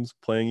Canadian teams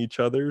playing each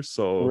other.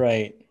 So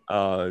right,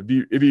 it'd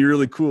be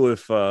really cool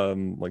if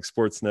like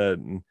Sportsnet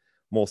and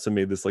Molson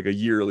made this like a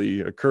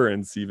yearly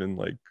occurrence, even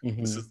like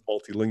this is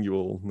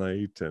multilingual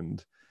night,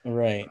 and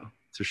right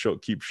to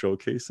keep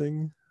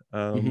showcasing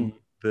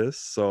this.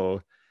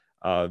 So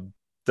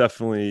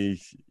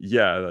definitely,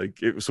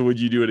 so would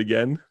you do it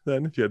again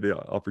then if you had the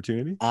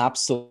opportunity?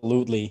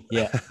 Absolutely,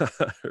 yeah.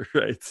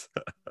 Right.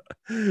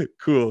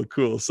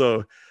 Cool.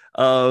 So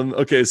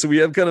okay, so we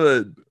have kind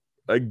of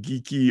a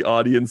geeky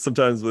audience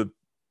sometimes with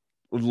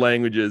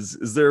languages.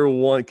 Is there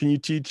one, can you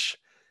teach,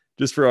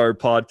 just for our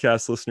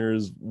podcast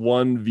listeners,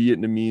 one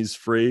Vietnamese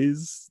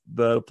phrase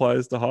that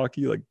applies to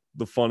hockey, like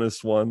the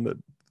funnest one that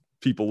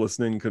people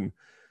listening can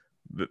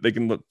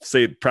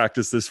say,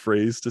 practice this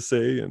phrase to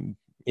say, and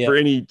for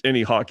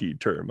any hockey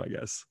term, I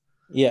guess.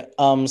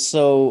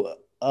 So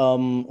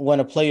when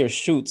a player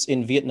shoots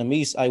in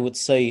Vietnamese, I would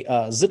say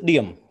dứt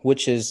điểm,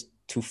 which is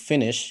to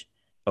finish.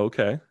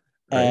 Okay.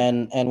 Right.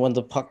 And when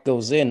the puck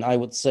goes in, I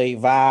would say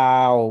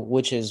vào,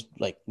 which is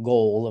like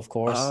goal, of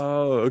course.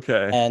 Oh,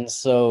 okay. And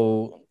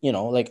so,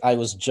 like I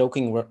was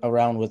joking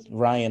around with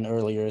Ryan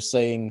earlier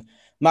saying,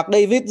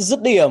 McDavid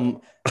dứt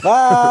điểm.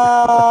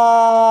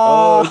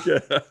 Oh, okay.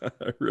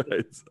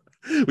 Right.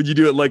 Would you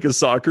do it like a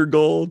soccer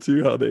goal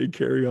too? How they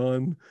carry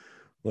on?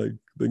 Like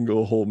they can go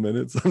a whole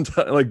minute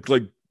sometimes,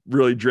 like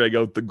really drag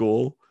out the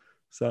goal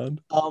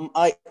sound.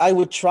 I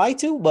would try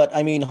to, but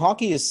I mean,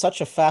 hockey is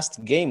such a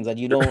fast game that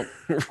you don't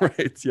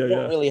right. You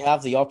don't really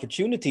have the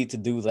opportunity to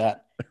do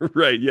that.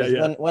 Right.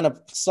 Yeah. When a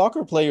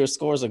soccer player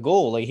scores a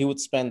goal, like he would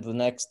spend the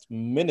next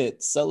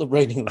minute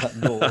celebrating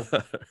that goal.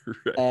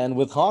 Right. And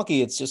with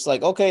hockey, it's just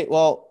like, okay,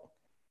 well,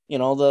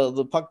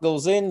 the puck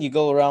goes in, you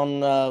go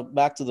around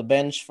back to the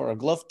bench for a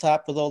glove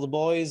tap with all the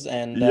boys,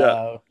 and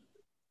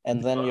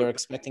then you're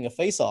expecting a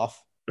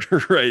face-off.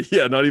 Right.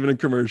 Yeah. Not even a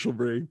commercial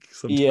break.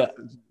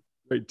 Sometimes.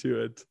 Right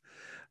to it.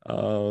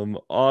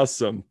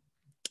 Awesome.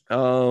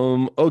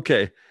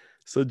 Okay.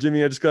 So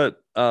Jimmy, I just got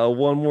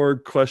one more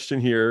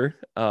question here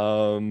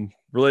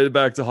related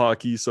back to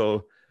hockey.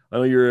 So I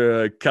know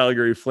you're a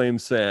Calgary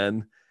Flames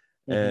fan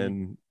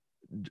and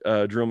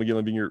Jarome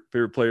Iginla being your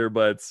favorite player,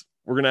 but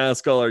we're going to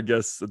ask all our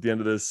guests at the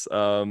end of this.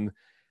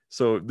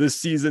 So this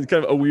season,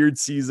 kind of a weird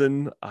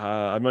season.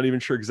 I'm not even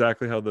sure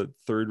exactly how the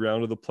third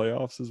round of the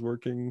playoffs is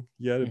working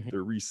yet. If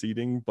they're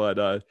reseeding,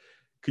 but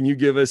can you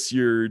give us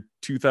your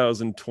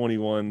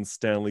 2021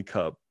 Stanley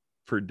Cup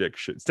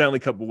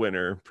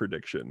winner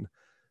prediction?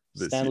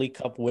 Stanley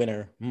Cup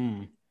winner.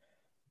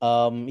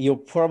 You'll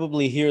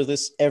probably hear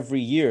this every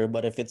year,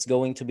 but if it's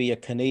going to be a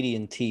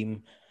Canadian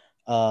team,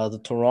 the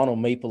Toronto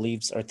Maple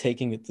Leafs are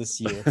taking it this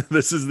year.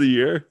 This is the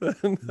year?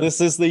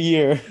 This is the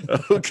year.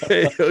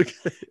 Okay.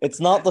 It's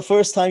not the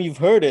first time you've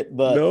heard it,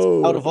 but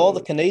out of all the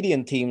No.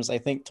 Canadian teams, I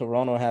think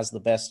Toronto has the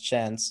best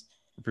chance.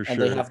 For and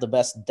sure. they have the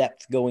best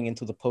depth going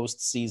into the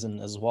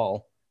postseason as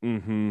well.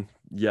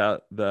 Yeah,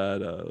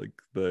 that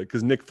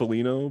because Nick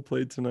Foligno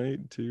played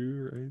tonight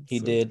too, right? He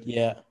did,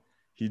 yeah.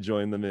 He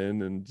joined them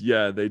in, and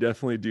yeah, they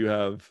definitely do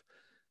have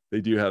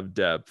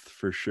depth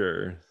for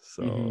sure.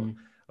 So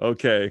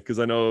okay, because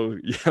I know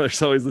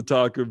there's always the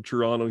talk of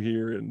Toronto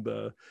here, and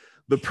the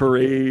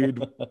parade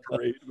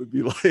would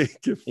be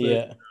like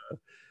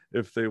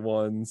if they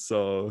won.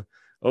 So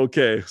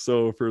okay,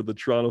 so for the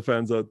Toronto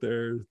fans out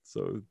there,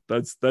 so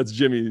that's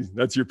Jimmy.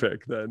 That's your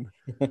pick then.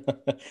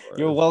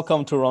 You're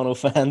welcome, Toronto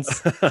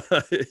fans.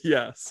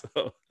 Yeah.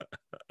 So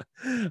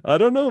I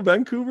don't know.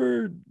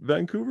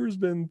 Vancouver's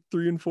been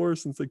 3-4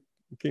 since they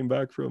came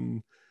back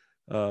from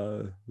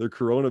their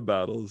Corona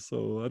battles.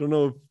 So I don't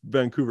know if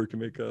Vancouver can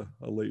make a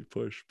late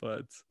push,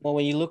 but well,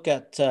 when you look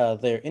at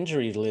their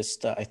injury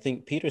list, I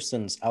think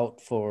Peterson's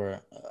out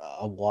for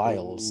a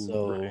while.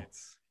 Right.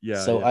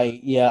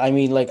 I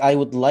mean, like, I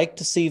would like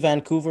to see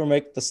Vancouver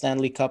make the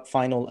Stanley Cup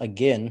final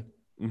again,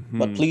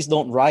 but please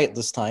don't riot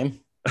this time.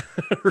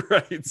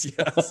 Right.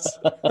 Yes.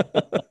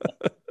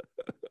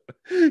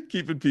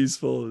 Keep it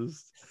peaceful.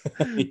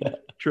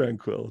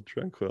 Tranquil.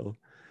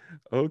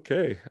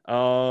 Okay.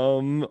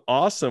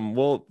 Awesome.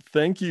 Well,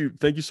 thank you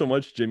so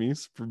much, Jimmy,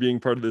 for being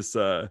part of this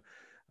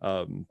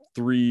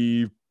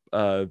three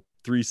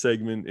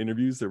segment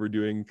interviews that we're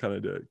doing, kind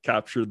of to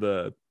capture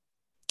the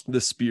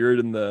spirit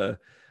and the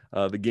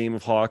game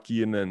of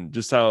hockey, and then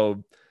just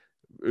how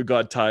it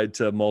got tied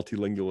to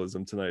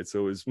multilingualism tonight.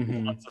 So it was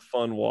lots of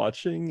fun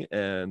watching,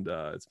 and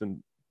it's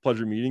been a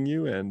pleasure meeting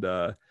you. And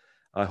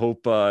I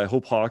hope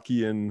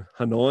hockey in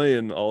Hanoi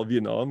and all of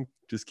Vietnam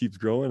just keeps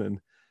growing and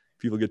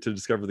people get to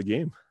discover the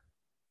game.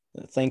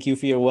 Thank you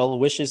for your well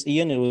wishes,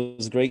 Ian. It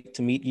was great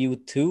to meet you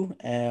too.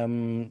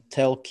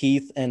 Tell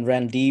Keith and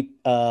Randeep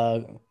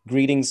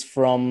greetings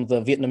from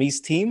the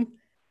Vietnamese team.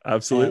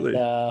 Absolutely.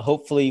 And,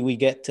 hopefully we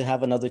get to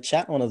have another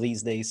chat one of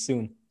these days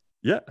soon.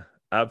 Yeah,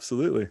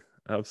 absolutely.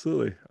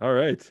 All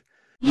right.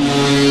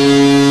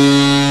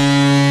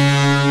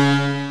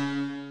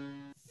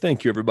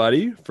 Thank you,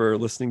 everybody, for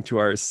listening to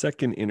our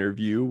second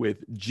interview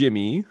with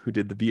Jimmy, who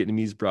did the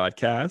Vietnamese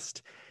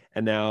broadcast.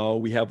 And now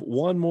we have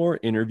one more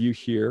interview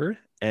here.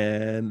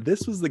 And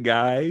this was the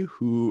guy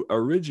who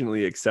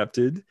originally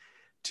accepted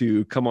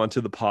to come onto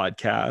the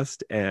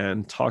podcast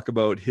and talk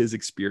about his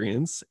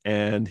experience.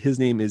 And his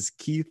name is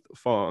Keith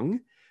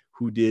Fong,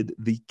 who did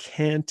the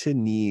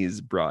Cantonese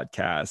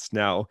broadcast.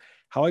 Now,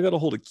 how I got a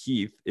hold of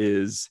Keith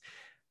is,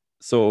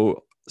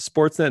 so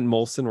Sportsnet and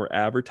Molson were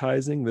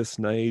advertising this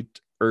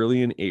night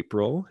early in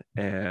April,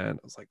 and I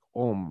was like,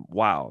 oh,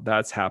 wow,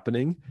 that's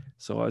happening.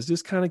 So I was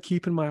just kind of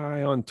keeping my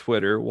eye on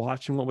Twitter,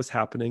 watching what was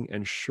happening.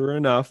 And sure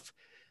enough,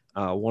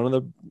 one of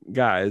the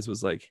guys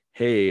was like,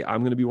 hey,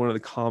 I'm going to be one of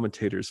the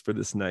commentators for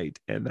this night.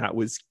 And that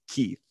was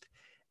Keith.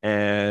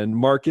 And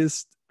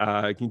Marcus,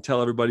 can you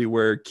tell everybody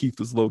where Keith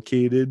was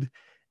located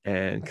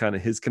and kind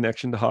of his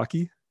connection to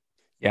hockey?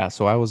 Yeah,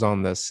 so I was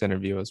on this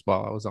interview as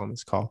well. I was on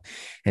this call,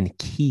 and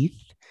Keith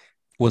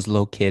was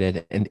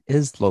located and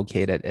is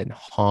located in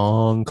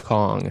Hong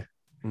Kong,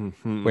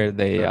 where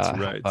they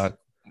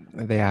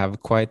they have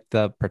quite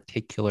the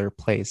particular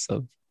place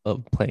of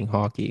playing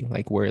hockey,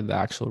 like where the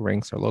actual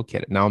rinks are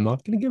located. Now, I'm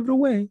not going to give it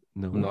away.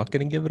 I'm not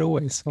going to give it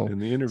away. So in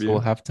the interview, so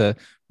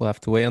we'll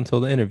have to wait until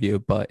the interview.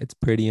 But it's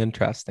pretty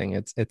interesting.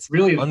 It's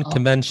really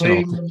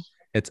unconventional.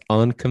 It's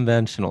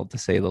unconventional, to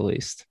say the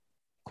least.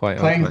 Quite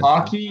playing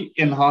hockey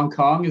in Hong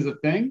Kong is a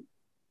thing.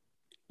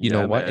 You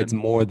know what? Man. It's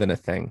more than a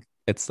thing.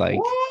 It's like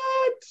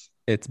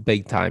it's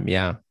big time.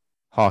 Yeah,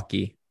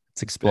 hockey.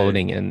 It's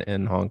exploding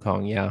in Hong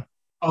Kong. Yeah.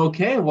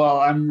 Okay, well,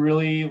 I'm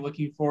really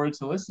looking forward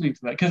to listening to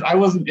that, because I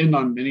wasn't in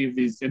on any of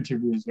these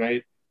interviews,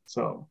 right?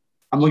 So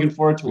I'm looking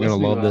forward to listening. You're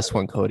gonna love this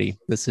one, Cody.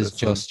 This is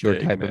just your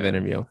type of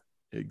interview.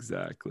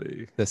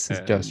 Exactly. This is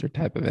just your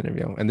type of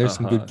interview, and there's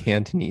some good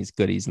Cantonese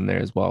goodies in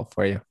there as well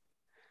for you.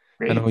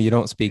 Great. I know you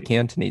don't speak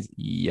Cantonese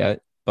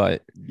yet,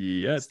 but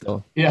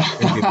still, yeah.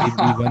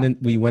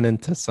 we went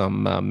into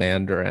some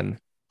Mandarin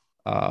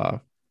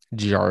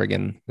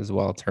jargon as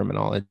well,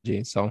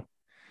 terminology. So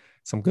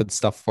some good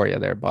stuff for you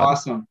there, bud.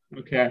 Awesome.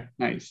 Okay,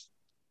 nice.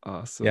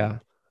 Awesome. Yeah.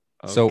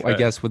 Okay. So I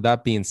guess with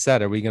that being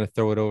said, are we going to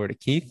throw it over to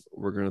Keith?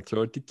 We're going to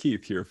throw it to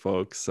Keith here,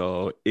 folks.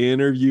 So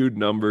interview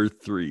number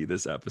 3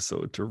 this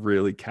episode to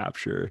really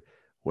capture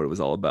what it was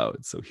all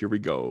about. So here we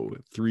go.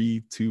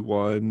 3, 2,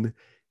 1.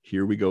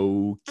 Here we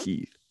go,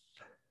 Keith.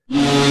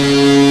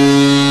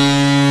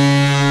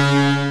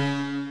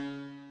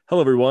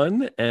 Hello,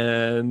 everyone.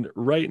 And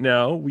right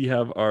now we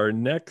have our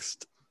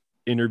next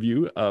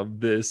interview of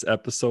this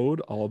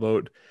episode, all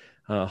about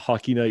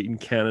Hockey Night in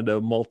Canada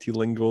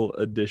multilingual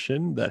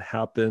edition that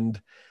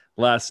happened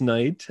last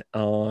night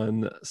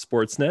on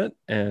Sportsnet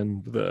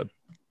and the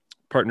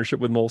partnership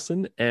with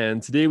Molson.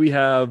 And today we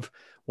have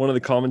one of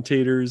the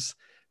commentators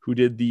who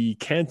did the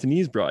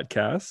Cantonese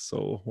broadcast,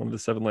 so one of the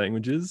 7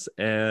 languages,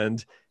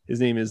 and his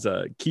name is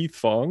Keith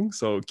Fong.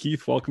 So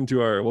Keith, welcome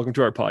to our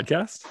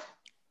podcast.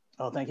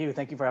 Oh, thank you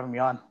for having me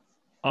on.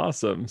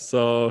 Awesome.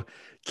 So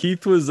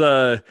Keith was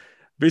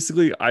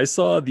basically, I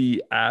saw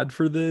the ad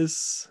for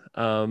this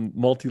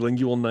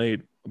multilingual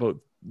night about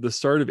the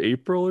start of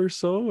April or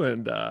so,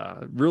 and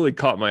really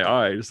caught my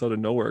eye just out of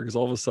nowhere, because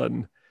all of a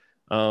sudden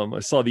I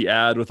saw the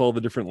ad with all the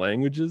different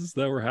languages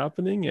that were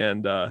happening,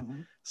 and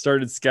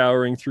started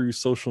scouring through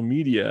social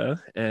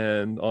media,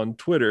 and on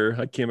Twitter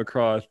I came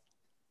across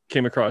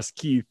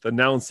Keith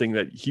announcing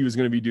that he was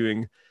going to be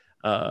doing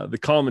the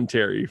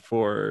commentary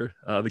for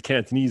the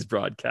Cantonese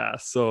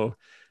broadcast. So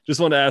just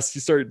want to ask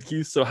you,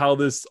 Keith, so how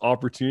this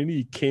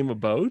opportunity came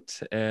about,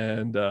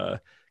 and kind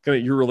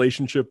of your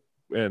relationship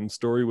and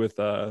story with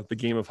the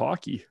game of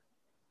hockey.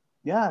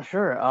 Yeah,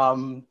 sure.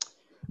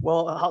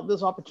 Well, how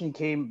this opportunity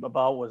came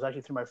about was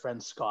actually through my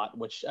friend Scott,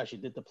 which actually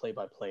did the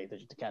play-by-play,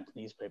 the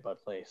Cantonese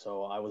play-by-play.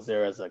 So I was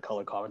there as a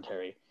color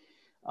commentary.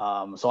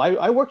 So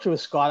I worked with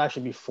Scott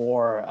actually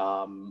before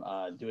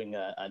doing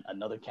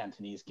another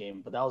Cantonese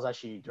game, but that was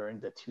actually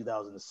during the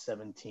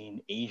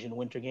 2017 Asian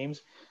Winter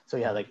Games. So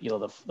you had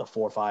the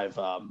 4 or 5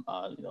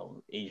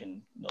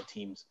 Asian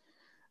teams.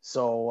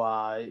 So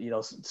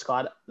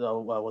Scott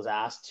was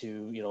asked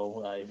to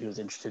if he was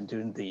interested in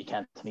doing the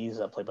Cantonese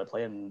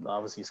play-by-play, and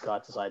obviously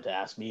Scott decided to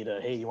ask me to,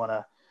 hey, you want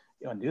to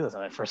do this?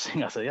 And the first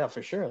thing I said, yeah,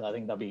 for sure. I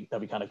think that'd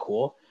be kind of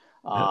cool.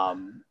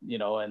 And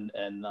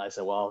I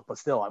said, well, but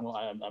still, I'm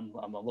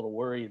a little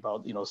worried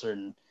about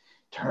certain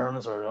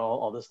terms or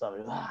all this stuff.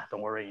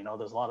 Don't worry,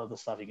 there's a lot of the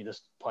stuff you can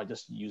probably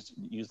just use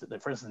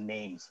for instance,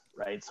 names,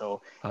 right?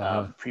 So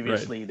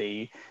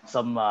previously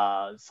some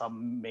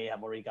may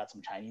have already got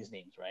some Chinese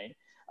names, right?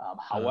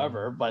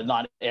 However, but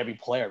not every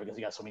player, because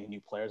you got so many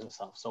new players and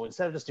stuff. So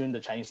instead of just doing the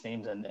Chinese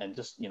names and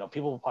just,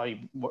 people will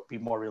probably be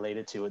more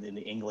related to it in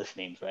the English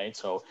names, right?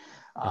 So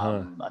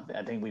I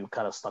think we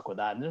kind of stuck with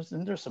that.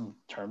 And there's some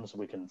terms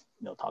we can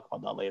talk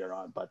about that later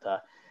on. But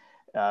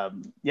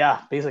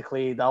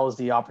basically that was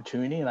the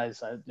opportunity, and I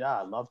decided,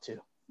 I'd love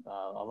to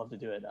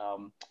do it.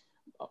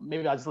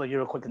 Maybe I'll just let you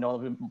real quick to know a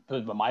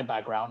bit about my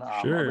background.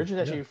 Sure.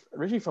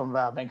 Originally from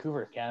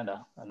Vancouver,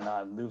 Canada, and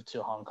I moved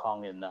to Hong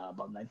Kong in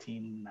about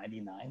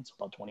 1999, so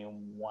about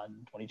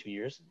 22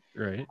 years.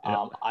 Right.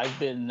 Yeah. I've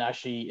been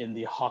actually in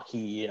the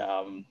hockey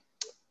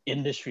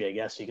industry, I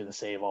guess you can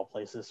say, of all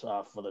places,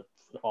 for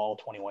all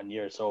 21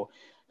 years. So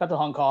got to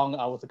Hong Kong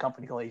with a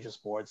company called Asia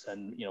Sports,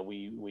 and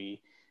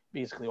we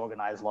basically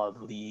organized a lot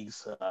of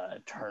leagues,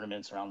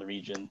 tournaments around the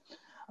region.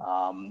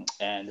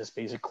 And just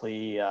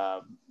basically,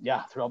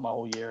 throughout my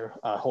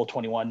whole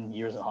 21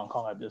 years in Hong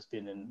Kong, I've just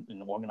been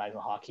in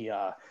organizing hockey.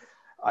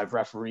 I've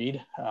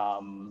refereed,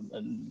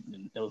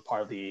 and it was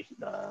part of the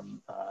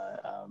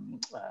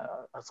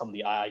some of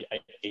the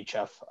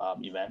IHF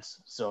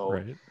events.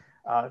 So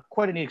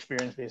quite a neat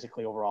experience,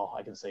 basically, overall,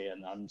 I can say.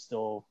 And I'm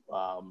still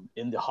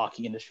in the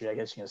hockey industry, I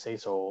guess you can say.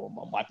 So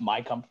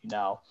my company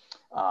now,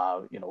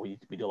 we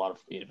do a lot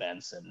of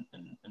events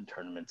and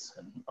tournaments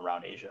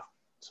around Asia.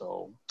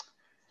 So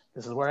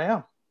this is where I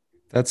am.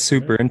 That's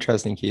super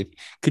interesting, Keith.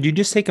 Could you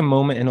just take a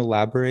moment and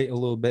elaborate a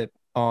little bit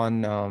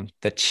on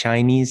the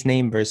Chinese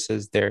name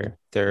versus their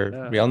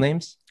real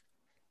names?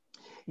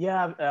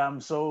 Yeah.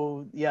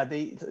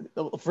 They,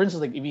 for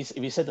instance, like if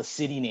you said the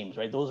city names,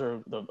 right? Those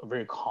are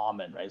very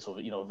common, right? So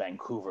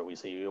Vancouver, we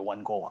say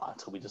One Goa.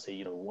 So we just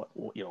say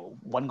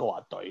One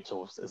Goa Doi.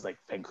 So it's like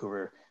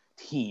Vancouver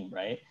team,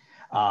 right?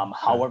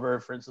 However,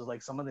 for instance,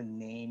 like some of the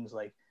names,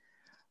 like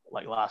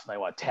last night,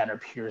 Tanner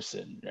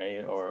Pearson,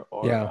 right? Or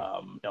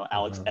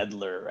Alex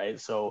Edler, right?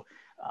 So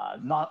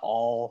not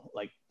all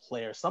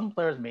players. Some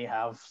players may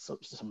have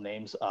some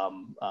names,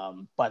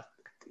 but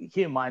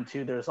keep in mind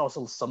too, there's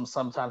also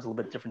sometimes a little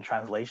bit different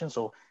translation.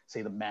 So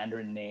say the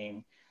Mandarin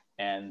name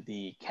and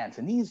the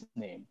Cantonese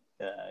name,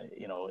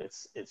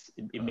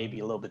 it may be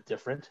a little bit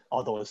different,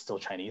 although it's still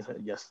Chinese.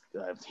 Yes,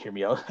 hear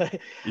me out.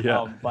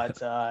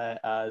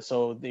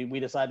 So we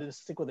decided to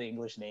stick with the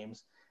English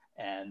names.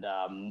 And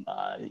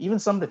even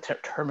some of the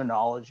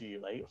terminology,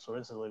 so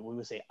we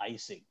would say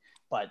icing,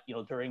 but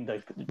during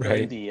the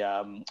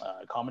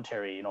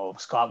commentary,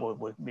 Scott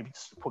would maybe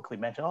just quickly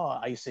mention,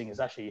 icing is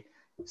actually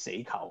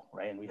seikao,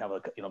 right? And we have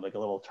a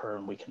little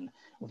term we can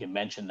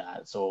mention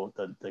that, so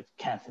the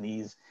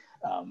Cantonese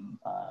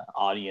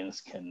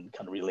audience can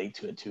kind of relate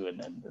to it too, and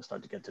then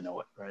start to get to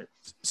know it, right?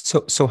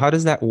 So how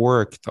does that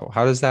work though?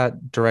 How does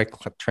that direct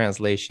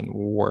translation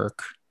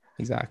work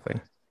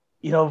exactly?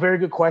 Very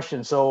good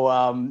question. So,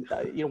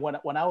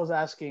 when I was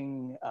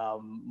asking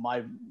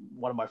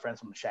one of my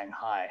friends from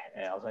Shanghai,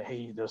 and I was like,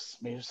 hey, there's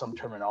maybe some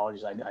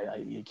terminologies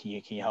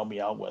can you help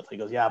me out with? He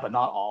goes, yeah, but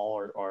not all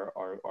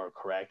are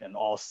correct, and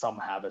some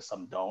have it,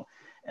 some don't.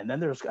 And then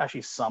there's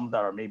actually some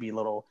that are maybe a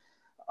little,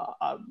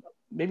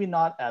 maybe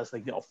not as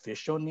the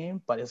official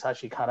name, but it's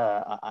actually kind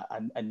of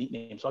a neat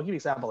name. So I'll give you an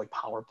example, like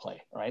power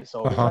play, right?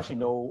 So there's actually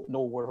no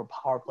word for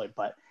power play,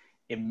 but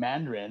in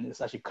Mandarin, it's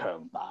actually 可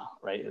能打,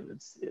 right?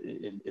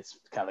 It's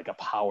kind of like a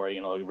power,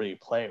 you really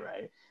play,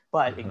 right?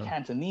 But in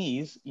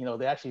Cantonese,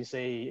 they actually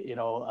say,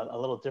 a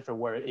little different,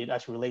 where it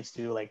actually relates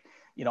to like,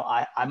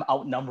 I'm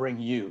outnumbering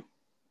you.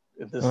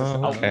 This is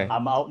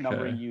I'm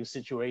outnumbering you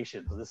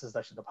situation. So this is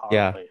actually the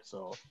power play.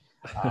 So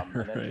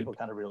and then people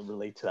kind of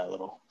relate to that a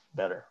little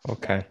better.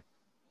 Okay.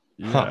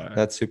 Yeah.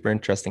 That's super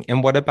interesting.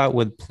 And what about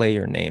with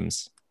player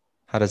names?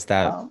 How does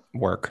that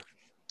work?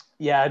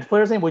 Yeah, the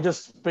player's name, we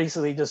just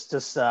basically just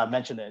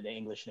mention the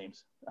English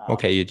names.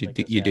 Okay, you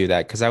do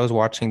that, because I was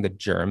watching the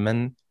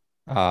German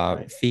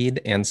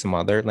feed and some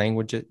other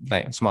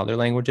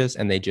languages,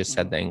 and they just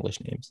said the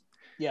English names.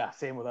 Yeah,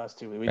 same with us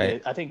too. We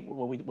did. I think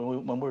when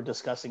we were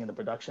discussing in the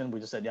production, we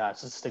just said,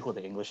 just stick with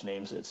the English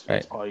names. It's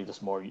probably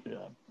just more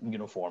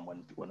uniform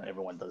when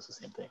everyone does the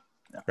same thing.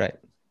 Yeah. Right.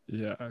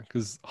 Yeah,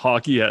 because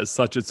hockey has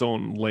such its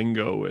own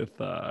lingo with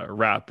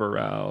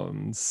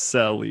wraparound,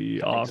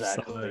 celly,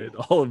 offside,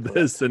 all of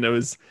this, and it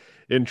was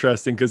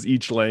interesting because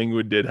each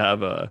language did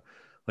have a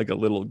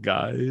little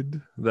guide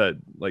that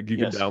you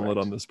could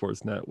download on the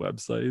Sportsnet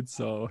website.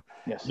 So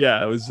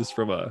it was just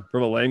from a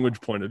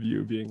language point of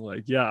view, being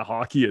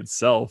hockey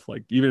itself,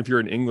 even if you're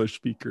an English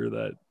speaker,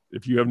 that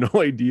if you have no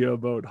idea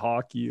about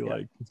hockey,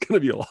 it's going to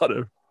be a lot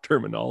of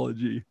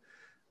terminology.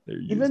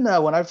 Even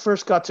when I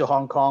first got to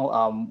Hong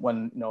Kong,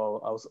 when I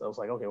was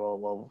like,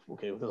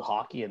 okay, this is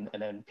hockey, and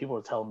then people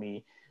were telling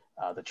me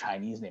the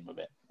Chinese name of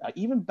it.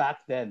 Even back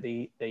then,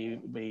 they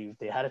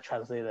had to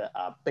translate it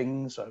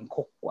Bing Shen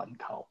Kok Guan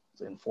Kao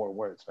in 4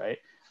 words, right?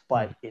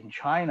 But in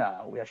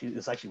China,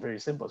 it's actually very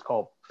simple. It's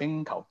called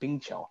Bing Kao Bing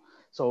Qiao.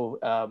 So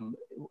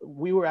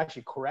we were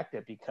actually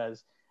corrected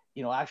because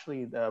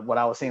actually what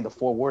I was saying, the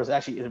 4 words,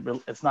 actually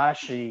it's not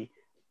actually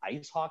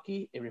ice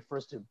hockey. It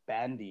refers to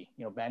bandy.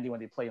 Bandy,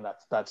 when they play in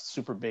that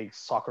super big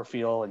soccer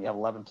field and you have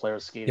 11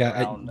 players skating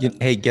around.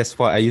 Hey, guess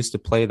what? I used to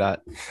play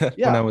that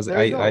when I was.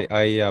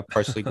 I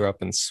partially grew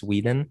up in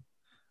Sweden,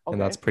 and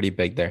that's pretty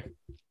big there.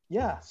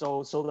 Yeah.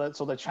 So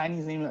the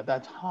Chinese name at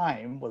that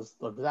time was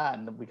that,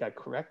 and we got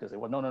corrected. Say,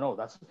 well, no,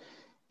 that's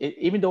it.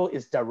 Even though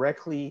it's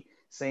directly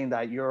saying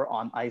that you're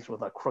on ice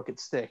with a crooked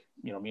stick,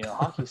 meaning a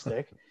hockey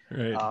stick.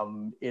 Right.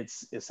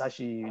 It's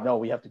actually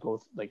we have to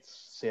go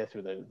say it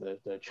through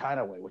the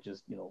China way, which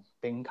is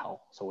Bing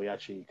Kao. So we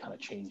actually kind of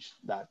changed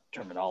that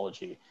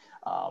terminology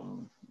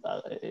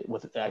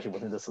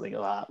within this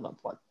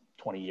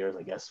 20 years,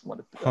 I guess,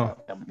 when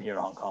here in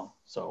Hong Kong.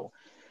 So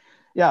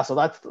so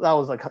that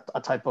was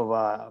a type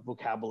of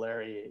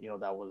vocabulary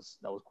that was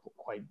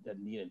quite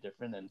neat and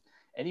different,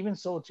 and even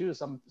so too,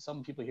 some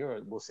people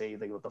here will say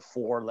with the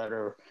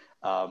 4-letter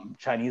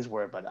Chinese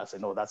word, but I say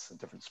no, that's a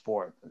different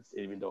sport.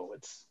 Even though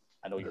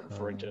I know you're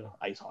referring to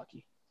ice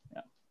hockey.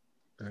 Yeah.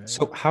 Right.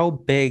 So how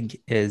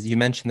big is, you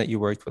mentioned that you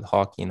worked with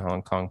hockey in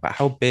Hong Kong, but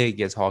how big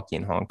is hockey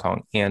in Hong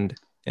Kong and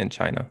in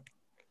China?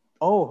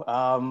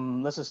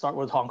 Let's just start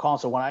with Hong Kong.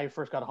 So when I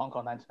first got to Hong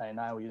Kong in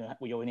 1999,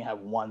 we only had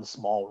one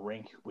small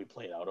rink we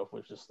played out of,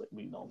 which is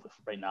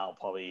right now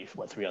probably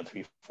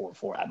 3-on-3,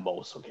 4-4 at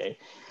most. Okay.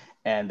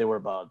 And there were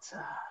about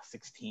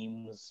 6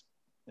 teams,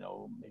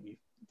 maybe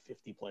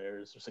 50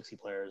 players or 60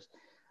 players.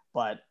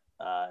 But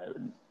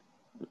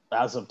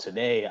as of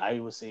today, I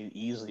would say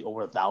easily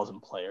over 1,000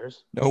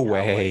 players. No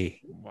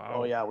way. Wow.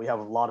 Oh yeah, we have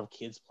a lot of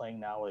kids playing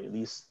now, at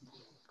least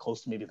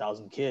close to maybe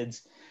 1,000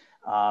 kids.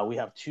 We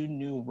have 2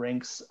 new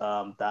rinks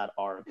that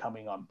are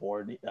coming on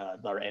board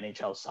that are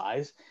NHL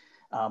size.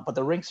 But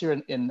the rinks here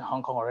in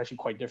Hong Kong are actually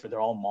quite different. They're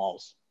all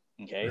malls.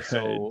 Okay, right.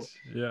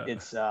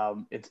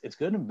 So it's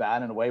good and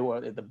bad in a way.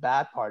 Where the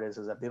bad part is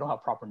that they don't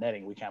have proper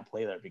netting. We can't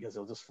play there because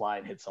they'll just fly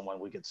and hit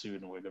someone. We get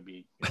sued and we're gonna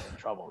be in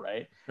trouble,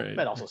 right?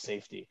 But also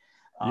safety.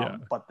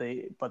 But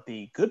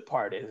the good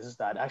part is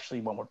that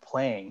actually when we're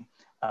playing,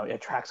 it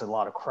attracts a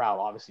lot of crowd.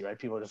 Obviously, right?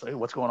 People are just like, hey,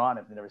 what's going on?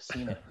 If they've never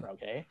seen it,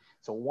 okay.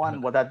 So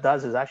what that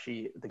does is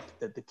actually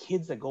the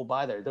kids that go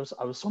by there.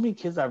 I was so many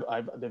kids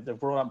they've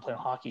grown up playing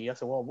hockey. I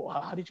said,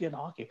 well, how did you get in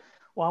hockey?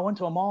 Well, I went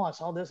to a mall. I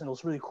saw this and it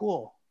was really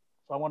cool.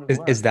 I wanted to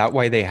learn. Is that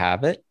why they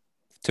have it,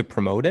 to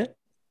promote it?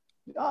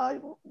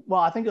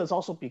 Well, I think it was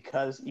also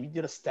because if you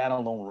did a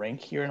standalone rink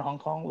here in Hong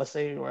Kong, let's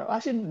say, or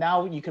actually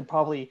now you could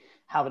probably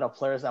have enough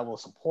players that will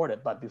support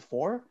it. But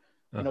before,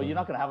 you're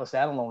not going to have a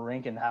standalone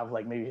rink and have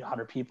maybe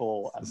 100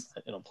 people,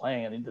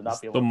 playing and to not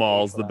be able. The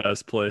mall's the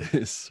best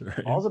place,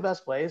 right? Mall's the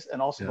best place,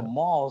 and also the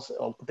malls.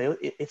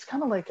 It's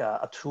kind of like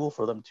a tool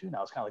for them too.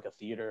 Now it's kind of like a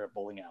theater, a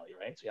bowling alley,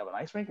 right? So you have an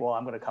ice rink. Well,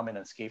 I'm going to come in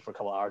and skate for a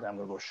couple hours, and I'm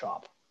going to go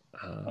shop.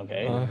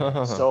 Okay,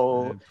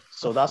 so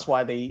that's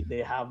why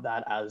they have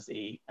that as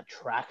a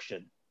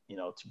attraction,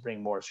 to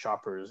bring more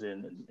shoppers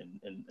in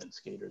and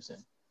skaters in,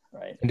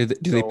 right? And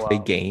do they play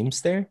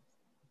games there?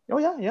 Oh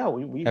yeah,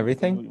 we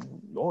everything.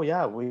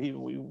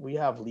 We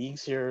have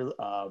leagues here,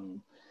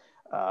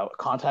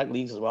 contact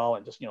leagues as well,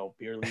 and just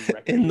beer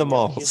league in the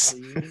malls.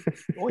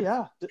 Oh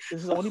yeah, this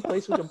is the only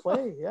place we can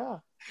play. Yeah,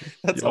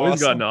 that's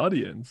always got an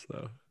audience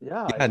though.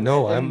 Yeah,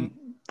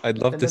 I'd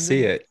love to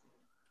see it.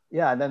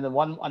 Yeah, and then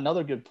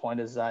another good point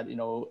is that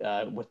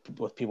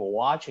with people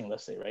watching,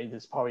 let's say, right,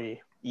 it's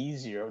probably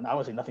easier. And I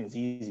would say nothing's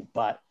easy,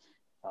 but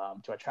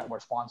to attract more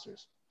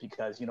sponsors,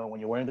 because when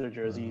you're wearing their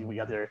jersey, we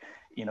got their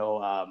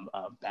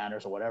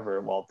banners or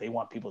whatever. Well, they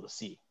want people to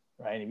see,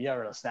 right? If you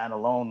are in a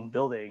standalone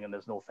building and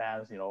there's no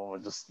fans,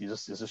 it's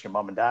just your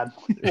mom and dad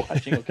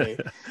watching. Okay,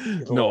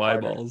 no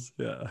eyeballs.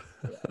 Yeah.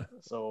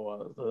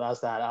 So that's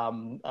that.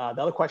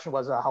 The other question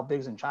was how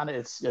big is in China?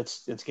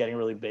 It's getting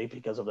really big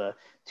because of the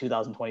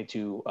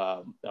 2022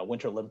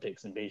 Winter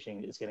Olympics in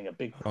Beijing. It's getting a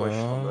big push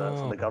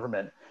from the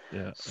government.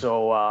 Yeah.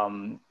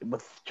 So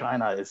with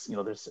China, it's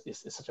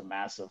it's such a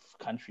massive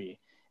country,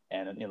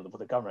 and with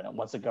the government, and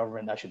once the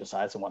government actually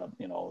decides to want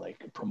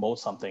to promote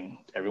something,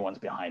 everyone's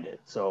behind it.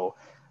 So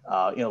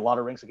a lot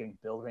of rinks are getting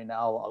built right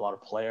now. A lot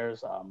of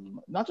players,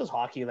 not just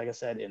hockey, like I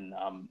said, in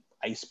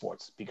ice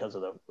sports because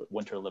of the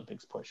Winter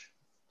Olympics push.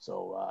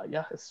 So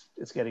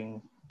it's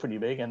getting pretty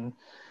big. And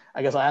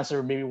I guess I'll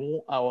answer maybe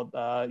you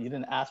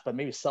didn't ask, but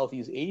maybe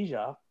Southeast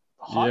Asia,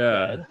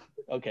 hotbed.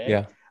 Yeah. Okay.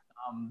 Yeah.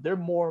 There are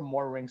more and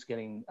more rinks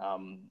getting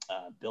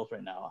built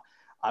right now.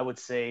 I would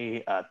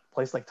say a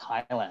place like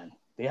Thailand,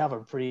 they have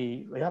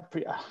actually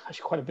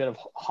quite a bit of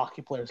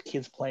hockey players,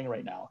 kids playing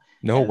right now.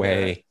 No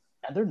way.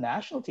 And their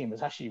national team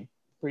is actually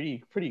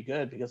pretty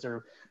good because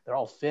they're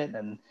all fit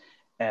and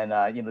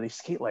they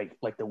skate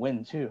like the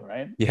wind too,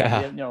 right?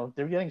 Yeah.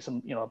 They're getting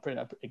some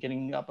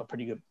getting up a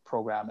pretty good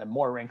program, and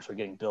more rinks are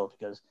getting built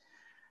because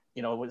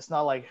it's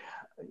not like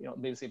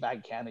maybe say back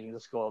in Canada you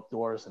just go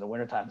outdoors in the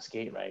wintertime and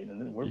skate, right?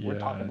 And we're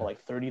talking about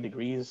like 30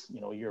 degrees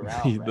year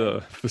round, right?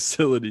 The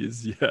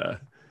facilities, yeah.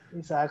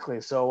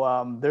 Exactly.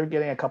 So they're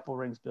getting a couple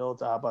rinks built,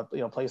 but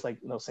place like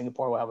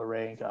Singapore will have a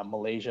rink,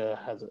 Malaysia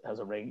has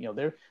a rink.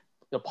 They're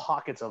the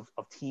pockets of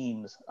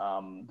teams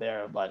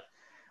there, but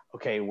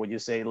okay, would you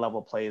say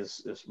level play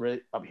is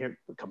really up here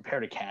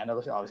compared to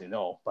Canada? Obviously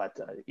no, but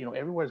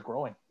everywhere's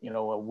growing.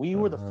 We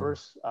were the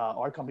first,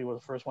 our company was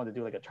the first one to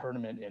do like a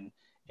tournament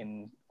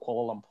in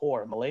Kuala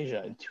Lumpur,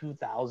 Malaysia in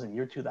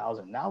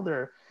 2000. Now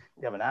they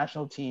have a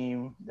national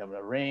team, they have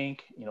a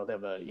rink, they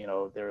have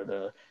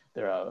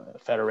they're a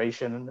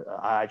federation,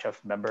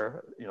 IHF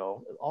member,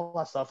 all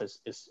that stuff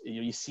is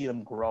you see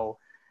them grow.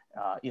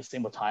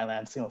 Same with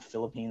Thailand, same with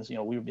Philippines.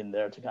 We've been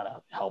there to kind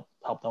of help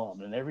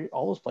them, and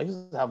all those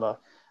places have a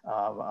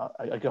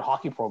good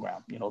hockey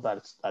program,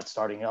 that's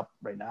starting up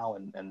right now,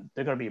 and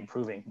they're going to be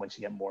improving once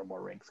you get more and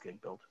more rinks getting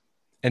built.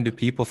 And do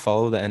people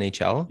follow the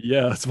NHL?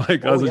 Yeah, that's my.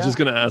 I was just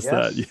going to ask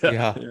that.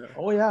 Yeah.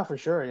 Oh yeah, for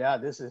sure. Yeah,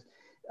 this is,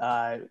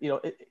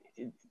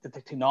 the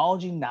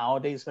technology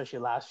nowadays, especially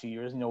the last few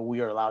years,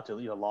 we are allowed to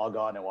log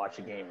on and watch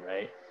a game,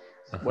 right?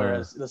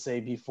 Whereas let's say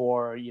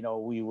before,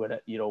 we would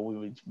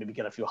maybe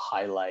get a few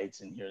highlights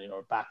and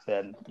back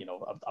then,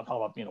 I'm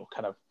talking about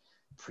kind of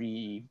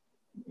pre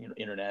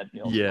internet,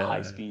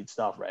 high speed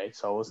stuff, right?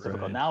 So it's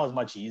difficult. Right. Now it's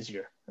much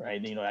easier, right?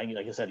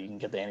 Like I said, you can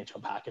get the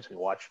NHL package, we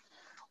watch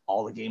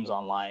all the games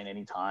online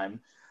anytime,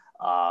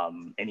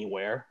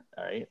 anywhere,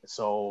 right?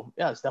 So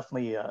yeah, it's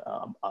definitely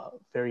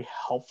very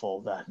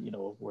helpful that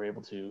we're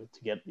able to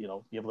get be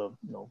able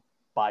to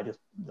buy this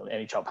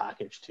NHL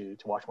package to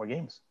watch more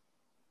games.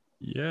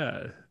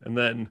 Yeah, and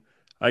then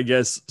I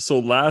guess so.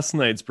 Last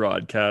night's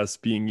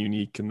broadcast being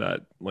unique in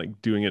that,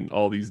 like, doing it in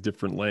all these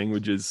different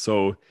languages.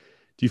 So,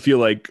 do you feel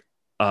like,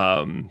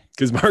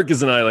 because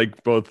Marcus and I,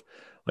 like, both,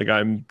 like,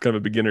 I'm kind of a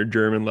beginner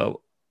German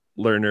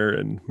learner,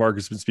 and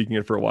Marcus has been speaking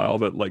it for a while,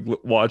 but like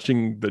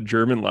watching the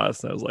German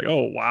last night, I was like,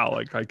 oh wow,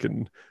 like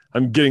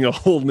I'm getting a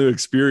whole new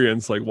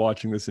experience, like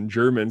watching this in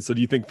German. So,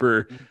 do you think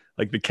for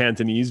like the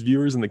Cantonese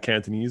viewers and the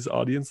Cantonese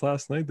audience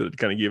last night that it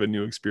kind of gave a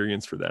new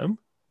experience for them?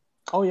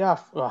 Oh yeah,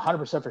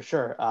 100% for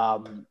sure.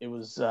 It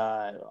was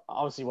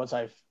obviously once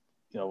I,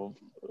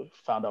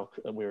 found out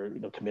we were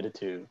committed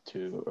to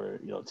do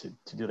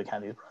the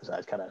Cantonese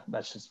process, I kind of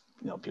messaged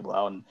people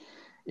out, and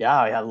yeah,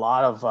 I had a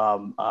lot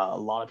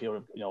of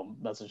people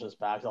message us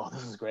back. Oh,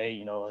 this is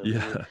great.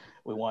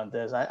 We want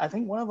this. I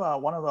think one of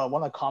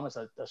the comments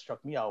that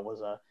struck me out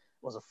was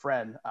a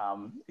friend.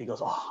 He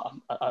goes, oh,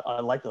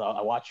 I like that.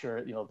 I watch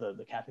your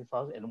the Cantonese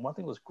process, and one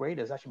thing that was great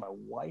is actually my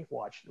wife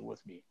watched it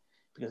with me,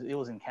 because it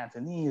was in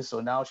Cantonese,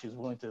 so now she's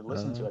willing to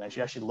listen to it, and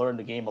she actually learned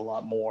the game a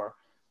lot more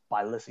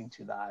by listening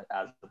to that,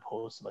 as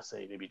opposed to, let's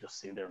say, maybe just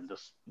sitting there and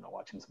just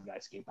watching some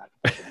guys skate back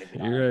and forth and maybe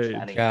not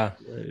understanding. Yeah,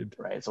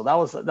 right. So that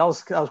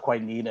was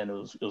quite neat, and it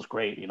was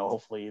great.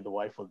 Hopefully the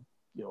wife would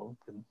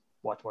can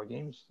watch more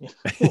games.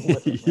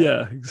 With him,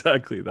 yeah,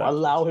 exactly. That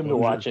allow him to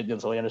watch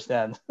it, so he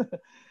understands.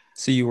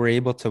 So you were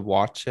able to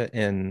watch it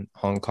in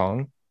Hong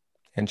Kong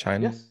and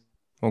China? Yes.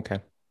 Okay.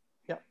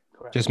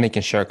 Correct. Just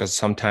making sure, because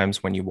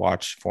sometimes when you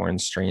watch foreign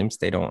streams,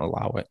 they don't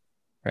allow it,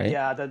 right?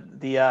 Yeah, the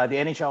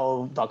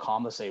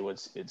NHL.com, let's say,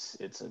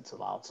 it's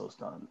allowed, so it's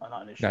not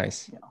an issue.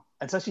 Nice.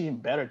 It's actually even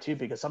better too,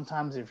 because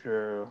sometimes if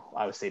you're,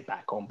 I would say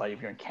back home, but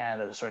if you're in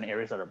Canada, there's certain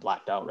areas that are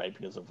blacked out, right,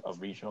 because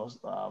of regional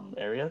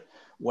area.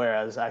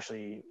 Whereas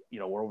actually,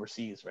 we're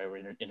overseas, right?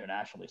 We're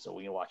internationally, so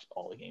we can watch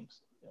all the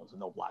games. There's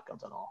no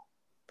blackouts at all.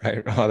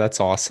 Right. Oh, that's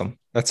awesome.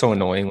 That's so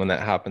annoying when that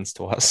happens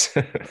to us.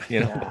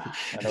 Yeah,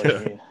 I know what you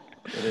mean.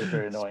 It is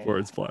very annoying.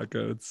 Sports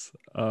blackouts.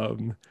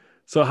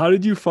 So how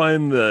did you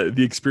find the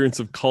experience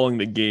of calling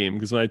the game?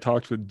 Because when I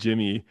talked with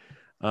Jimmy,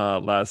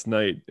 last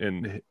night,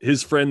 and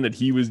his friend that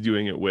he was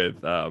doing it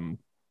with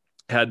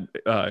had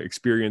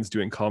experience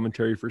doing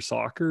commentary for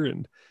soccer,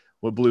 and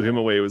what blew him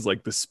away was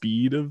like the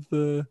speed of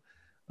the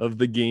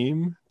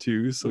game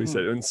too. So he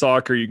said in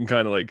soccer you can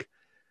kind of like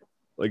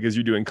as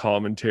you're doing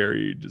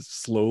commentary, you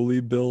just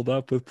slowly build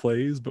up with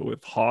plays, but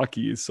with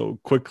hockey so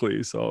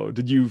quickly. So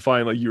did you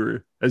find like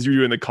as you were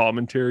doing the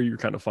commentary, you're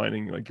kind of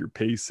finding like your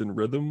pace and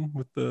rhythm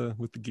with the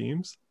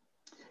games?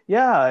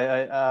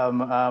 Yeah,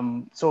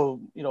 so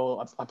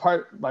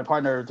my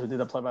partner who did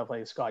the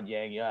play-by-play, Scott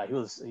Yang. Yeah, he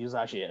was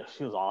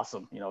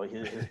awesome.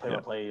 His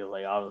play-by-play,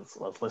 like I was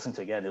listening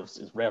to again, it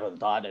was right on the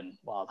dot, and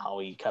wow, how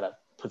he kind of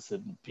puts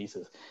it in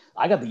pieces.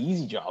 I got the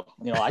easy job.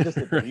 I just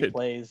did the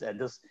replays and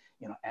just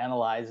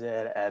analyze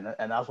it, and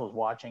that's what I was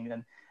watching.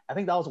 And I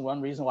think that was one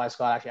reason why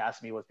Scott actually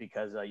asked me, was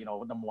because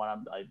number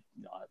one, I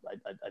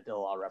did a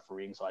lot of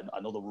refereeing, so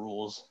I know the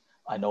rules.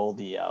 I know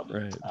the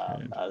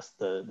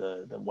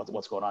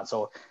what's going on.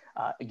 So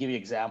I'll give you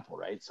an example,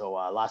 right? So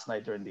last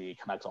night during the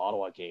Canucks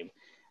Ottawa game,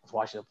 I was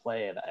watching the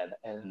play,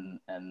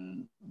 and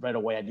right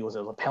away I knew it was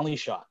a penalty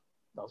shot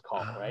that was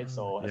called, right?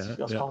 So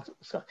called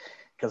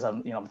because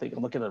I'm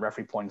looking at the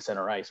referee pointing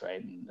center ice,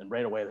 right? And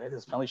right away, hey,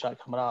 there's a penalty shot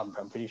coming up.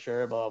 I'm pretty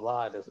sure, blah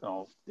blah blah.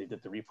 They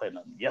did the replay, and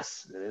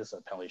yes, it is a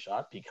penalty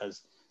shot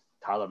because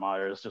Tyler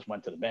Myers just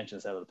went to the bench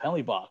instead of the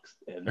penalty box,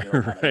 and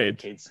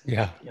indicates,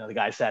 the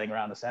guy standing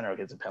around the center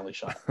gets a penalty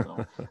shot.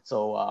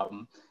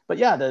 But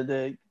yeah,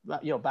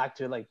 back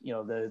to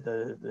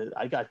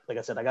I got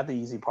the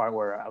easy part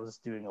where I was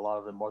doing a lot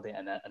of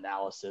the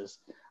analysis,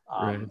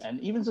 and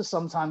even just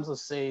sometimes,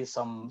 let's say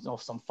some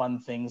fun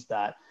things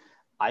that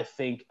I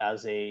think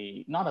as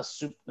not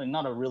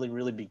a really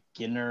really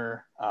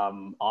beginner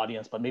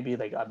audience, but maybe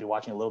like I'd be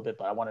watching a little bit,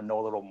 but I want to know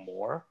a little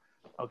more.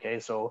 Okay,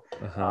 so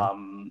I'll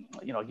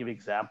give you an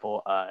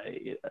example.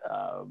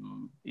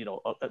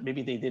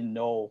 Maybe they didn't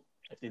know,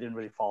 if they didn't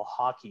really follow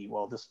hockey.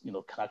 Well, this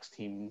Canucks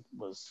team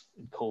was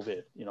in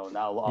COVID.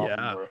 Now a lot of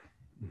them were,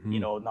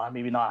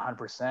 not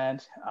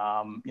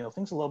 100%.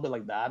 Things a little bit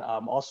like that.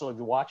 Also, if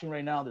you're watching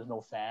right now, there's no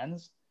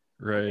fans.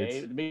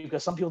 Right. Okay?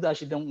 Because some people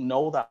actually don't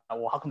know that.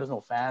 Well, how come there's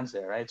no fans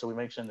there, right? So we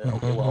mentioned that.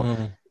 Okay, well,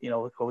 the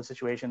COVID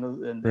situation,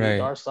 and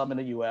there are some in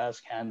the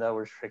U.S., Canada,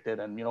 restricted,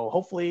 and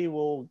hopefully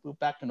we'll move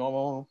back to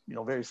normal,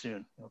 very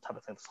soon, type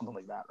of thing, something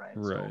like that, right?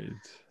 Right.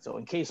 So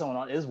in case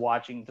someone is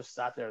watching, just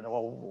sat there and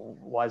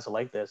why is it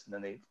like this? And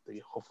then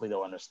they hopefully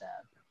they'll understand,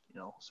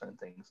 certain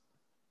things.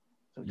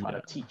 So we try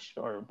to teach,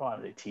 or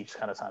probably teach,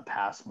 kind of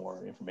pass more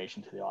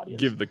information to the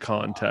audience. Give the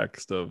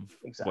context of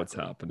what's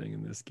happening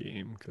in this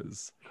game,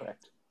 because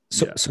correct.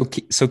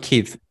 So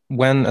Keith,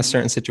 when a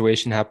certain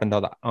situation happened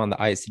on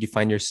the ice, did you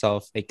find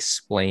yourself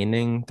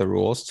explaining the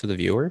rules to the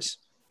viewers?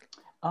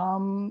 A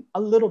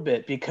little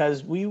bit,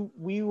 because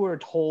we were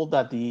told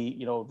that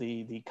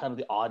the kind of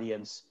the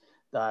audience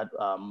that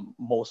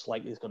most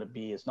likely is going to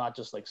be is not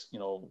just like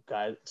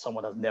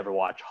someone has never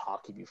watched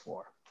hockey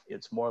before.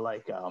 It's more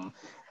like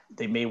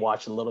they may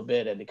watch a little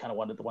bit and they kind of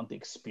want the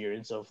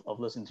experience of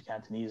listening to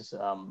Cantonese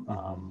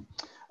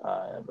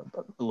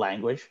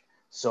language.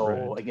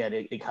 So again,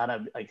 it kind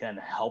of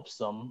helps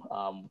them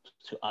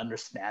to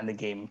understand the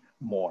game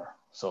more.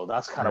 So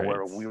that's kind of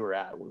where we were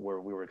at, where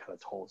we were kind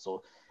of told.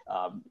 So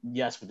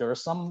yes, there are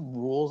some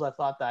rules I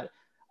thought that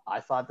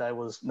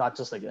was not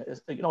just like, for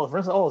instance,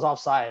 it was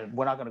offside.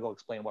 We're not going to go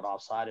explain what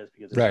offside is,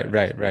 because right.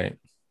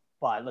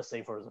 But let's say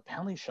if it was a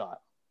penalty shot,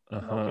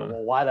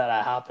 well, why did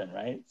that happen,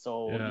 right?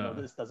 So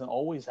this doesn't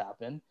always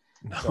happen.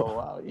 No.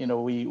 So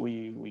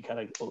we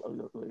kind of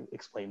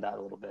explained that a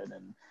little bit,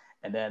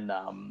 and then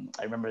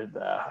I remember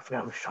I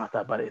forgot who shot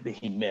that, but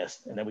he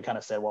missed. And then we kind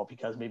of said, well,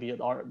 because maybe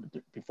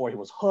before he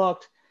was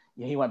hooked,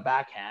 he went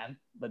backhand,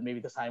 but maybe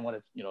this time he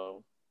wanted,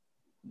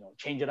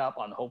 change it up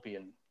on Hopi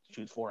and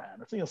shoot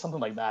forehand, or something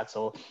like that.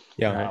 So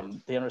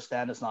they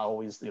understand it's not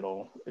always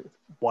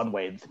one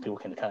way. People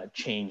can kind of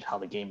change how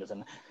the game is.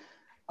 And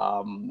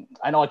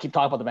I know I keep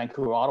talking about the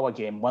Vancouver Ottawa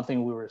game. One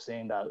thing we were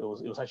saying that it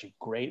was actually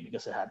great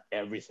because it had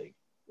everything,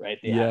 right?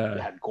 They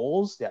had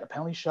goals, they had a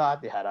penalty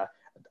shot, they had a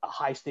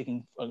high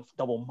staking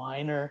double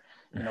minor,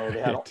 they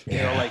had they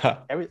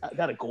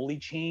had a goalie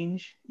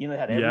change, they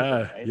had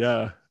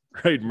everything,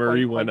 right?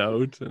 Murray went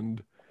out,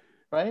 and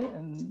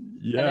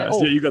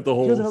you got the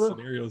whole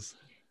scenarios.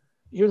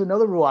 Here's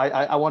another rule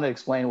I want to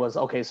explain was,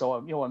 okay, so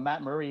when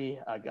Matt Murray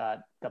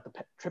got the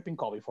tripping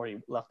call before he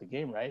left the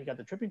game, right? He got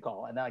the tripping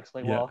call, and then I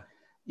explained,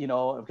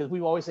 because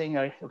we were always saying,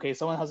 okay,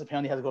 someone has a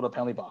penalty, has to go to the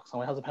penalty box.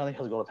 Someone has a penalty,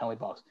 has to go to the penalty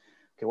box.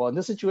 Okay, well, in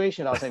this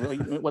situation, I was saying,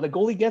 when the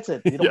goalie gets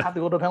it, you don't have to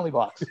go to the penalty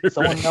box.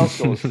 Someone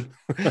else goes,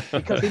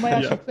 because they might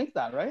actually think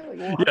that, right?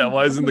 Like,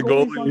 why isn't the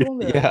goalie?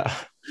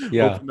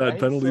 Open that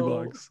penalty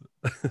box.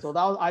 So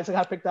that was, I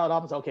had picked that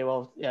up and said, okay,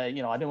 well, I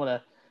didn't want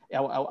to. I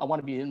want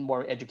to be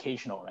more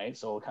educational, right?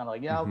 So kind of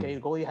like, okay,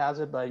 the goalie has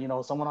it, but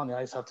someone on the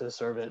ice have to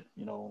serve it,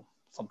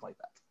 something like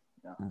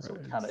that. So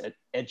kind of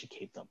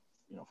educate them,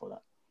 for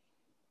that.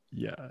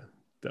 Yeah,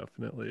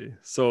 definitely.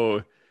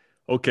 So.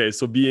 Okay,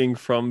 so being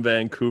from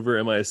Vancouver,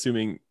 am I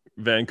assuming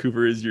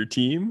Vancouver is your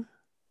team?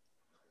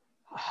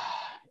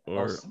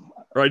 Or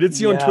Or I did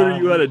see on Twitter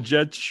you had a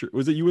Jet shirt.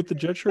 Was it you with the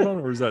Jet shirt on,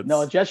 or was that?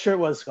 No, Jet shirt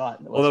was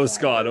Scott. That was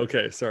Scott.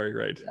 Okay, sorry,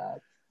 right. Yeah.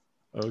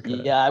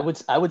 Okay. Yeah,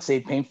 I would say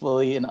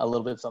painfully and a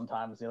little bit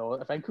sometimes.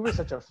 Vancouver is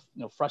such a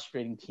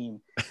frustrating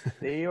team.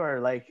 They are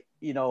like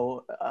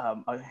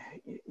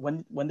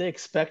when they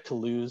expect to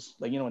lose,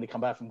 like when they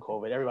come back from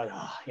COVID, everybody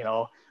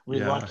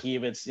we're lucky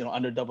if it's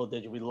under double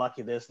digit. We're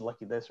lucky this,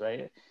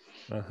 right?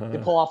 They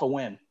pull off a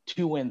win,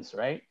 2 wins,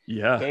 right?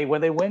 Yeah. Okay,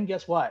 when they win,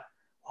 guess what?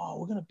 Oh,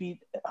 we're gonna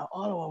beat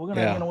Ottawa. We're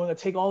gonna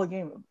take all the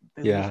game.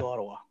 They lose to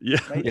Ottawa. Yeah.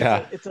 Right?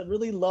 Yeah. It's a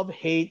really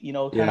love-hate, kind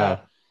of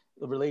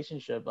the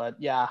relationship. But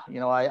I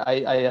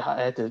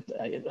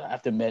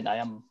have to admit I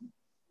am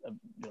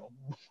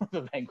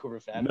a Vancouver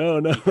fan.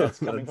 No,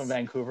 coming from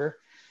Vancouver.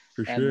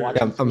 For sure.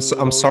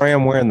 I'm sorry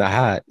I'm wearing the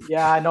hat.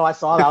 Yeah, I know. I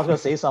saw that. I was gonna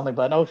say something,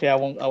 but okay, I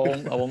won't.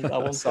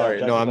 Sorry,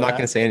 no, I'm not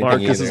gonna say anything.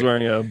 Marcus either. is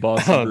wearing a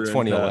Boston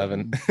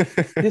 2011.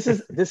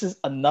 This is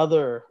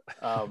another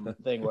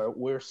thing where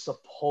we're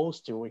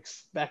supposed to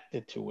expect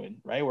it to win,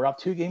 right? We're up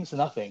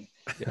 2-0.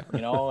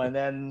 And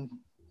then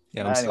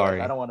I'm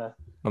sorry. I don't want to.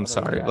 I'm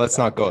sorry. Let's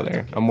not go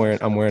there. I'm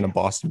wearing a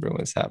Boston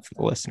Bruins hat for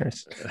the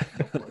listeners.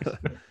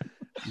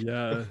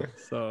 Yeah.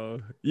 So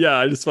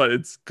I just thought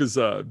it's because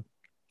it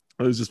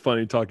was just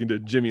funny talking to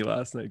Jimmy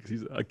last night because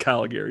he's a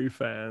Calgary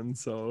fan.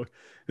 So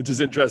it's just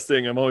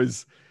interesting. I'm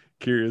always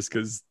curious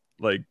because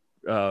like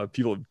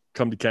people have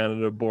come to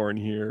Canada, born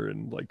here,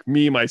 and like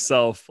me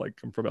myself, like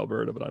I'm from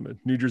Alberta, but I'm a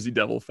New Jersey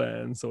Devil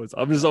fan. So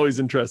I'm just always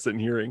interested in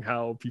hearing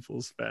how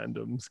people's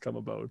fandoms come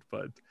about.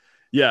 But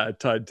yeah,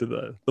 tied to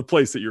the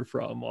place that you're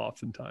from,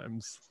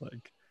 oftentimes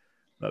like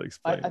that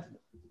explains.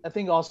 I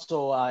think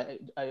also I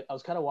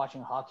was kind of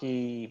watching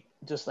hockey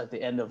just at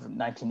the end of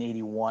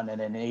 1981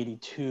 and then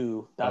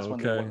 82. That's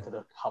when they went to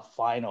the Cup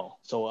final.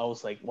 So I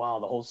was like, wow,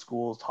 the whole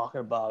school's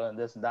talking about it and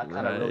this and that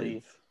kind of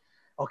really,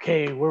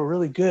 okay, we're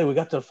really good. We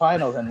got to the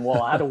finals, and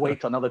I had to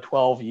wait till another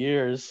 12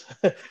 years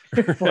for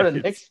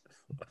the next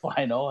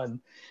final and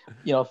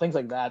things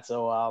like that.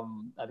 So I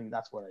think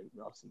that's where I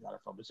obviously got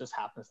it from. It just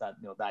happens that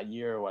that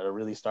year where I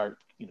really start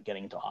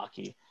getting into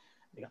hockey.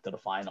 They got to the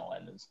final,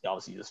 and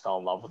obviously just fell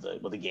in love with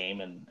the game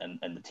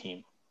and the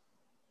team.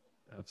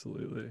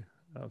 Absolutely.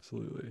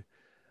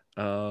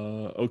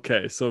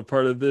 Okay, so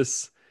part of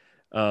this,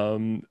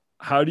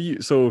 how do you?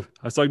 So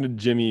I was talking to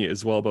Jimmy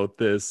as well about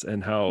this,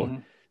 and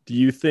how do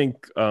you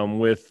think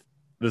with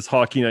this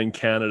Hockey Night in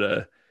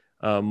Canada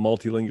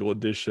multilingual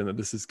edition that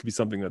this could be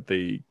something that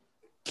they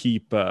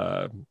keep?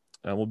 And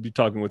we'll be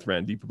talking with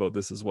Randeep about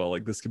this as well.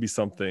 Like this could be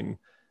something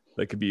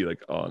that could be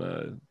like on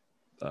a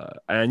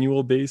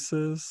annual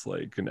basis,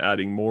 like, and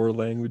adding more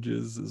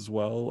languages as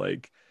well.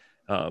 Like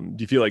do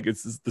you feel like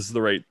this is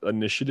the right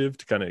initiative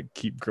to kind of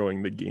keep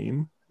growing the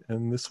game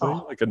in this way,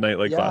 like a night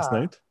like last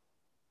night?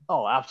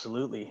 Oh,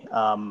 absolutely.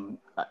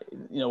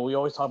 We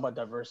always talk about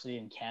diversity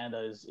in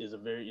Canada is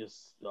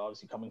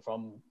obviously coming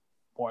from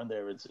born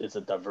there. It's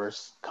a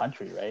diverse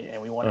country, right?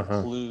 And we want to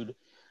include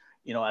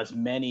as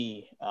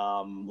many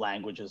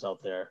languages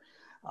out there.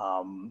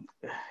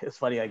 It's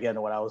funny, again,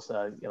 when I was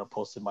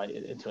posted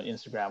into an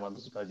Instagram, I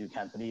was going to do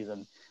Cantonese,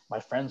 and my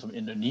friends from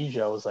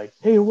Indonesia was like,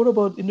 "Hey, what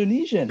about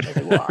Indonesian?" I was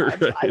like, well,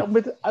 right.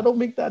 I don't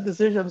make that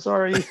decision. I'm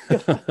sorry,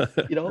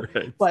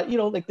 Right. But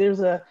like there's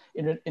an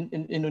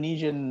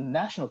Indonesian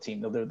national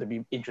team that they'd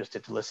be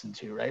interested to listen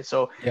to, right?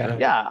 So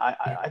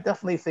I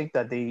definitely think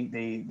that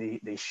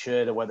they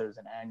should, whether it's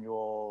an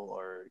annual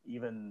or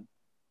even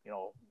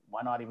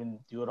why not even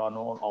do it on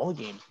all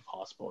the games if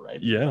possible, right?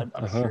 Yeah,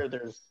 I'm sure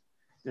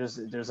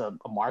there's a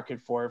market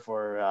for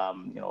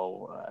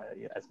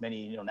as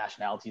many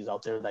nationalities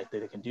out there that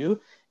they can do,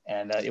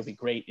 and it'll be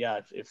great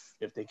if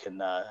they can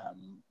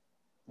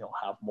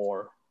have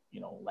more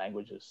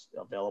languages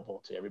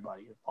available to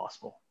everybody if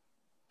possible.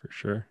 For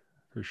sure.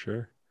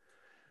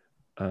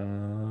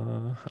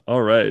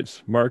 All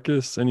right,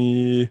 Marcus,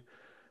 any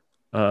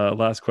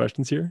last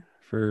questions here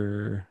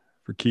for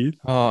Keith?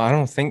 Oh, I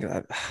don't think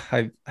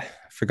I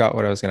forgot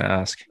what I was going to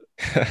ask.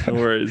 No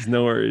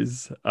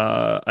worries.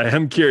 I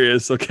am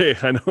curious. Okay,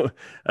 I know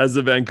as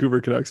a Vancouver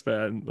Canucks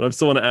fan, but I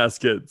still want to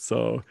ask it.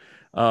 So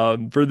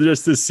for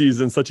just this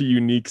season, such a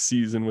unique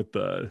season with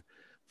the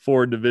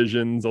 4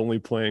 divisions only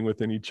playing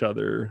within each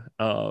other.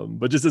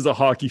 But just as a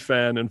hockey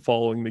fan and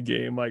following the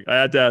game, like I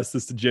had to ask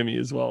this to Jimmy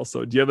as well.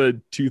 So do you have a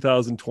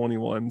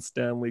 2021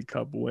 Stanley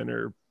Cup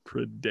winner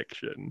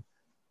prediction?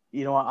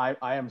 I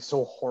am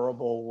so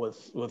horrible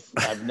with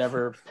I've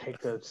never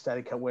picked a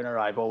Stanley Cup winner.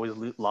 I've always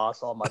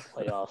lost all my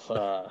playoff.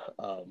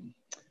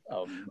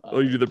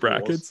 You do the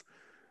brackets?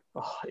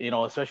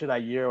 Especially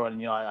that year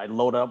when I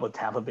load up with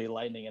Tampa Bay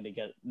Lightning and they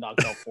get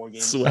knocked out 4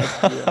 games. My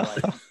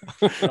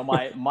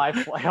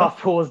playoff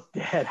pool was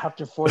dead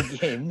after 4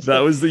 games. That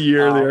was the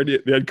year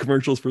they had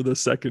commercials for the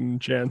second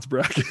chance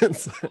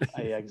brackets.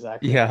 Yeah,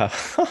 exactly. Yeah.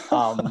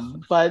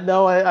 But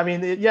no, if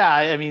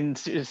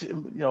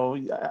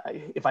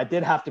I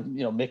did have to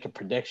make a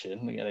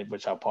prediction,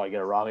 which I'll probably get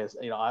it wrong, is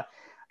I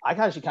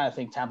actually kind of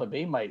think Tampa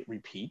Bay might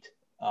repeat.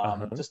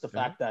 Just the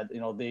fact that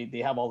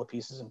they have all the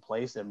pieces in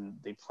place and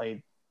they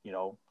played.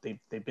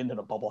 They've been to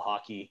the bubble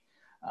hockey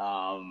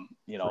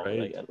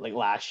Like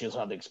last year's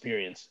have the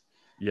experience.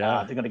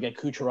 Yeah, they're gonna get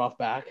Kucherov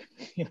back.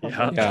 And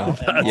all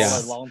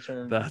our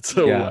long-term. That's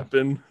a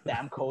weapon.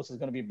 Stamkos is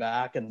gonna be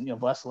back, and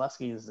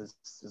Vasilevsky is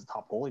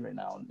top goalie right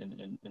now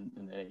in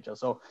the NHL.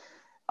 So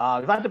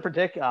if I had to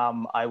predict,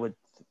 I would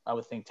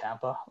think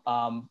Tampa.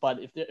 But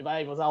if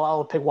I was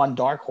allowed to pick one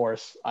dark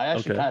horse, I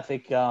actually kind of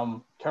think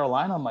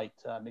Carolina might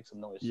make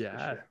some noise.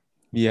 Yeah.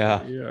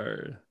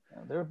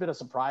 They're a bit of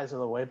surprise of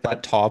the way. But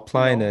that top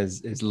line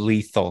is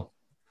lethal.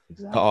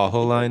 Exactly. The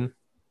Aho line.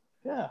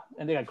 Yeah,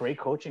 and they got great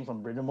coaching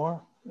from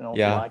Brind'Amour. From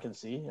what I can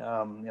see,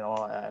 I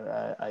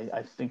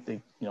think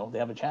they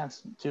have a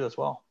chance too as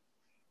well.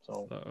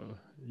 So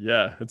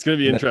it's going to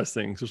be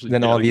interesting.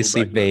 Then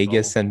obviously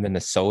Vegas and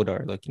Minnesota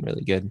are looking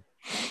really good.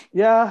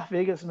 Yeah,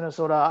 Vegas,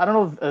 Minnesota. I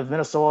don't know if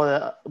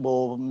Minnesota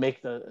will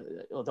make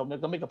they'll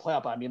make the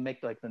playoff. I mean,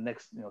 make like the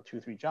next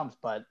 2-3 jumps.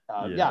 But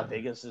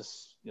Vegas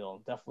is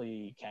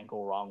definitely can't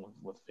go wrong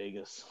with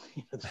Vegas.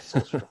 It's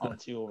so strong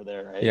too over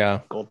there, right? Yeah,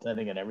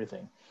 goaltending and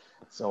everything.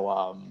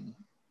 So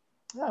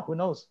who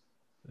knows?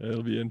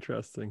 It'll be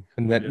interesting.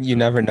 And then you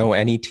never know,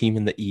 any team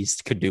in the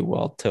East could do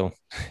well too,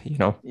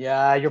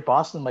 Yeah, your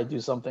Boston might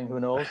do something. Who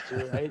knows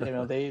too, right?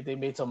 They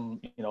made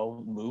some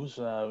moves.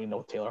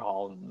 Taylor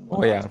Hall. And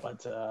whatnot,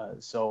 but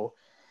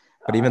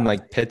even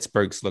like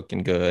Pittsburgh's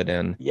looking good,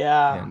 and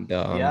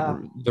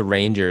the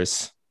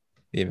Rangers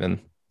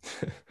even.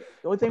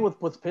 The only thing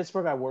with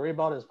Pittsburgh I worry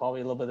about is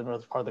probably a little bit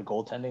of part of the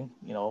goaltending.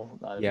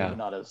 Maybe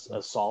not as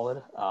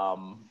solid.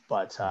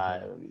 But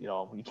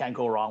you can't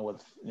go wrong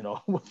with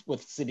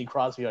with Sidney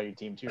Crosby on your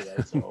team too,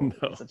 right? So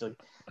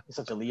he's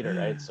such a leader,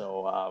 right?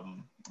 So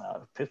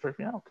Pittsburgh,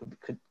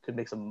 could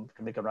make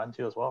a run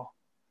too as well.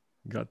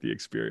 Got the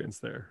experience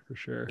there for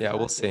sure. Yeah,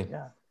 we'll see.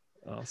 Yeah,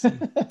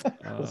 awesome.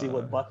 We'll see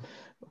what.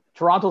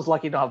 Toronto's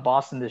lucky to have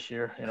Boston this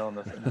year. In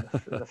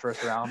the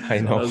first round. I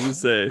know. I was gonna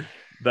say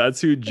that's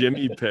who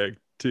Jimmy picked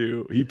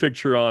too. He picked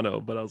Toronto,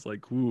 but I was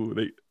like, ooh,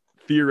 they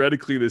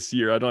theoretically this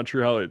year. I'm not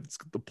sure how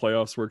the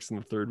playoffs works in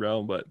the third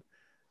round, but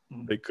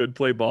they could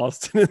play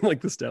Boston in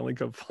like the Stanley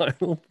Cup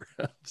final,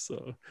 perhaps.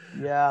 So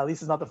at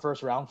least it's not the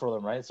first round for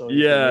them, right? So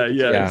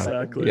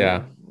exactly.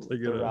 They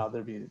get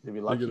they'd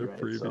be lucky, right?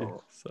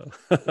 So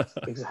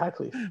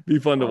exactly, be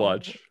fun to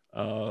watch.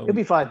 It'd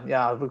be fun.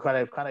 Yeah, we're kind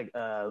of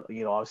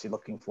obviously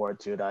looking forward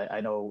to it.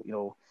 I know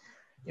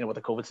with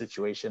the COVID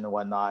situation and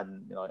whatnot,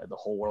 and the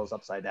whole world's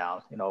upside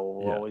down.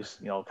 We're always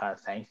kind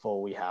of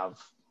thankful we have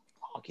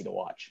hockey to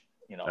watch.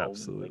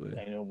 Absolutely.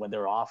 And when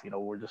they're off,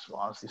 we're just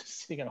honestly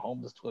sitting at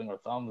home, just twiddling our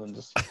thumbs and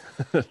just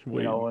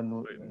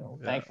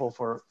thankful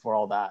for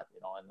all that.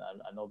 And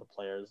I know the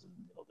players, and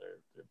they're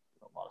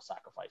a lot of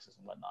sacrifices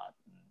and whatnot.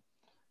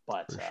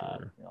 But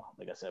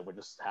like I said, we're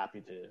just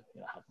happy to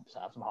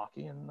have some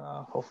hockey, and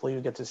hopefully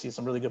we get to see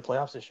some really good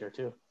playoffs this year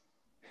too.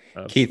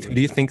 Absolutely. Keith, who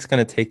do you think is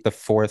going to take the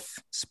 4th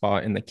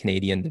spot in the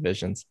Canadian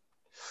divisions?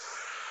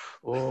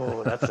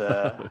 Oh,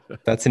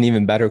 that's an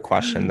even better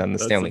question than the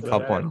Stanley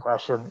Cup one.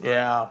 Question,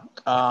 yeah.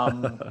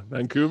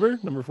 Vancouver,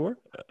 number 4.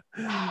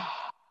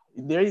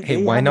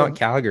 Why not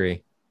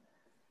Calgary?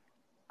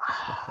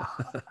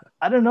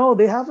 I don't know.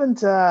 They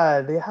haven't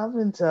really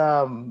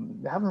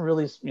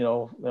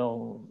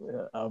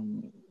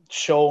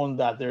shown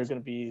that they're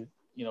going to be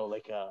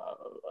like a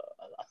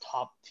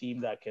top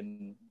team that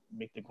can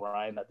make the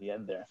grind at the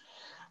end there.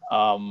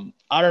 I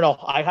don't know.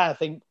 I kind of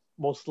think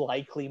most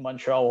likely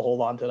Montreal will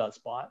hold on to that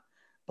spot,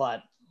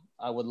 but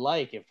I would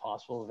like, if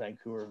possible,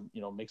 Vancouver,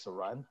 makes a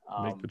run.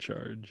 Make the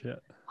charge, yeah.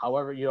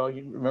 However, you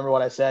remember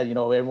what I said,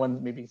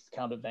 everyone maybe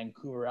counted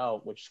Vancouver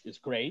out, which is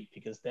great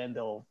because then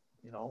they'll,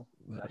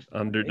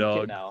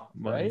 underdog now,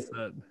 mindset.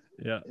 Right?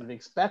 Yeah. If they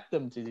expect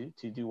them to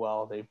do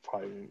well, they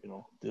probably,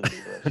 do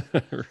the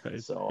reverse.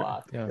 Right.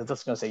 So they're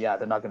just going to say,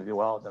 they're not going to do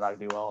well. They're not going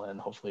to do well. And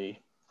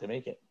hopefully they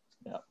make it.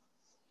 Yeah.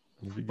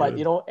 But,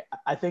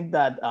 I think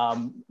that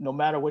no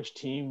matter which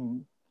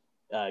team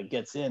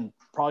gets in,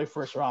 probably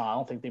first round, I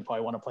don't think they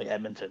probably want to play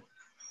Edmonton.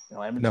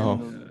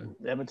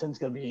 Edmonton's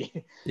going to be.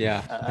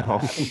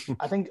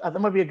 I think that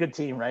might be a good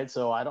team, right?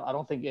 So I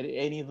don't think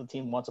any of the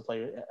team wants to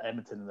play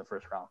Edmonton in the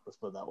first round. Let's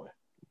put it that way.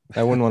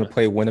 I wouldn't want to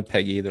play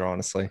Winnipeg either,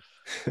 honestly.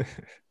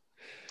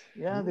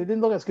 Yeah, they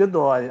didn't look as good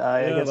though.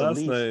 I guess at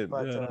least. Night,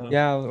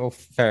 but,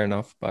 fair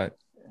enough, but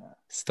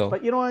still.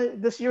 But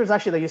this year is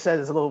actually, like you said,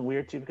 is a little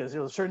weird too because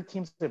there were certain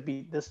teams that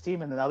beat this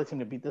team, and then other team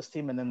that beat this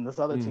team, and then this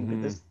other team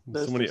beat this.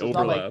 So many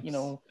overlaps.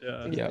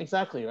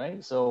 Exactly,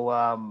 right? So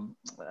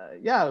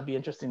it would be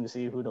interesting to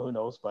see who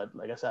knows. But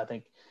like I said, I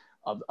think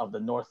of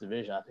the North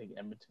Division, I think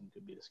Edmonton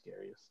could be the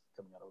scariest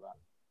coming out of that.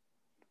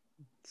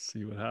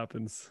 See what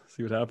happens.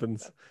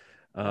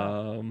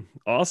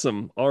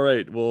 Awesome. All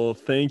right. Well,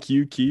 thank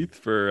you, Keith,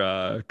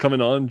 for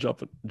coming on,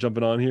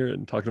 jumping on here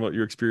and talking about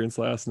your experience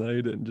last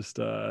night, and just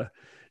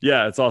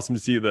it's awesome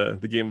to see the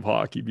game of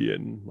hockey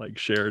being like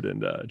shared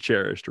and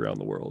cherished around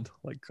the world,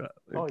 like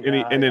in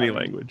any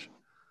language.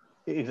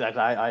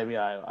 Exactly.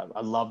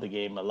 I love the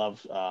game. I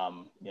love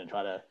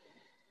try to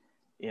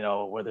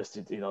whether it's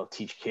to,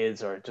 teach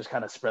kids or just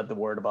kind of spread the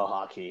word about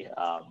hockey.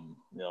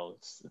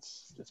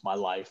 It's my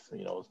life,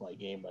 it's my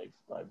game.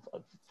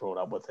 I've grown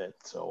up with it.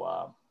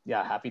 So,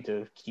 happy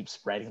to keep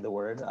spreading the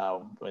word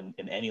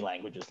in any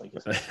languages, like you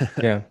said.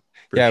 Yeah.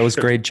 It was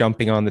great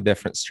jumping on the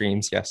different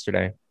streams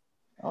yesterday.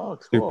 Oh,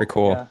 cool. Super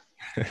cool.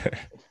 Yeah.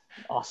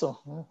 Awesome.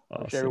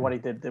 I'm sure everybody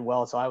did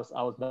well. So I was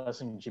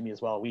messaging Jimmy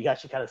as well. We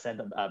actually kind of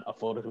sent a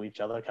photo to each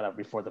other kind of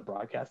before the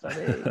broadcast. Like,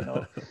 hey,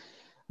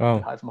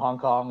 hi from Hong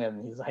Kong,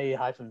 and he's like, hey,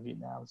 hi from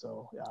Vietnam.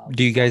 So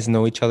do you guys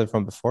know each other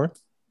from before?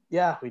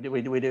 Yeah, we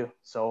do.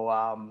 So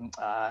I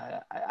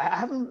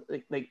haven't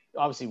like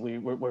obviously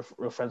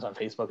we're friends on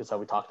Facebook, and so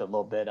we talked a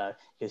little bit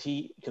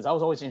because I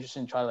was always interested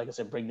in trying, like I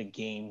said, bring the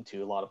game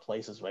to a lot of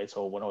places, right?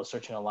 So when I was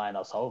searching online,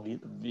 I saw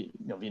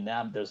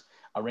Vietnam. There's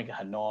a rink in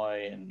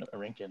Hanoi and a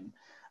rink in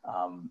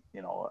Ho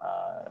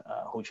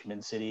Chi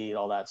Minh City and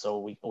all that. So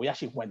we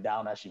actually went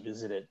down,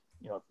 visited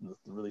the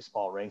really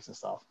small rinks and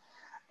stuff.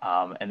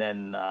 And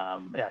then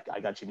I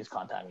got Jimmy's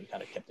contact. We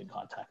kind of kept in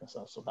contact and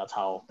stuff. So that's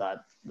how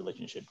that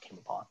relationship came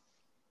upon.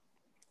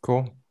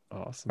 Cool.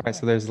 Awesome. All right,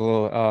 so there's a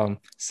little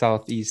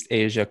Southeast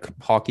Asia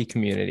hockey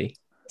community.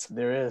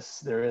 There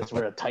is.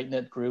 We're a tight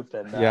knit group,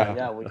 and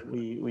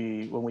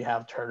we when we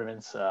have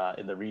tournaments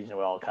in the region,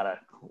 we all kind of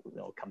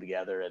come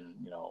together and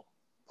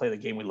play the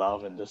game we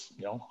love, and just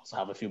also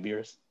have a few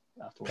beers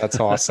afterwards. That's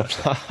awesome.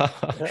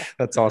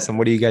 That's awesome.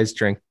 What do you guys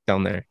drink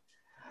down there?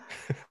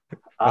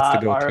 What's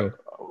the go-to?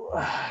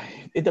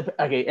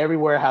 Okay,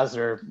 everywhere has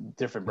their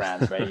different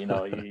brands, right?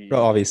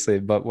 Obviously,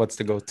 but what's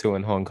the go-to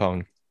in Hong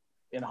Kong?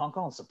 In Hong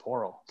Kong,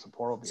 Sapporo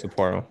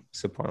beer.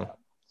 Sapporo.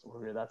 So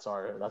that's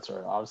our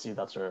obviously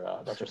that's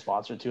our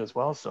sponsor too as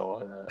well.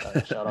 So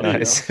shout out.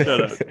 Nice.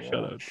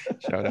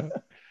 Shout out.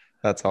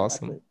 That's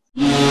awesome.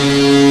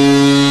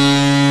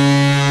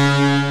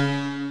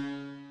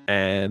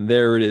 And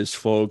there it is,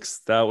 folks.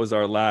 That was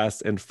our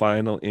last and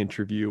final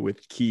interview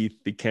with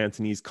Keith, the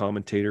Cantonese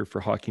commentator for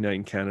Hockey Night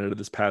in Canada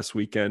this past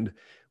weekend,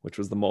 which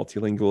was the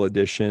multilingual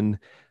edition.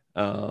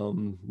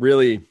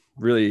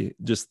 Really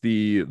just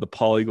the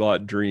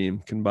polyglot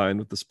dream combined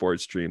with the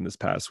sports dream this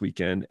past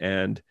weekend.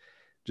 And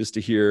just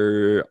to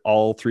hear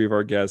all three of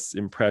our guests'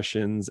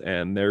 impressions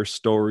and their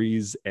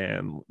stories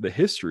and the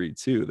history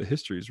too. The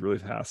history is really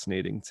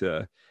fascinating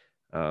to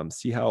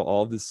see how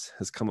all this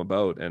has come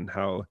about and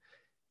how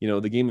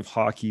the game of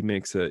hockey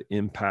makes an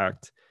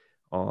impact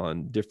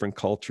on different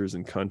cultures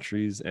and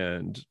countries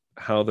and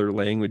how their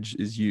language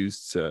is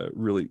used to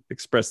really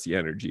express the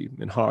energy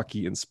in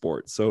hockey and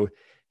sports. So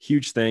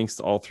huge thanks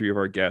to all three of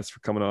our guests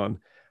for coming on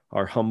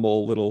our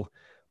humble little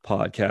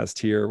podcast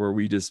here, where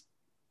we just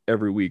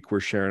every week we're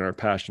sharing our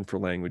passion for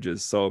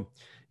languages. So,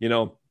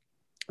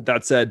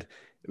 that said,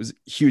 it was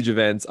huge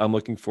events. I'm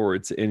looking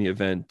forward to any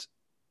event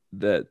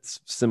that's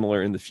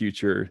similar in the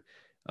future.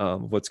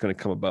 What's going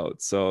to come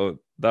about. So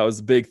that was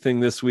a big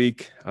thing this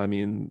week. I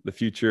mean, the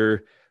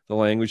future, the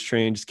language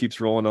train just keeps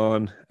rolling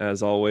on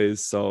as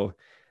always. So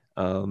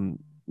it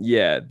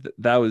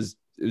was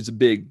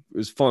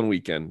a fun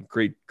weekend.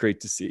 Great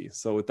to see.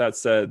 So with that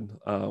said,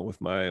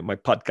 with my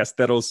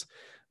podcasteros,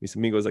 mis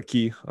amigos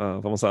aquí,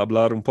 vamos a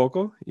hablar un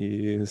poco.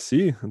 Y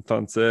sí,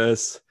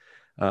 entonces,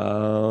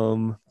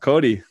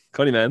 Cody,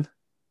 man,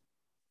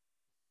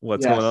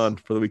 what's going on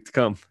for the week to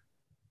come?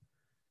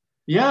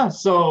 Yeah,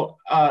 so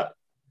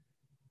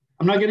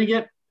I'm not going to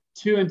get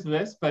too into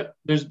this, but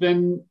there's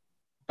been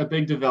a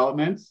big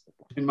development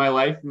in my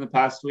life in the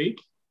past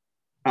week.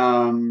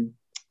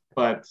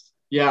 But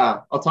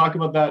yeah, I'll talk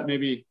about that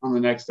maybe on the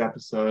next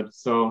episode.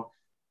 So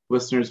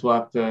listeners will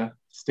have to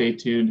stay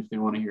tuned if they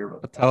want to hear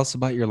about that. Tell us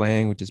about your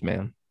languages,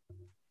 man.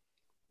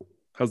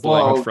 How's the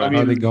language front?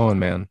 How are they going,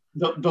 man?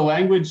 The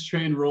language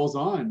train rolls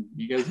on.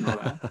 You guys know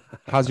that.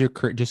 How's your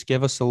just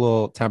give us a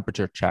little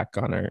temperature check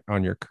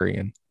on your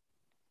Korean.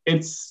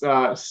 It's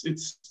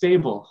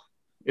stable.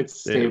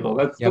 It's stable.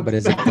 But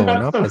is it going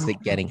up? Is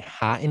it getting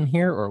hot in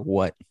here or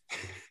what?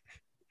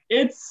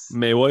 It's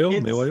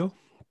매워요.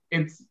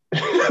 It's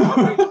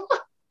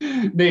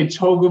네,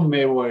 조금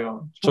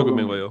매워요.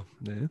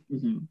 네.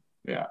 Mm-hmm.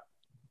 Yeah.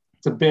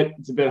 It's a bit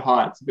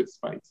hot. It's a bit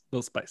spicy.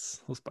 Little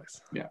spice.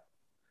 Yeah.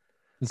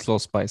 It's a little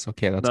spice.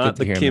 Okay, that's not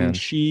good to hear,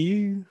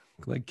 kimchi, man.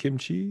 Like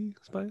kimchi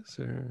spice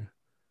or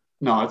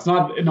no, it's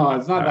not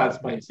that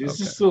spicy. It's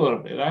just a little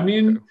bit. I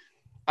mean,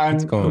 I'm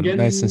getting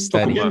nice and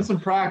steady. I'm getting some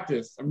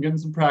practice.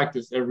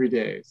 Every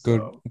day.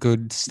 So.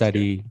 Good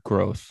steady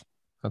growth.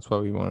 That's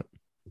what we want.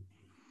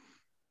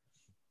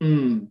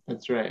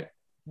 That's right.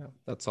 Yeah,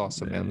 that's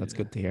awesome, man. That's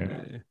good to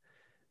hear.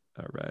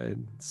 All right.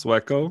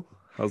 Sueco,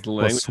 how's the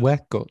language?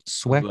 Sueco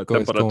is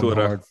going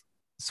hard.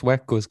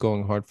 Sueco is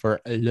going hard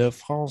for Le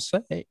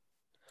Français.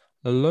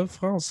 Le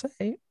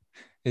Français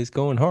is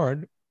going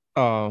hard.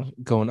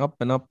 Going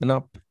up and up and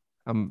up.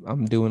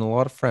 I'm doing a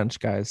lot of French,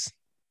 guys.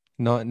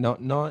 Not,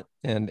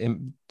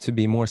 and to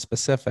be more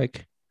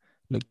specific,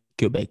 le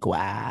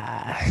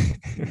Québécois.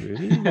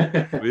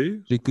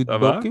 Oui. J'écoute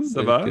beaucoup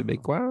de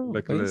Québécois.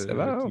 Oui, ça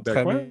va.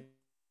 Très bien.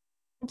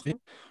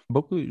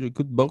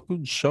 J'écoute beaucoup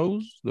de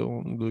choses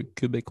de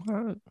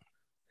Québécois.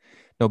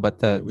 No,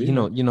 but I've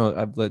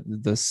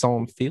the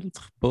Sans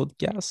Filtre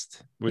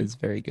podcast is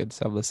very good.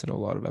 So I've listened to a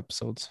lot of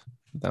episodes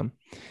of them.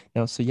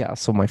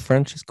 So my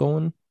French is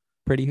going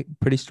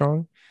pretty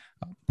strong.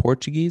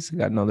 Portuguese, I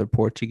got another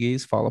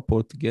Portuguese. Fala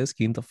Português,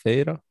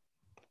 quinta-feira.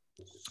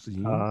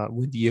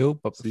 With you,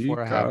 but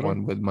before I have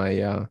one with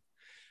my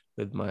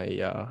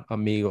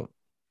amigo.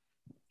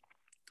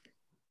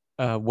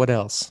 What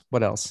else?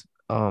 So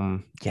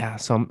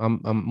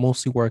I'm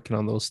mostly working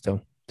on those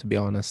still, to be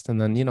honest.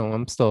 And then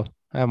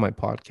I have my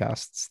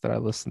podcasts that I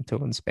listen to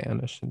in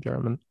Spanish and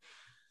German,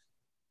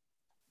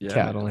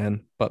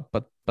 Catalan, but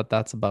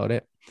that's about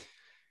it.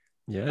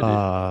 Yeah.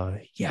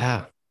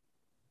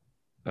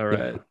 All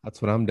right. That's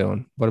what I'm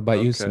doing. What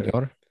about you,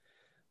 senor?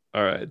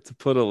 All right. To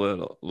put a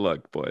little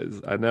look,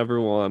 boys, I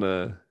never want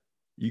to.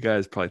 You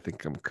guys probably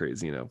think I'm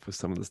crazy, with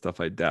some of the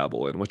stuff I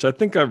dabble in, which I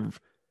think I've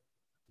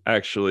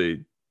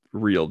actually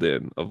reeled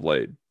in of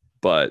late.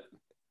 But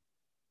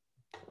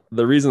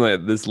the reason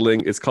that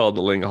it's called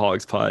the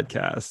Lingaholics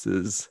podcast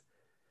is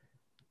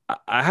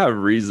I have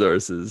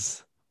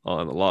resources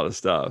on a lot of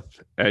stuff.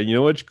 And you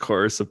know which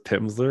course of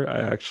Pimsleur I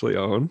actually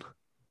own?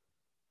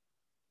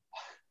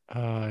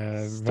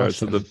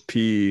 Starts with a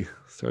P.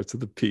 Starts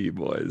with a P,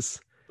 boys.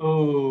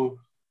 Oh.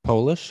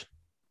 Polish?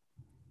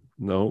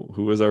 No.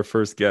 Who was our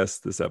first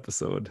guest this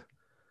episode?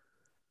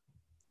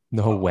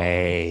 No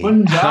way.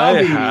 Punjabi.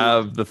 I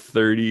have the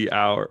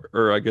 30-hour,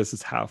 or I guess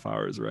it's half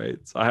hours, right?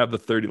 So I have the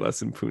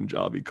 30-lesson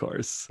Punjabi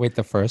course. Wait,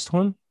 the first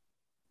one?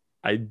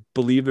 I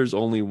believe there's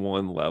only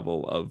one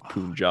level of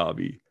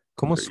Punjabi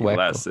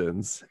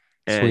lessons.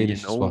 And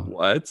Swedish, you know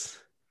what?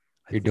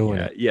 You're doing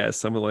it. Yeah,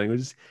 some of the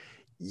languages.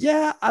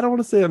 Yeah, I don't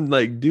want to say I'm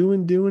like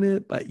doing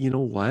it, but you know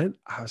what?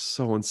 I was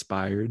so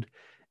inspired,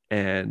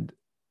 and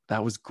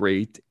that was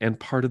great. And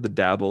part of the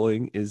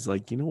dabbling is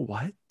like, you know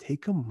what?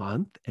 Take a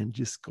month and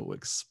just go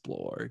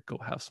explore. Go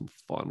have some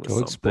fun with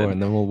something. Explore,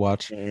 and then we'll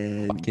watch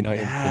Hockey Night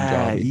in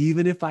Punjabi.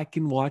 Even if I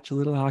can watch a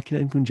little Hockey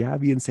Night in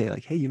Punjabi and say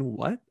like, hey, you know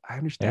what? I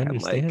understand.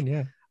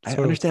 I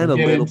understand a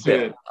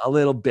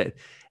little bit.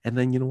 And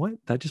then you know what?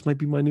 That just might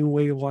be my new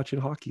way of watching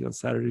hockey on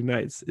Saturday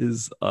nights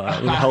is a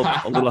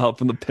little help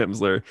from the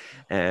Pimsleur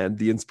and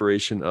the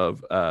inspiration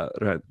of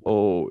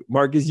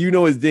Marcus, you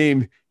know his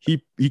name.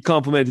 He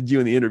complimented you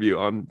in the interview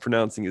on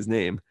pronouncing his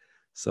name.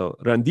 So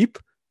Randeep.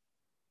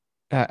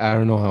 I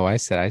don't know how I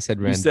said. I said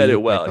Randeep. You said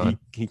it well.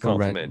 He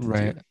complimented you.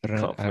 I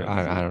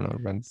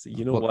don't know. So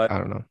you know what? I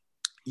don't know.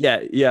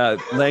 Yeah.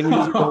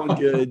 Languages are going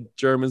good.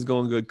 German's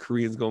going good.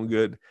 Korean's going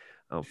good.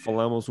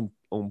 Falamos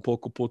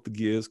pouco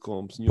português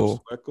com o senhor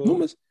sueco. No,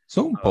 mas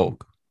só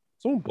pouco.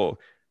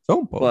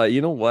 But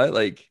you know what?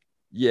 Like,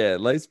 yeah,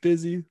 life's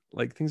busy.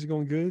 Like, things are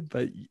going good.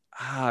 But,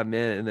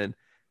 man. And then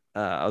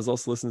I was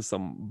also listening to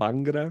some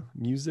Bhangra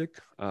music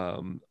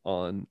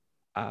on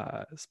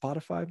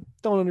Spotify.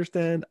 Don't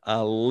understand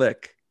a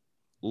lick.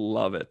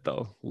 Love it,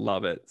 though.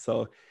 Love it.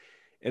 So,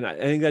 and I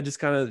think that just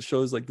kind of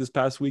shows, like, this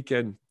past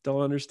weekend,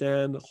 don't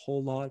understand a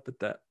whole lot, but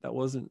that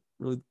wasn't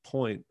really the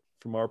point.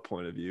 From our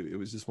point of view, it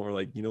was just more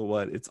like, you know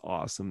what? It's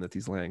awesome that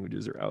these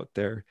languages are out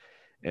there.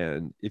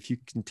 And if you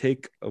can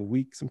take a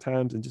week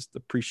sometimes and just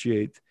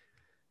appreciate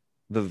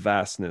the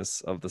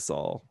vastness of this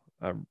all.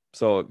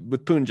 So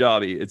with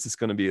Punjabi, it's just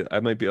going to be,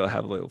 I might be able to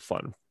have a little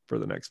fun for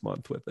the next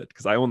month with it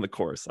because I own the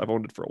course. I've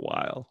owned it for a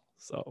while.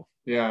 So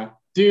yeah,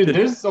 dude,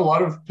 there's a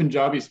lot of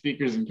Punjabi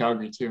speakers in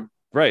Calgary too.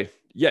 Right.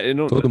 Yeah.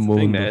 That's the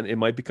thing, man. It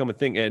might become a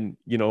thing. And,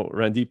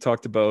 Randeep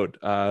talked about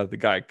the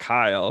guy,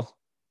 Kyle,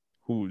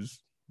 who's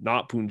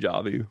not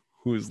Punjabi,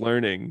 who's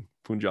learning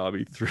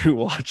Punjabi through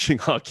watching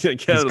Hockey Night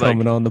Canada. He's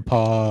coming on the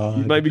pod.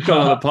 He might be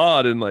coming on the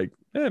pod and like,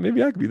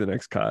 maybe I could be the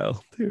next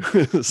Kyle too.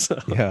 So.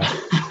 Yeah,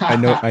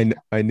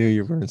 I knew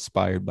you were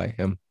inspired by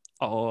him.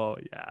 Oh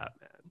yeah,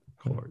 man. Of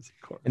course.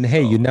 And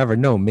hey, you never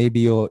know.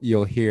 Maybe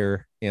you'll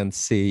hear and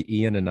see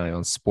Ian and I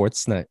on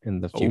Sportsnet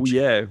in the future. Oh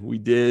yeah, we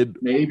did.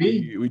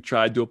 Maybe we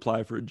tried to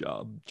apply for a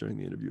job during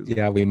the interview.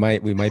 Yeah, we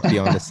might be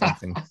onto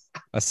something,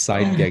 a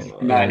side gig.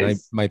 Nice. I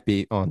might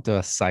be onto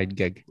a side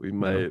gig. We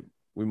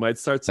might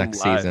start some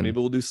next live. Season. Maybe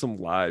we'll do some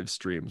live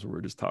streams where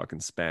we're just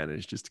talking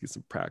Spanish just to get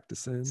some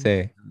practice in.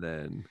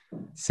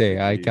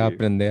 Hay que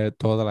aprender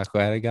toda la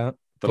jerga,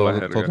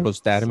 todos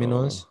los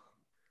términos.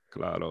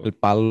 Claro. El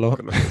palo.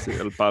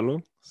 El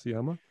palo se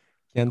llama.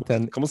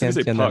 ¿Cómo se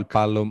dice el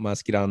palo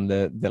más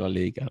grande de la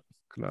liga?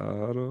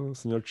 Claro,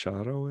 señor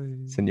Chara,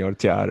 güey. Señor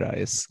Chara,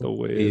 es.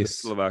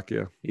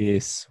 Slovakia.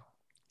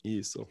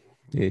 Isso.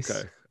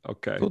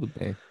 Okay. Tudo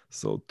bem.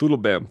 So, tudo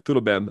bem.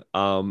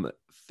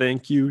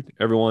 Thank you,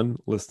 everyone,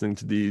 listening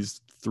to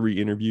these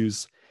 3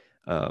 interviews.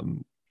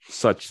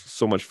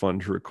 So much fun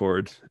to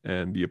record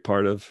and be a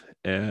part of.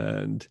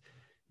 And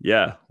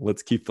yeah,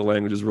 let's keep the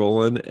languages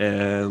rolling,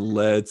 and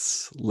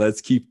let's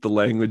keep the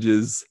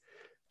languages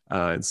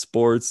and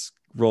sports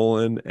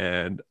rolling.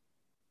 And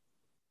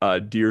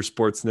dear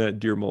Sportsnet,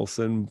 dear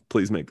Molson,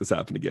 please make this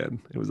happen again.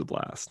 It was a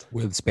blast.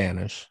 With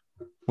Spanish.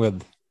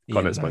 With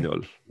Con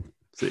español.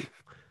 Sí.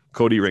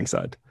 Cody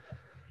ringside.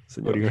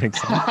 Cody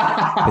ringside.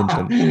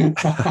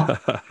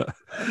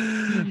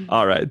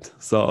 All right.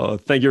 So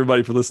thank you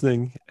everybody for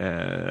listening,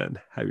 and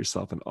have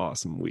yourself an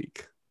awesome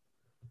week.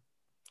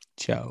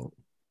 Ciao.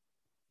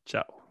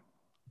 Ciao.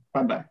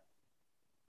 Bye-bye.